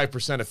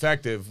 95%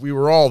 effective, we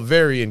were all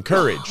very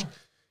encouraged.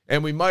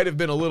 And we might have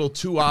been a little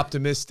too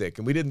optimistic,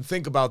 and we didn't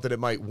think about that it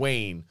might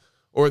wane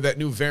or that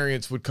new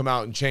variants would come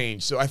out and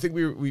change. So I think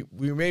we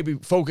maybe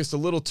focused a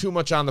little too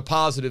much on the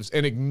positives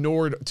and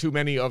ignored too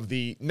many of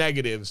the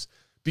negatives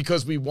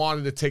because we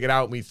wanted the ticket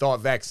out and we thought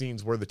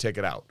vaccines were the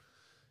ticket out,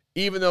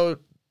 even though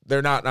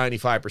they're not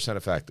 95%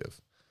 effective.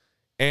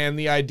 And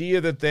the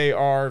idea that they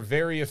are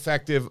very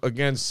effective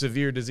against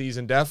severe disease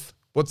and death,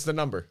 what's the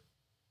number?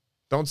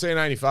 Don't say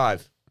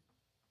 95.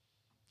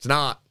 It's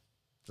not.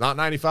 It's not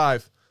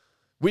 95.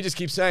 We just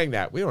keep saying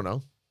that. We don't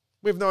know.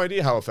 We have no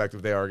idea how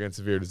effective they are against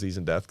severe disease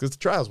and death because the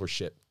trials were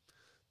shit.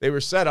 They were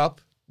set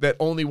up that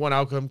only one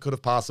outcome could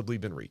have possibly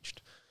been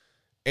reached.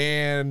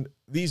 And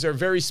these are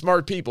very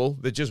smart people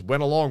that just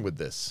went along with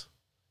this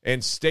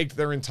and staked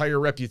their entire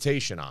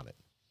reputation on it.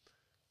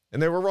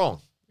 And they were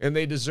wrong. And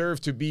they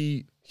deserve to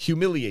be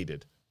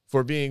humiliated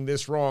for being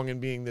this wrong and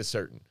being this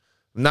certain.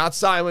 Not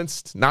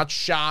silenced, not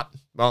shot.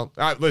 Well,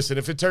 listen,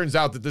 if it turns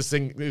out that this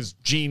thing is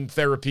gene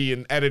therapy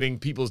and editing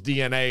people's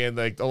DNA and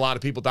like a lot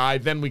of people die,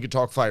 then we could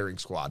talk firing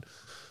squad.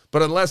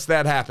 But unless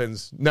that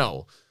happens,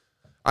 no.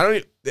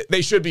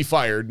 They should be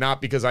fired, not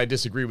because I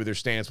disagree with their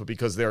stance, but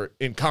because their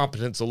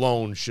incompetence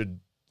alone should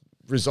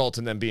result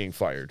in them being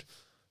fired.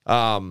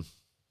 I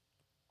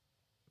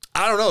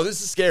don't know.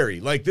 This is scary.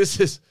 Like,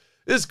 this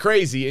is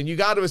crazy. And you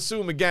got to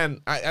assume,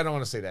 again, I don't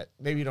want to say that.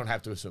 Maybe you don't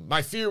have to assume.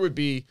 My fear would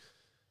be,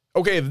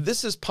 okay, if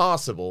this is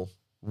possible,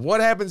 what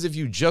happens if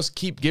you just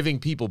keep giving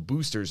people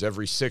boosters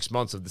every 6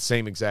 months of the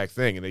same exact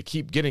thing, and they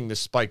keep getting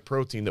this spike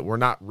protein that we're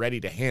not ready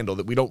to handle,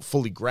 that we don't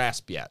fully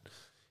grasp yet?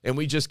 And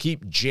we just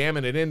keep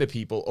jamming it into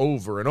people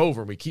over and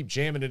over, and we keep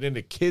jamming it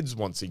into kids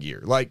once a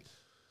year. Like,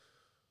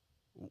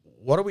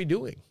 what are we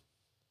doing?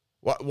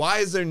 Why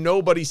is there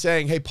nobody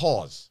saying, hey,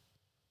 pause?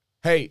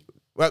 Hey,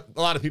 well, a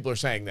lot of people are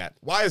saying that.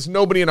 Why is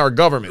nobody in our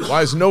government,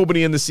 why is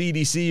nobody in the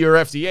CDC or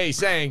FDA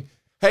saying,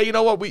 hey, you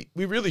know what, we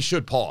really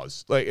should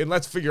pause, like, and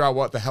let's figure out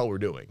what the hell we're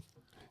doing?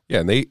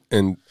 Yeah,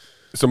 and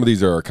some of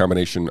these are a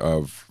combination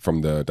of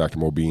from the Dr.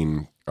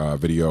 Mobeen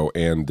video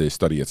and the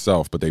study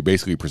itself, but they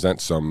basically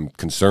present some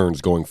concerns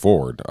going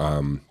forward.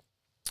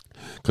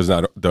 Because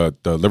now the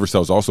liver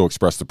cells also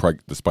express the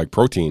spike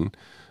protein,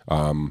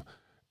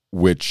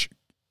 which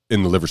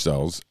in the liver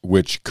cells,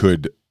 which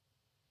could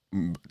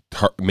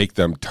make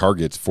them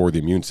targets for the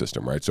immune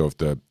system, right? So if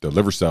the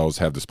liver cells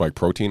have the spike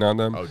protein on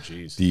them,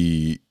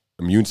 the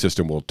immune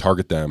system will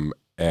target them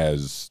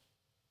as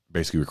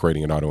basically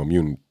creating an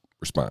autoimmune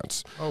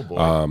response. Oh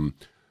boy.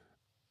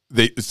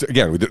 They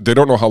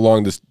don't know how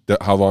long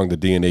the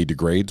DNA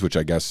degrades, which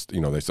I guess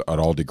it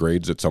all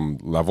degrades at some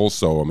level.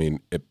 So I mean,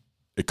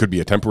 it could be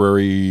a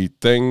temporary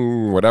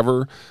thing,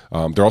 whatever.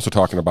 They're also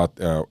talking about,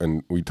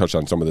 and we touched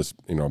on some of this,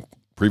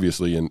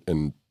 previously,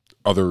 and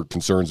other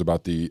concerns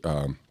about the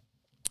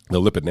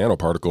lipid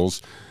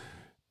nanoparticles.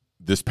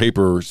 This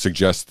paper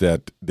suggests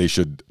that they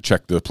should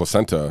check the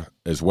placenta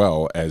as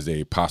well as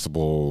a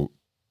possible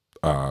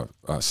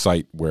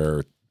site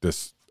where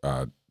this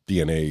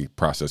DNA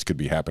process could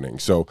be happening.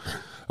 So,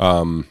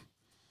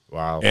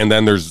 wow. And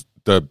then there's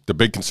the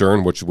big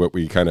concern, which what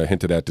we kind of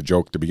hinted at to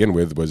joke to begin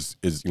with, is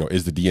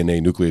the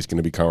DNA nucleus going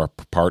to become a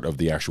part of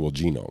the actual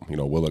genome?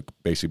 Will it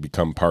basically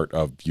become part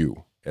of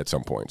you at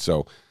some point?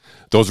 So,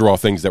 those are all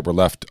things that were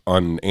left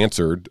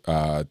unanswered,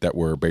 that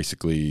were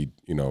basically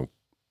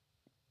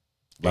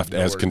left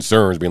as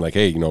concerns, being like,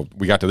 hey,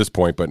 we got to this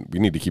point, but we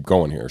need to keep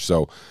going here.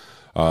 So,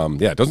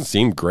 it doesn't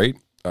seem great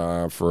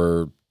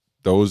for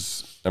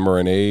those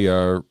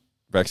mRNA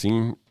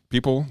vaccine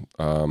people.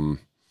 We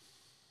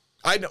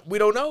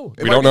don't know.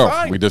 We don't know.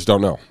 Fine. We just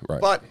don't know.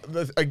 Right. But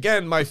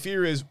again, my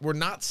fear is we're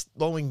not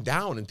slowing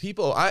down. And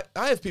people, I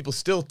have people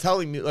still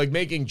telling me, like,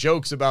 making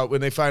jokes about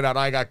when they find out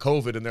I got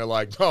COVID, and they're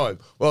like, oh,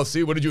 well,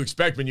 see, what did you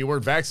expect when you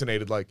weren't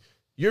vaccinated? Like,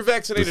 you're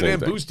vaccinated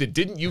and boosted.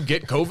 Didn't you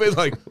get COVID?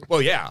 Like,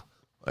 well, yeah.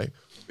 Like,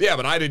 yeah,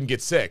 but I didn't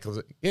get sick. I was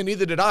like, yeah,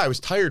 neither did I. I was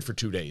tired for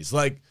 2 days.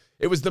 Like,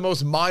 it was the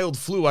most mild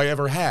flu I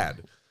ever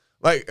had.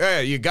 Like,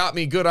 hey, you got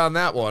me good on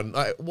that one.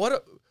 Like,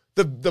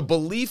 the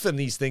belief in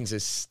these things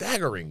is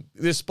staggering,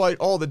 despite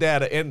all the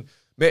data. And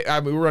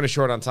we're running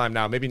short on time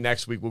now. Maybe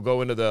next week we'll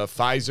go into the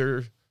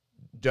Pfizer,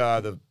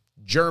 the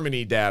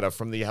Germany data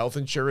from the health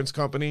insurance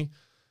company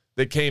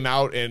that came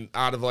out, and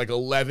out of like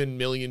 11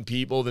 million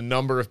people, the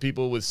number of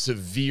people with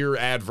severe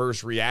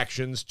adverse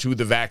reactions to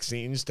the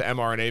vaccines, to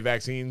mRNA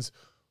vaccines,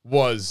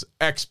 was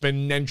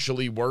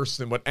exponentially worse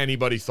than what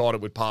anybody thought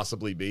it would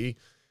possibly be.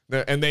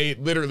 And they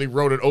literally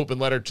wrote an open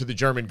letter to the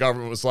German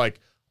government, was like,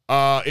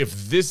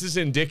 if this is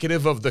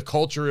indicative of the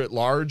culture at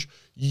large,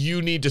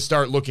 you need to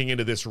start looking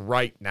into this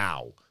right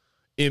now,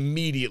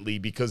 immediately,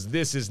 because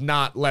this is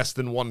not less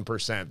than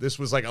 1%. This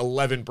was like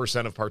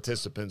 11% of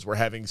participants were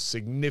having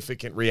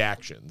significant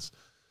reactions.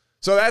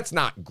 So that's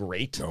not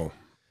great. No.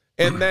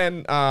 And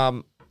then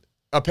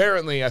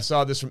apparently I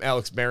saw this from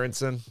Alex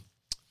Berenson,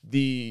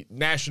 the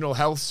National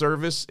Health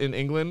Service in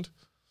England.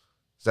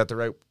 Is that the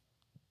right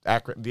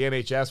acronym? The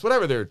NHS,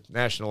 whatever their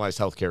nationalized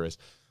healthcare is.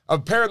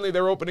 Apparently,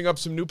 they're opening up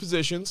some new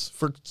positions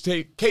for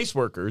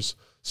caseworkers,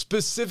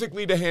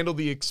 specifically to handle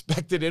the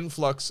expected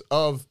influx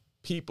of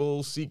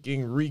people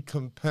seeking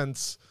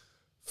recompense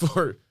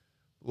for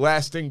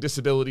lasting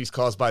disabilities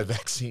caused by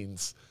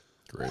vaccines.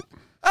 Great.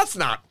 It's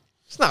not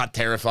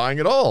terrifying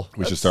at all.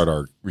 We should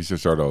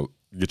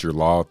get your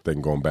law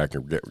thing going back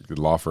and get the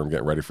law firm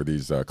getting ready for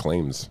these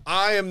claims.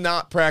 I am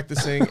not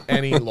practicing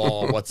any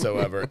law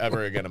whatsoever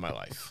ever again in my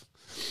life,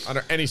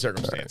 under any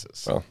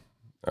circumstances. All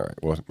right.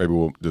 Well, maybe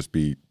we'll just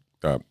be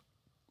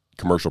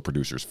commercial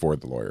producers for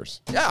the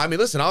lawyers. Yeah, I mean,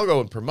 listen, I'll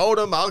go and promote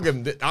them. I'll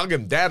give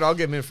them data. I'll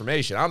give them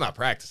information. I'm not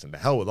practicing. To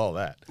hell with all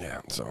that.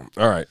 Yeah. So,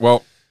 all right.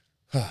 Well,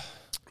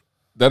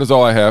 that is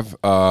all I have.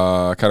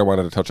 I kind of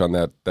wanted to touch on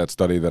that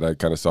study that I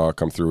kind of saw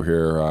come through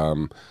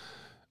here.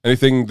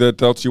 Anything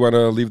that else you want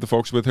to leave the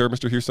folks with here,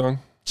 Mr. Hirsong?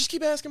 Just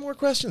keep asking more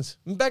questions.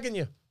 I'm begging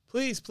you.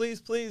 Please, please,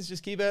 please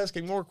just keep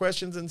asking more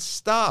questions and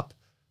stop.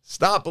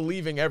 Stop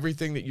believing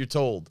everything that you're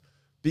told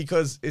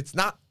because it's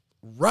not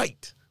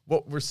right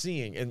what we're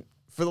seeing. And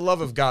for the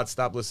love of God,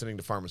 stop listening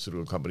to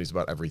pharmaceutical companies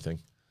about everything.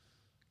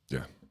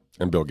 Yeah.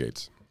 And Bill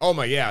Gates. Oh,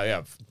 my,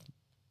 yeah.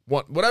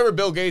 Whatever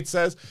Bill Gates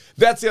says,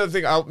 that's the other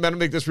thing. I'm going to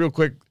make this real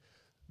quick.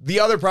 The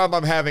other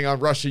problem I'm having on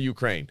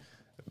Russia-Ukraine,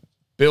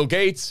 Bill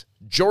Gates,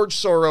 George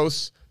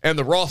Soros, and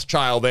the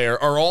Rothschild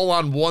there are all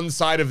on one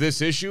side of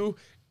this issue,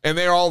 and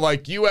they're all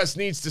like, U.S.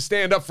 needs to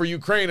stand up for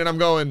Ukraine, and I'm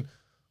going...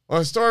 Well,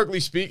 historically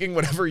speaking,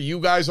 whatever you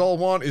guys all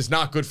want is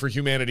not good for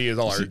humanity at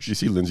large. Did you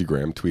see Lindsey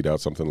Graham tweet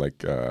out something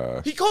like...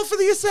 He called for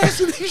the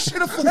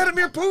assassination of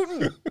Vladimir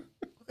Putin.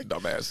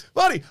 Dumbass.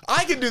 Buddy,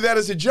 I can do that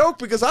as a joke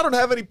because I don't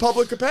have any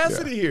public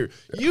capacity here.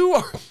 You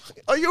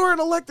are an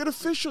elected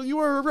official. You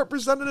are a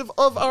representative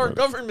of our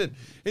government.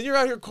 And you're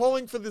out here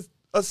calling for the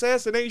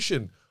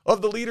assassination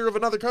of the leader of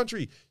another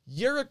country.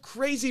 You're a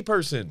crazy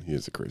person. He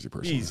is a crazy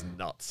person. He's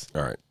nuts.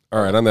 All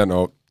right. On that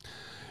note,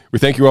 we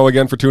thank you all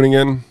again for tuning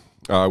in.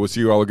 We'll see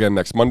you all again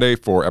next Monday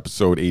for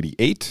episode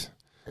 88,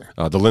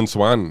 the Lynn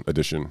Swan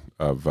edition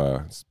of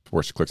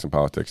Sports, Clicks, and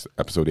Politics,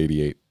 episode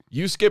 88.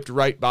 You skipped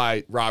right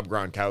by Rob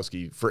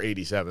Gronkowski for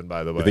 87,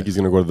 by the way. You think he's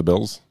going to go to the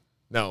Bills?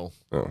 No.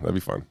 Oh, that'd be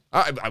fun.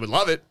 I would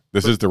love it.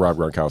 This is the Rob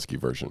Gronkowski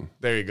version.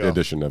 There you go. The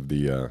edition of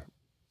the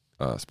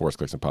Sports,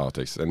 Clicks, and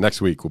Politics. And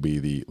next week will be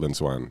the Lynn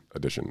Swan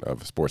edition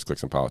of Sports,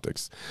 Clicks, and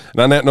Politics.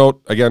 And on that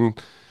note, again,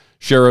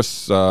 share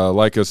us,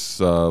 like us,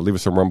 leave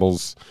us some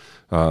rumbles.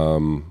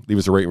 Leave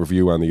us a rate and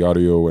review on the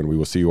audio, and we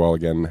will see you all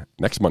again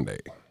next Monday.